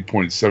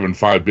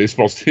 3.75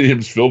 baseball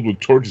stadiums filled with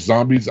torch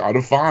zombies out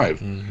of 5.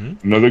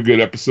 Mm-hmm. Another good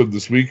episode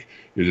this week.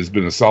 It has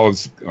been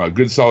a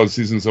good solid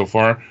season so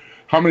far.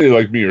 How many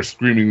like me are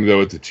screaming,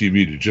 though, at the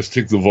TV to just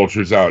take the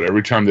Vultures out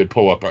every time they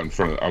pull up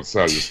outside of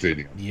the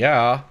stadium?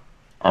 Yeah.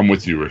 I'm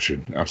with you,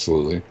 Richard.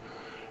 Absolutely.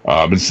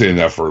 I've been saying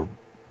that for a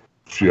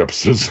few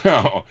episodes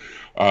now.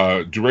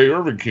 DeRay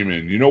Irvin came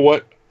in. You know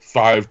what?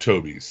 5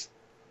 Tobys.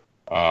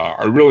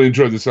 I really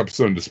enjoyed this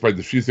episode, and despite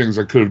the few things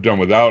I could have done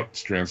without,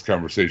 Strand's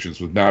conversations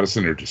with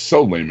Madison are just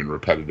so lame and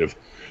repetitive.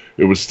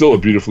 It was still a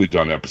beautifully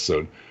done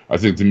episode. I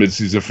think the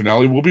mid-season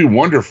finale will be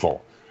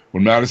wonderful.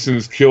 When Madison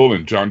is killed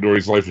and John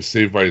Dory's life is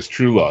saved by his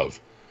true love.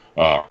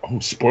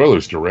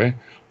 Spoilers, DeRay.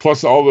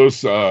 Plus, all those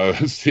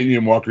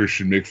stadium walkers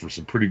should make for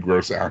some pretty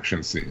gross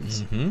action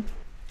scenes. Mm-hmm.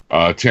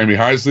 Tammy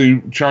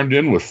Heisley chimed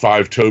in with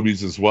 5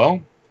 Tobys as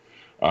well.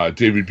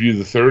 David Bew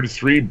III,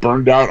 3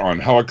 burned out on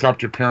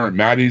helicopter parent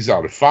Maddie's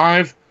out of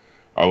 5.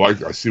 I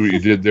see what you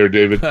did there,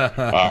 David.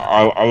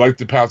 I like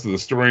the path of the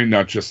story,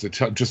 not just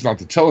not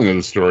the telling of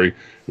the story.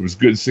 It was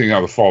good seeing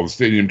how the fall of the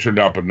stadium turned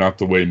out, but not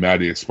the way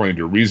Maddie explained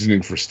her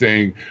reasoning for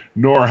staying,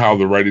 nor how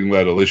the writing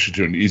led Alicia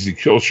to an easy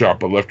kill shot,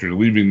 but left her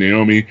leaving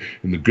Naomi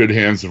in the good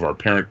hands of our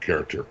parent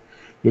character.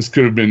 This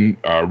could have been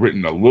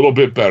written a little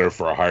bit better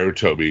for a higher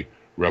Toby.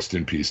 Rest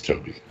in peace,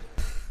 Toby.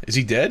 Is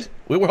he dead?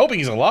 We're hoping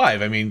he's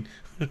alive. I mean,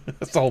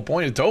 that's the whole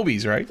point of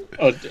Toby's, right?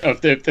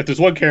 If there's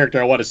one character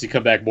I want to see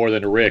come back more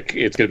than Rick,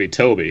 it's going to be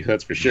Toby.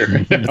 That's for sure.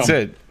 That's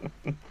it.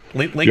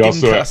 Lincoln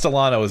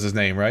Castellano is his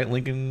name, right?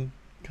 Lincoln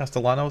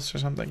Castellanos or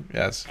something?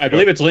 Yes. I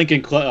believe it's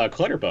Lincoln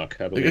Clutterbuck.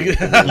 I believe.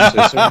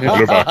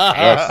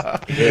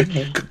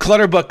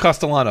 Clutterbuck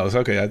Castellanos.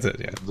 Okay, that's it.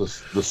 Yeah.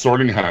 The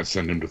Sorting Hat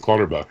sent him to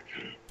Clutterbuck.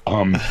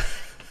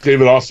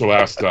 David also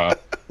asked,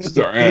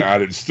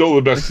 added, still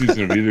the best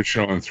season of either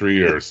show in 3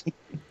 years.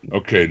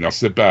 Okay, now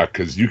sit back,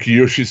 because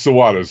Yukiyoshi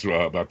Sawada's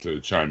about to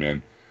chime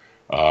in.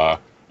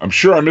 I'm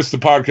sure I missed the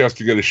podcast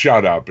to get a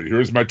shout-out, but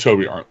here's my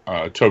Toby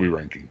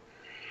ranking.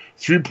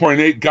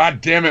 3.8, God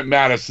damn it,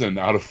 Madison,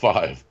 out of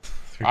 5.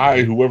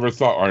 Whoever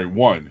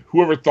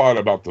thought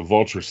about the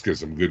Vulture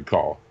schism, good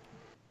call.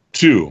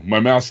 2, my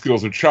math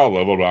skills are child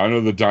level, but I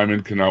know the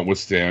Diamond cannot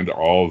withstand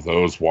all of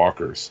those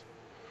walkers.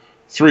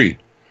 3,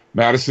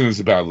 Madison is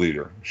a bad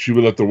leader. She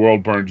would let the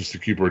world burn just to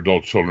keep her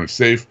adult children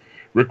safe.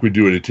 Rick would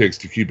do what it takes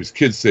to keep his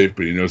kids safe,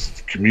 but he knows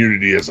the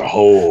community as a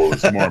whole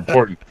is more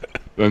important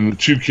than the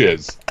 2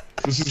 kids.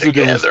 This is the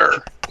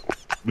difference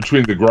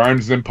between the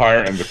Grimes Empire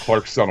and the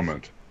Clark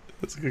Settlement.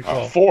 That's a good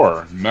call.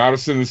 4,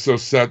 Madison is so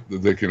set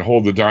that they can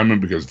hold the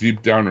Diamond because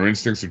deep down her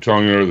instincts are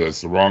telling her that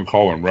it's the wrong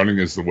call and running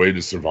is the way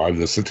to survive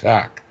this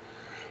attack.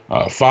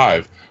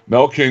 5,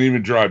 Mel can't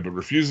even drive, but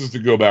refuses to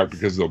go back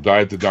because he'll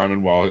die at the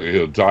Diamond while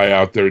he'll die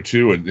out there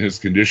too, and his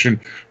condition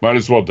might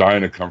as well die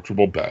in a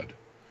comfortable bed.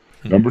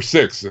 Number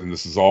 6, and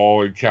this is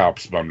all in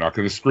caps, but I'm not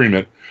going to scream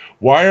it.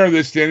 Why are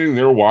they standing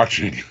there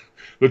watching?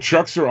 The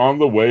trucks are on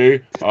the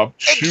way up.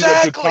 Shoot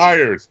up the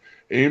tires.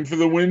 Aim for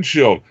the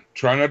windshield.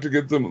 Try not to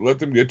let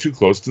them get too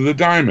close to the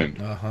Diamond.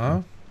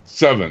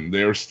 7,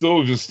 they are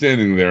still just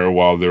standing there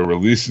while they're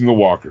releasing the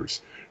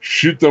walkers.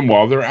 Shoot them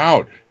while they're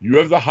out. You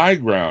have the high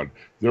ground.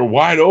 They're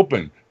wide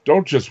open.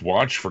 Don't just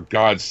watch, for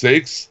God's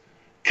sakes.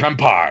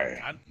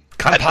 Kanpai.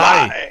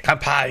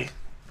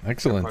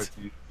 Excellent.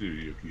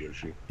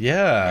 Yukiyoshi.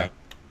 Yeah.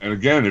 And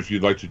again, if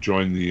you'd like to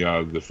join the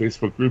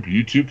Facebook group,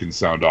 you too can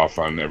sound off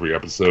on every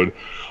episode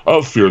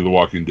of Fear the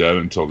Walking Dead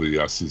until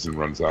the season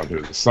runs out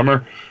here this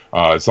summer.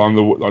 It's on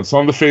the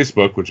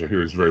Facebook, which I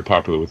hear is very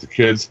popular with the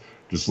kids.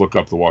 Just look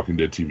up the Walking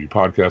Dead TV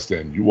podcast,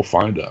 and you will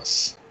find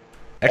us.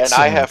 And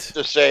I have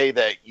to say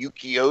that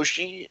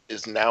Yukiyoshi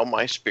is now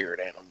my spirit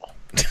animal.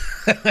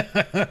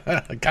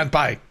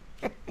 Kanpai.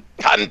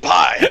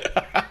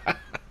 Kanpai.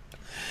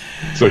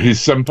 So he's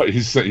senpai.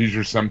 He's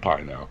your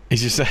senpai now.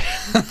 He's just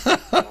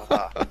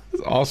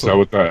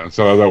awesome.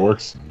 So how that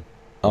works?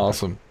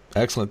 Awesome.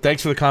 Excellent.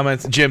 Thanks for the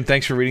comments. Jim,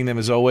 thanks for reading them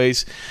as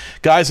always.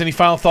 Guys, any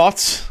final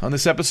thoughts on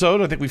this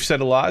episode? I think we've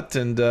said a lot,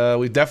 and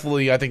we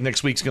definitely, I think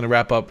next week's going to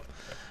wrap up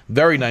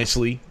very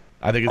nicely.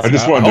 I think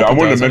it's, I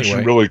wanted to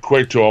mention really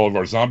quick to all of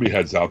our zombie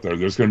heads out there,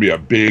 there's going to be a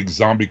big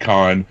zombie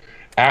con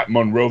at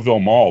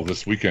Monroeville Mall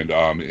this weekend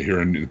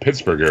here in the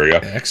Pittsburgh area.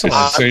 Excellent.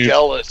 I'm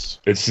jealous.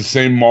 It's the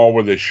same mall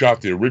where they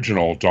shot the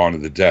original Dawn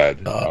of the Dead,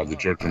 the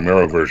George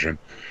Romero version.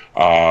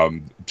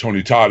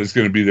 Tony Todd is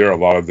going to be there. A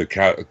lot of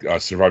the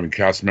surviving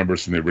cast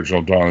members from the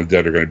original Dawn of the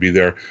Dead are going to be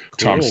there. Cool.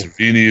 Tom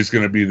Savini is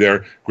going to be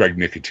there. Greg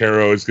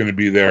Nicotero is going to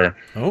be there.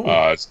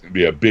 It's going to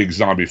be a big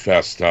zombie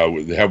fest.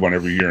 They have one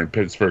every year in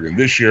Pittsburgh, and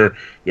this year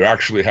they're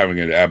actually having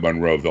it at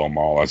Monroeville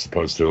Mall as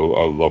opposed to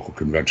a local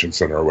convention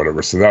center or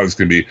whatever. So that is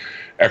going to be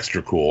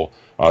extra cool.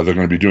 They're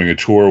going to be doing a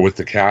tour with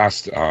the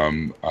cast,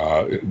 from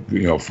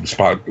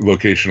spot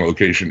location to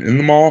location in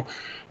the mall.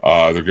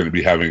 They're going to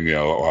be having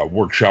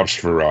workshops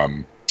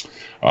for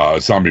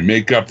zombie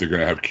makeup. They're going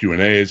to have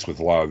Q&As with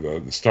a lot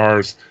of the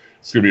stars.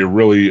 It's going to be a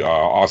really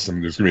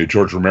awesome. There's going to be a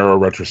George Romero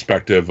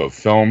retrospective of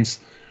films.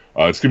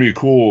 It's going to be a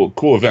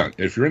cool event.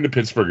 If you're in the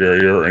Pittsburgh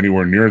area or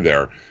anywhere near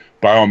there,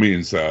 by all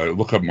means,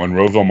 look up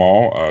Monroeville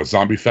Mall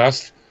Zombie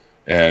Fest,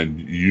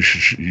 and you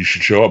should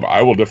show up.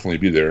 I will definitely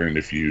be there. And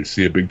if you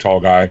see a big tall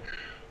guy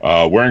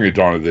wearing a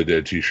Dawn of the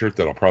Dead T-shirt,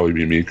 that'll probably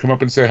be me. Come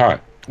up and say hi.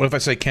 What if I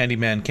say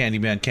Candyman,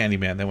 Candyman,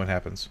 Candyman? Then what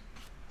happens?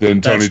 Then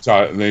Tony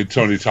Todd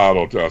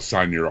will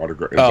sign your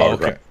autograph,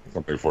 okay.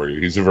 Something for you.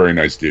 He's a very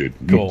nice dude.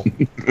 Cool.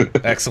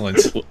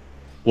 Excellent.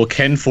 Will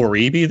Ken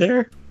Foree be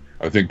there?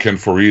 I think Ken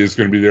Foree is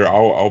going to be there.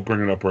 I'll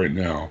bring it up right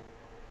now.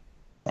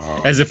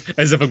 As if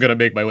I'm going to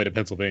make my way to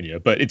Pennsylvania,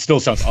 but it still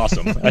sounds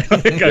awesome. I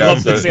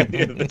love this.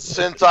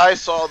 Since I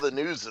saw the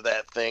news of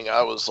that thing,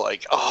 I was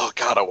like, oh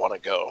God, I want to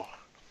go.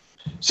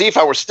 See, if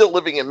I were still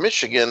living in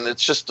Michigan,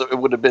 it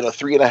would have been a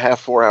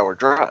 3.5-4 hour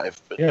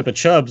drive. But... Yeah, but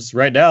Chubbs,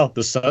 right now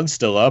the sun's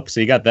still up, so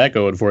you got that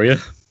going for you.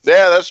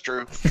 Yeah, that's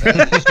true.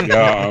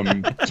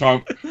 Tom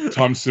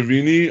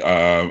Savini,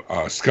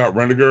 Scott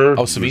Reniger.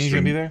 Oh, Savini's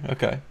gonna be there.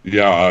 Okay.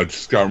 Yeah,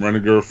 Scott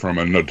Reniger from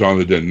Dawn of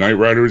the Dead Night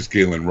Riders,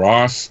 Galen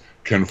Ross,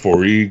 Ken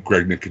Foree,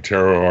 Greg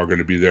Nicotero are going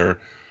to be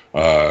there.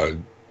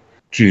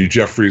 Jeannie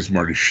Jeffries,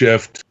 Marty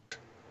Schiff.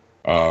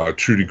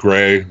 Trudy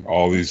Gray,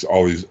 all these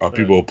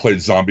people who played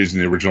zombies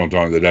in the original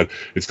Dawn of the Dead.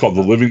 It's called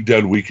the Living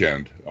Dead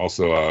Weekend,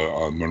 also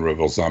a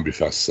Monroeville Zombie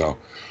Fest. So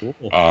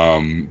there's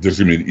going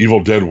to be an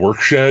Evil Dead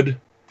Workshed.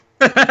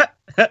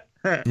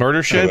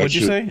 Murder Shed, what'd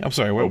you say? I'm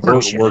sorry. What?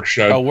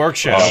 Workshed. Oh,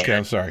 Workshed. Okay,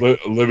 I'm sorry.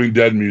 Living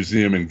Dead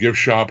Museum and Gift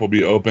Shop will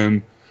be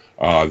open.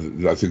 I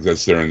think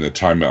that's there in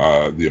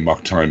the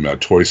Amok Time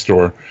toy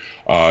store.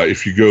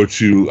 If you go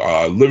to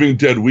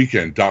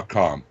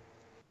livingdeadweekend.com,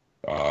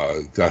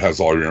 that has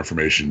all your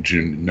information,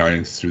 June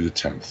 9th through the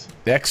 10th.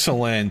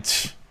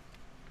 Excellent.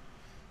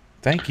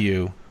 Thank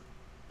you.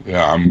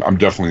 Yeah, I'm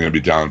definitely going to be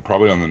down,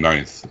 probably on the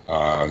 9th.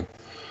 I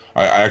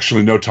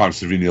actually know Tom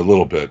Savini a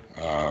little bit,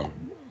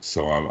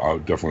 so I'll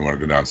definitely want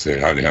to go down and say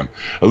hi to him.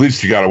 At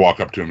least you got to walk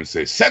up to him and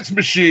say, Sense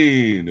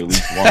Machine! At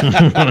least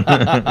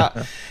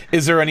one.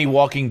 Is there any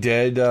Walking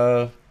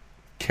Dead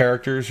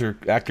characters or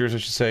actors, I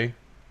should say?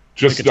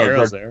 Just Greg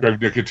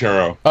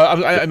Nicotero.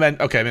 I meant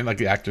like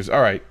the actors.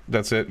 All right,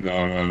 that's it.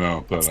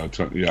 No. But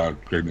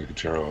Greg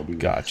Nicotero will be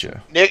there.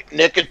 Gotcha.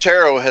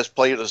 Nicotero has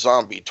played a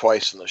zombie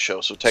twice in the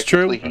show, so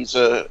technically he's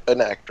an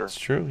actor. It's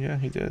true. Yeah,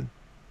 he did.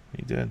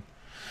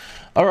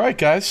 All right,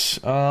 guys.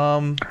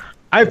 I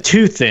have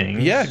two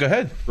things. Yeah, go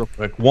ahead. Real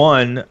quick.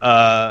 One,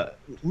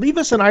 leave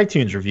us an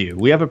iTunes review.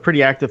 We have a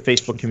pretty active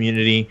Facebook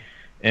community.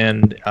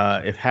 And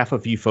if half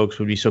of you folks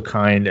would be so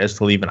kind as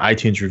to leave an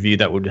iTunes review,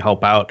 that would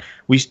help out.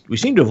 We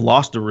seem to have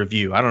lost a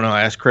review. I don't know.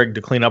 I asked Craig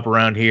to clean up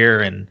around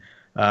here, and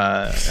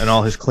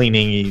all his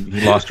cleaning,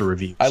 he lost a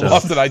review. I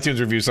lost an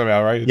iTunes review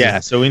somehow,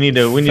 right? So we need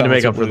to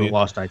make up for the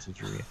lost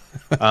iTunes review.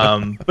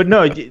 But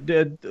no,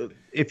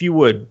 if you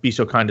would be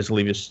so kind as to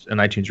leave us an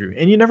iTunes review,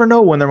 and you never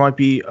know when there might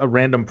be a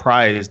random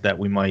prize that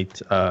we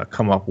might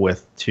come up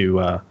with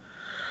to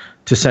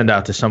send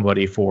out to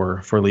somebody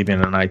for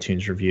leaving an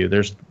iTunes review.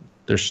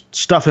 There's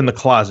stuff in the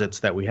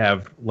closets that we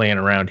have laying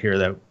around here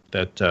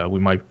that we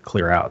might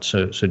clear out.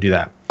 So do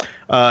that.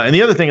 And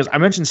the other thing is, I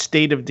mentioned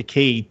State of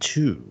Decay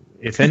 2.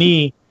 If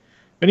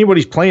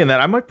anybody's playing that,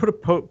 I might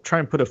try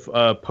and put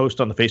a post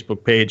on the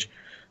Facebook page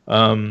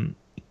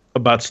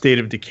about State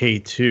of Decay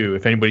 2.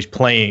 If anybody's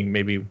playing,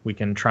 maybe we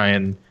can try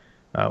and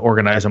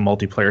organize a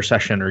multiplayer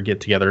session or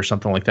get together or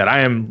something like that. I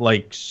am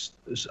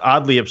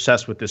oddly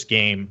obsessed with this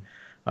game.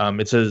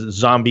 It's a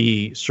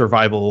zombie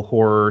survival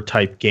horror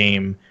type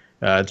game.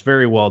 It's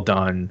very well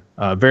done,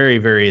 very,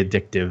 very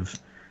addictive.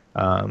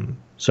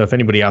 So if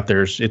anybody out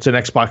there, it's an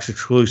Xbox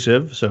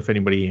exclusive. So if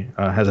anybody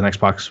has an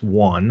Xbox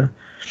One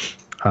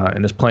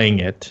and is playing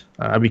it,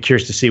 I'd be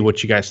curious to see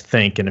what you guys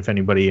think. And if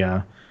anybody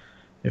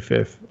If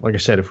like I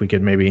said, if we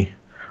could maybe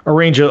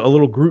arrange a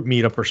little group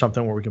meetup or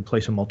something where we can play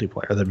some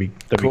multiplayer, that'd be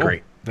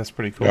great. That's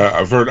pretty cool. Yeah,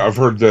 I've heard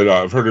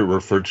it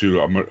referred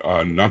to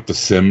not the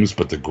Sims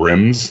but the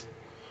Grims.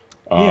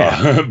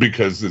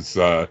 Because it's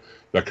that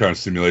kind of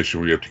simulation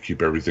where you have to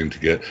keep everything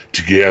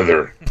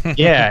together.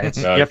 Yeah,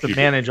 you have to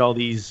manage all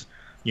these,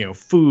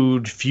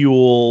 food,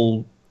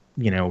 fuel,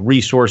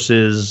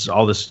 resources,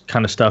 all this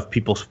kind of stuff.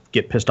 People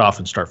get pissed off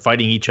and start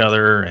fighting each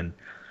other, and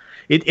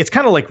it's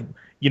kind of like,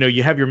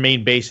 you have your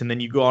main base, and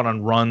then you go out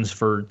on runs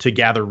to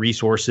gather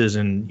resources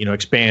and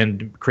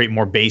expand, create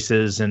more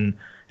bases and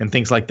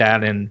things like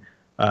that. And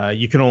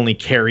you can only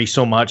carry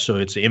so much, so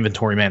it's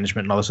inventory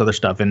management and all this other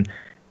stuff. And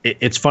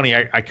it's funny,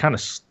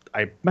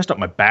 I messed up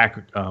my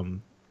back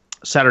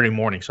Saturday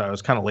morning, so I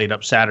was kind of laid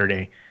up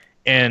Saturday,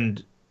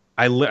 and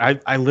I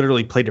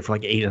literally played it for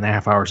like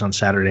 8.5 hours on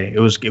Saturday. It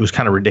was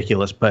kind of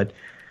ridiculous, but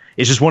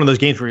it's just one of those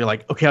games where you're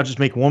like, okay, I'll just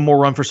make one more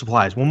run for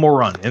supplies, one more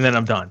run, and then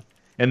I'm done.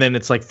 And then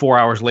it's like 4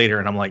 hours later,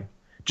 and I'm like,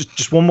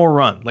 just one more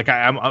run. Like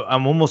I'm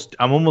almost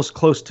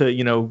close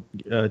to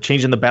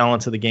changing the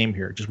balance of the game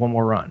here. Just one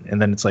more run,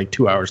 and then it's like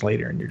 2 hours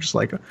later, and you're just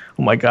like, oh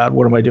my god,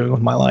 what am I doing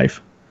with my life?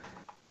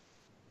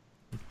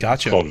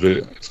 Gotcha.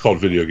 It's called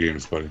video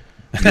games, buddy.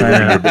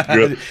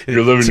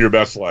 You're living your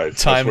best life.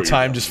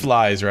 Time just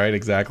flies, right?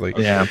 Exactly.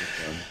 Yeah.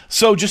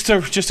 So just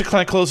to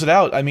kind of close it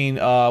out, I mean,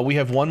 we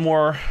have one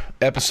more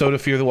episode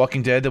of Fear the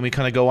Walking Dead, then we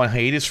kind of go on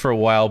hiatus for a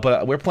while,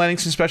 but we're planning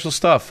some special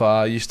stuff.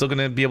 You're still going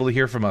to be able to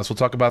hear from us. We'll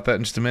talk about that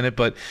in just a minute.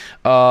 But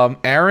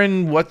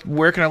Aaron,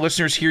 where can our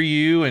listeners hear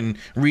you and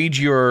read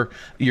your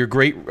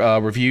great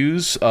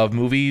reviews of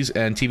movies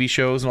and TV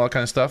shows and all that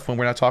kind of stuff when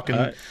we're not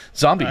talking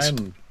zombies?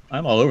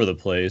 I'm all over the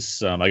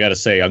place. I got to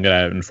say, I'm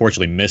going to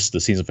unfortunately miss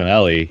the season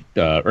finale,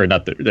 or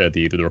not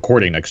the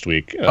recording next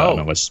week.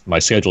 Unless my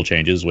schedule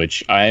changes,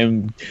 which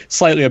I'm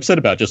slightly upset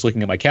about. Just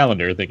looking at my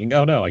calendar, thinking,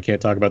 "Oh no, I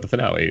can't talk about the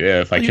finale."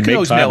 If I can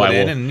make time, mail it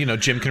in,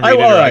 and Jim can read it,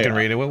 or I can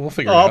read it. We'll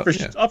figure it out.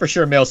 I'll for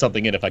sure mail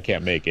something in if I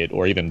can't make it,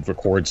 or even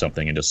record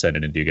something and just send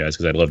it in to you guys,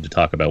 because I'd love to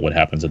talk about what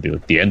happens at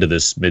the end of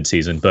this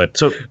mid-season. But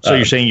so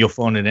you're saying you'll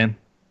phone it in?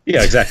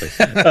 Yeah, exactly.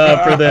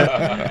 For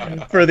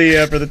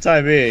the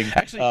time being.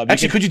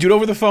 Actually, could you do it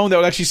over the phone? That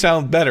would actually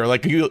sound better.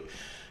 Like, can you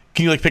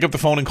like pick up the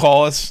phone and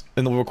call us,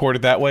 and then we'll record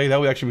it that way? That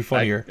would actually be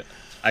funnier.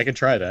 I can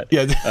try that.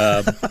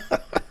 Yeah.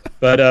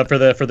 But for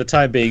the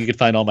time being, you can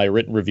find all my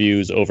written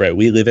reviews over at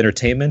We Live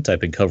Entertainment. I've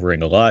been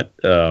covering a lot.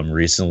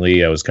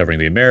 Recently, I was covering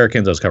The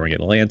Americans. I was covering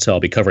Atlanta. I'll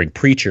be covering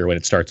Preacher when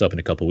it starts up in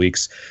a couple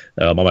weeks.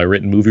 All my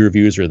written movie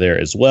reviews are there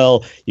as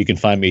well. You can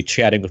find me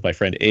chatting with my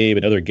friend Abe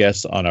and other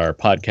guests on our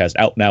podcast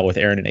Out Now with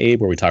Aaron and Abe,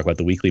 where we talk about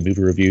the weekly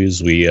movie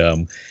reviews. We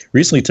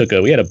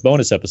recently we had a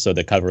bonus episode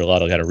that covered a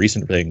lot of kind of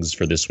recent things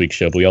for this week's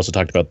show, but we also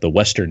talked about the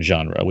Western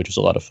genre, which was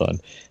a lot of fun,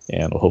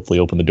 and we'll hopefully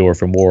open the door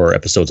for more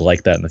episodes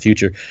like that in the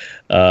future.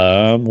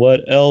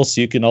 What else?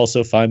 You can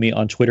also find me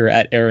on Twitter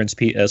at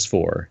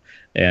AaronsPS4.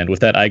 And with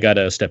that, I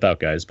gotta step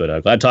out, guys.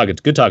 But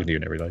good talking to you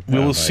and everybody. We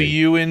will see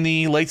you in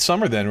the late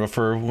summer then,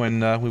 for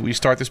when we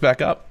start this back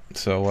up.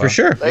 So for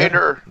sure,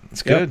 later.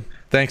 It's good. Yep.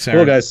 Thanks, Aaron.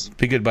 Cool, guys.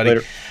 Be good, buddy.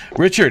 Later.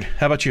 Richard,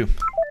 how about you?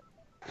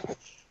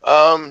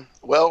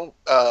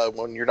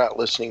 When you're not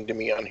listening to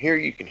me on here,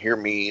 you can hear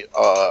me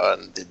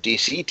on the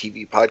DC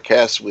TV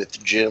podcast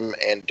with Jim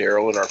and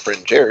Daryl and our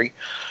friend Jerry.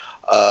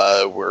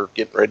 We're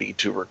getting ready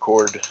to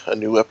record a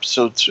new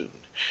episode soon.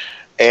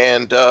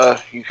 And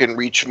you can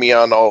reach me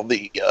on all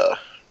the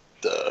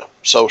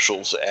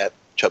socials at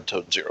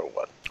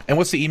ChubToad01. And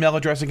what's the email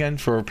address again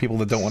for people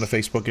that don't want to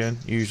Facebook in?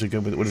 You're usually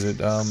good with, what is it?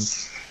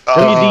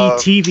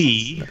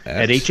 WDTV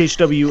at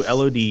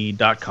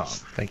HHWLOD.com.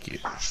 Thank you.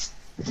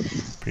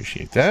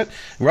 Appreciate that.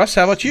 Russ,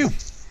 how about you?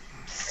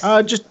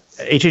 Just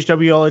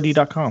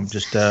HHWLOD.com.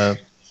 Just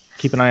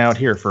keep an eye out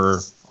here for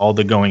all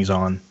the goings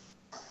on.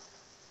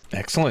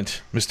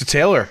 Excellent. Mr.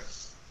 Taylor.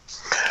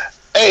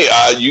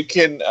 Hey, you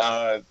can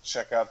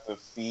check out the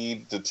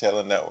feed, the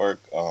Taylor Network,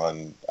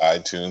 on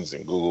iTunes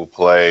and Google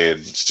Play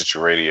and Stitcher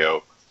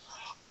Radio.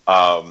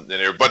 And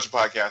there are a bunch of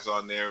podcasts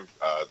on there,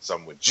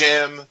 some with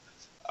Jim.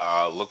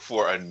 Look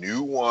for a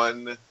new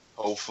one,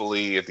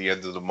 hopefully at the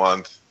end of the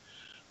month.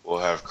 We'll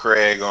have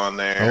Craig on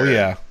there. Oh,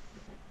 yeah.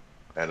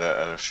 And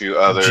a few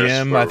others.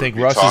 Jim, I think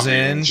Russ is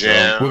in.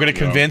 Jim, we're going to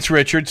convince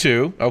Richard,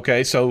 too.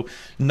 Okay, so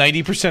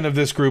 90% of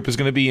this group is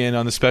going to be in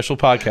on the special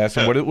podcast.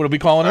 And what are we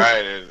calling it? All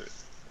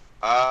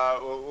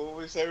right. What did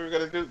we say we were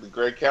going to do? The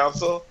Great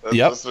Council?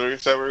 That's what we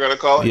said we were going to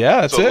call it? Yeah,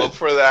 that's it. So look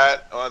for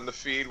that on the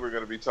feed. We're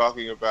going to be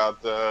talking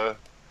about the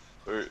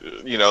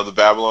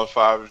Babylon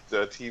 5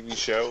 TV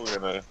show. We're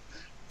going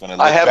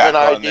to I have an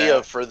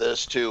idea for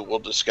this, too. We'll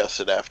discuss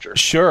it after.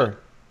 Sure.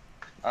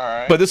 All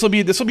right. But this will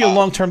be a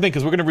long-term thing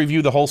because we're going to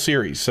review the whole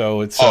series. So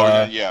it's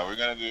we're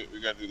gonna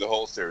do the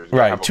whole series.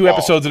 Right, 2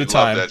 episodes at a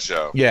time. Love that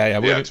show. Yeah.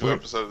 We're 2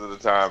 episodes at a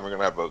time. We're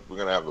gonna have a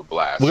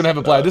blast. We're gonna have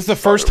a blast. This is the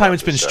first time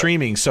it's been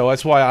streaming, so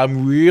that's why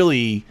I'm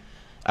really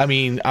I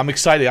mean, I'm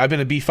excited. I've been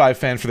a B5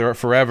 fan for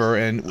forever,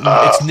 and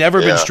it's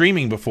never been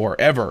streaming before,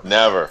 ever.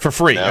 Never. For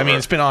free. Never. I mean,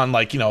 it's been on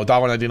like,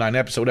 $1.99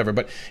 episode, whatever,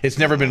 but it's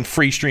never been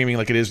free streaming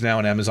like it is now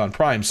on Amazon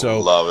Prime. So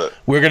love it.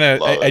 We're gonna,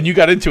 and you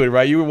got into it,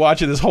 right? You were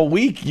watching this whole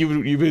week.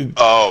 You've been.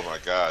 Oh my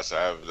gosh!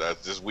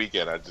 This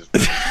weekend I just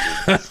been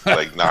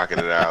like knocking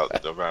it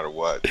out no matter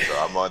what. So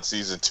I'm on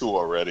season 2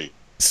 already.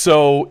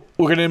 So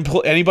we're gonna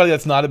anybody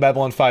that's not a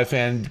Babylon 5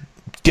 fan.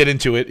 Get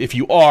into it. If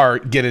you are,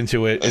 get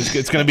into it.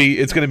 It's gonna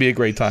be a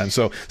great time.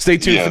 So stay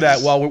tuned for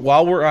that.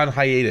 While we're on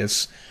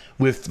hiatus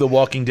with The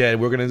Walking Dead,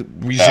 we're gonna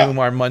resume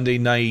our Monday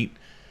night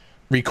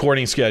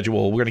recording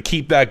schedule. We're gonna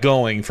keep that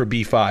going for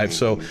B5.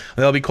 So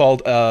that'll be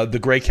called the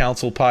Grey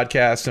Council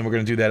Podcast, and we're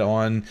gonna do that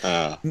on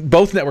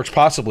both networks,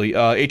 possibly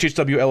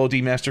HHW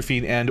LOD Master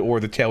Feed and or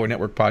the Taylor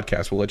Network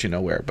Podcast. We'll let you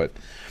know where. But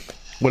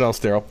what else,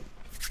 Daryl?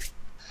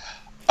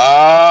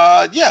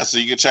 So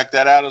you can check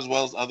that out as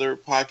well as other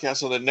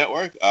podcasts on the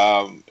network.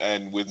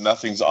 And with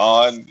Nothing's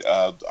On,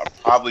 I'm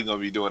probably going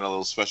to be doing a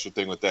little special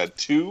thing with that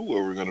too,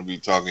 where we're going to be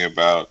talking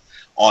about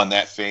on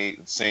that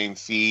same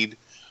feed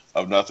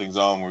of Nothing's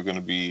On. We're going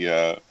to be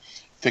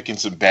picking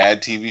some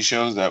bad TV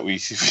shows that we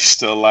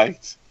still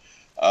liked,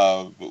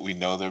 but we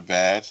know they're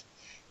bad.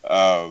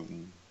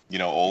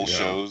 Old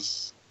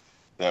shows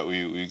that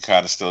we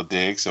kind of still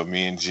dig. So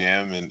me and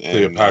Jim and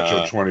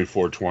Cleopatra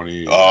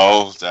 2420.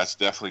 Oh, that's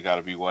definitely got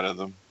to be one of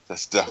them. Lex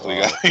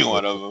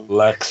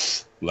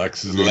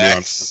is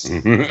Lex.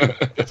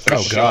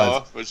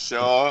 God, for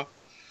sure.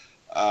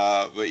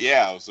 But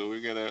yeah, so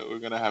we're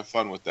gonna have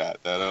fun with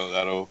that.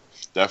 That'll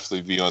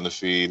definitely be on the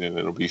feed, and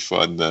it'll be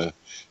fun to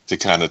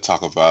kind of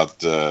talk about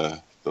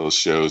those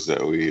shows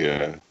that we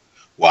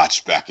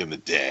watched back in the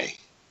day.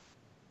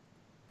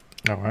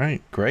 All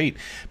right, great,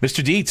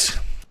 Mr. Dietz.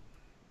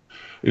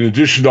 In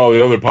addition to all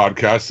the other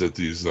podcasts that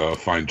these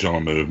fine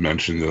gentlemen have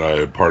mentioned that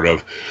I am part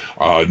of,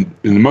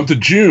 in the month of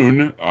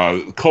June,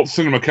 Cult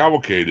Cinema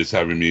Cavalcade is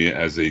having me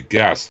as a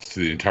guest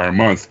the entire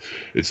month.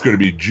 It's going to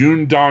be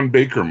June Don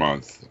Baker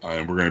month,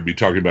 and we're going to be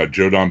talking about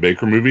Joe Don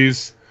Baker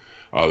movies.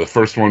 The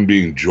first one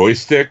being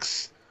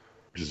Joysticks,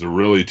 which is a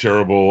really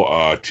terrible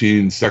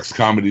teen sex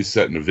comedy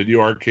set in a video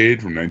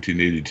arcade from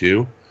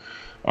 1982.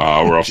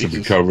 We're also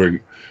be covering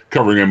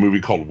a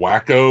movie called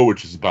Wacko,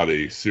 which is about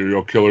a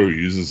serial killer who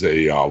uses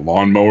a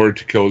lawnmower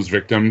to kill his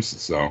victims.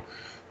 So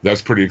that's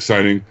pretty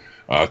exciting.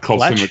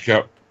 Cult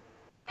Cinema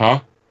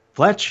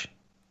Fletch?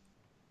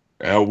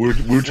 We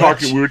were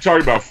talking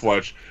about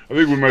Fletch. I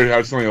think we might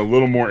have something a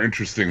little more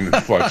interesting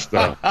than Fletch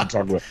to talk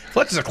about.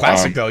 Fletch is a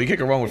classic, though. You can't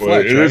go wrong with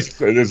Fletch.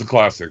 It is a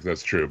classic.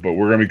 That's true. But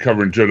we're going to be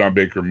covering Joe Don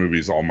Baker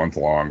movies all month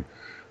long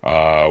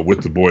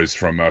with the boys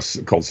from us,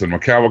 Cult Cinema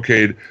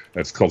Cavalcade.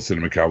 That's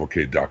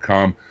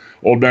cultcinemacavalcade.com.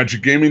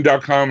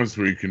 OldMagicGaming.com is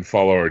where you can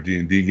follow our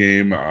D&D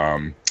game,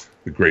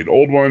 the great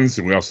old ones,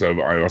 and I also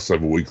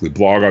have a weekly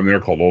blog on there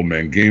called Old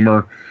Man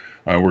Gamer.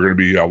 We're going to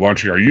be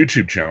launching our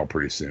YouTube channel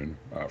pretty soon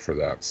for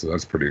that, so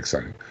that's pretty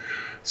exciting.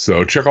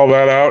 So check all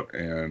that out,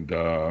 and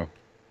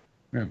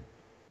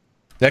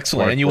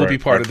excellent. And you will be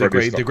part of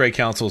the Grey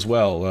Council as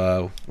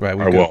well, right?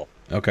 I will.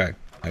 Okay,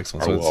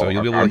 excellent. So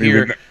you'll be able to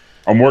hear.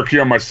 I'm working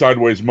on my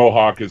sideways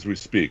mohawk as we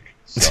speak.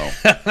 So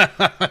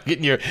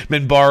getting your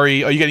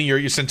Minbari, are you getting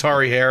your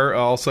Centauri hair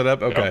all set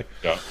up? Okay.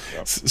 Yeah.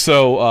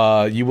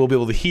 So you will be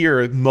able to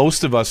hear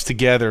most of us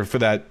together for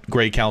that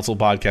Grey Council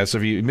podcast. So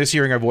if you miss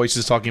hearing our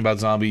voices talking about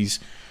zombies,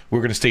 we're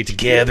going to stay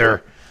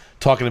together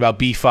talking about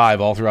B5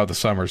 all throughout the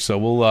summer. So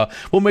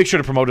we'll make sure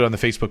to promote it on the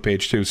Facebook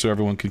page too, so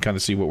everyone can kind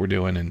of see what we're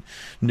doing and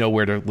know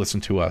where to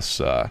listen to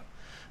us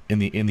in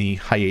the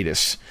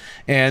hiatus.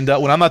 And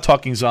when I'm not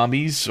talking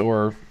zombies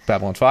or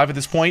Babylon 5 at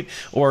this point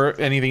or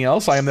anything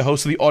else, I am the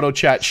host of the Auto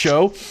Chat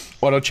Show,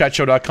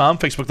 autochatshow.com,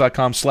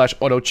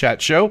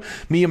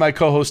 facebook.com/autochatshow. Me and my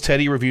co-host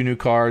Teddy review new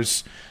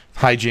cars,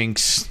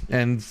 hijinks,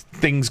 and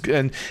things,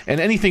 and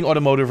anything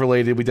automotive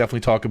related. We definitely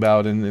talk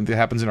about, and it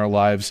happens in our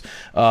lives.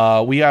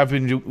 We have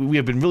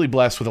been really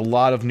blessed with a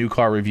lot of new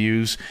car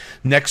reviews.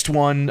 Next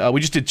one,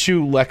 we just did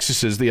 2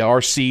 Lexuses, the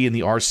RC and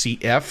the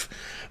RCF.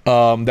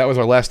 That was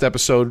our last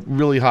episode.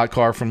 Really hot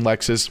car from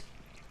Lexus.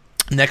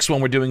 Next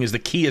one we're doing is the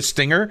Kia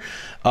Stinger,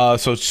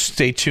 so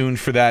stay tuned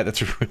for that.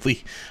 That's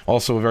really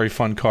also a very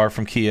fun car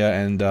from Kia,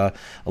 and a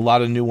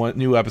lot of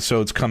new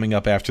episodes coming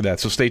up after that.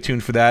 So stay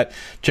tuned for that.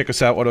 Check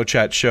us out, Auto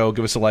Chat Show.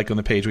 Give us a like on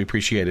the page. We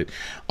appreciate it.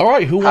 All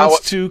right, who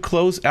wants to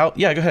close out?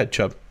 Yeah, go ahead,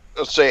 Chubb.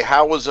 Let's say,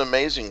 how was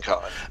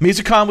AmazingCon?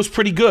 AmazingCon was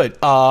pretty good.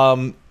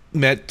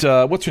 Met,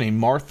 what's her name,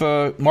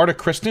 Marta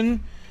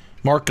Kristen?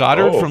 Mark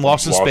Goddard from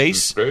Lost in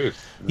Space.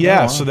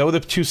 Yeah, so they were the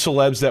 2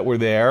 celebs that were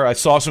there. I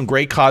saw some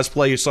great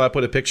cosplay. You saw I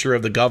put a picture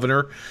of the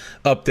governor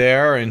up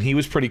there, and he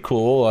was pretty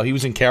cool. He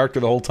was in character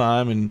the whole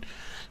time, and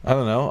I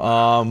don't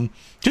know.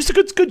 Just a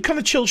good kind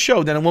of chill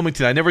show down in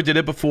Wilmington. I never did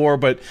it before,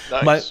 but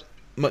nice.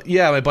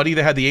 my buddy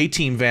that had the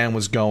A-Team van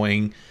was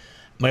going.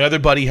 My other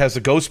buddy has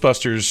the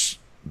Ghostbusters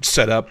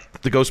set up,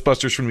 the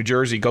Ghostbusters from New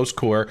Jersey, Ghost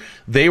Corps.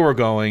 They were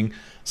going.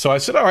 So I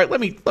said, all right,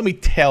 let me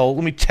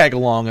tag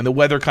along, and the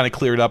weather kind of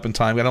cleared up in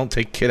time. I don't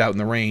take Kid out in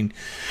the rain.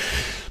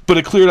 But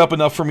it cleared up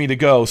enough for me to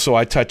go, so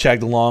I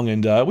tagged along,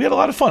 and we had a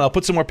lot of fun. I'll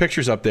put some more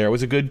pictures up there. It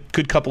was a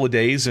good couple of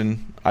days,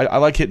 and I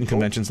like hitting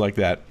conventions like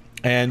that.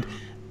 And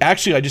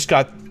actually, I just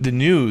got the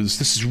news.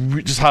 This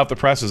is just hot off the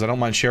presses. I don't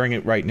mind sharing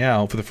it right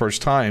now for the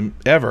first time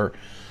ever.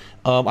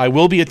 I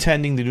will be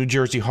attending the New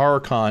Jersey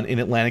Horror Con in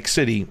Atlantic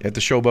City at the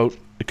Showboat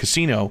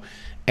Casino,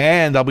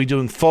 and I'll be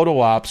doing photo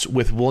ops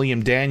with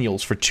William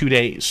Daniels for 2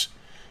 days,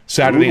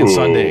 Saturday and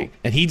Sunday.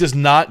 And he does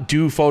not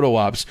do photo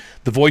ops.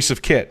 The voice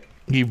of Kit.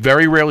 He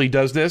very rarely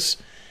does this.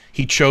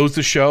 He chose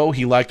the show.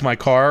 He liked my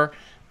car,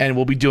 and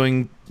we'll be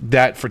doing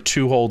that for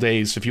 2 whole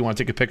days. If you want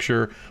to take a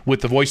picture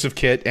with the voice of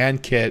Kit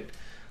and Kit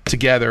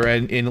together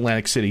and in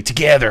Atlantic City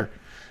together,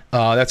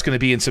 that's going to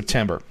be in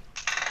September.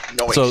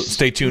 Nice. So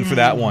stay tuned for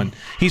that one.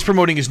 He's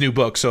promoting his new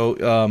book,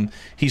 so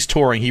he's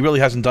touring. He really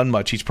hasn't done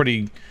much. He's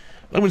pretty,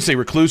 I wouldn't say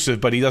reclusive,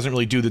 but he doesn't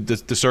really do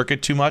the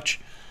circuit too much.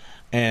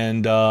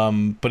 And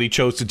but he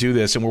chose to do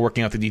this, and we're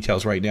working out the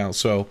details right now.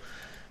 So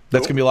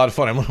that's going to be a lot of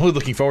fun. I'm really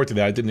looking forward to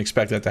that. I didn't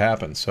expect that to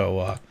happen,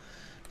 so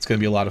it's going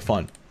to be a lot of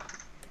fun.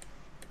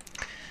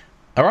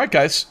 All right,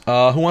 guys.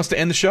 Who wants to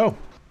end the show?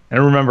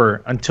 And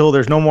remember, until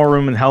there's no more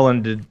room in hell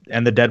and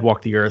the dead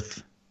walk the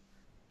earth,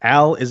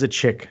 Al is a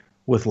chick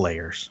with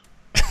layers.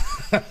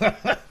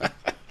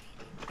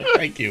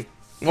 Thank you.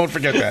 Won't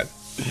forget that.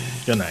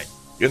 Good night.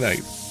 Good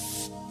night.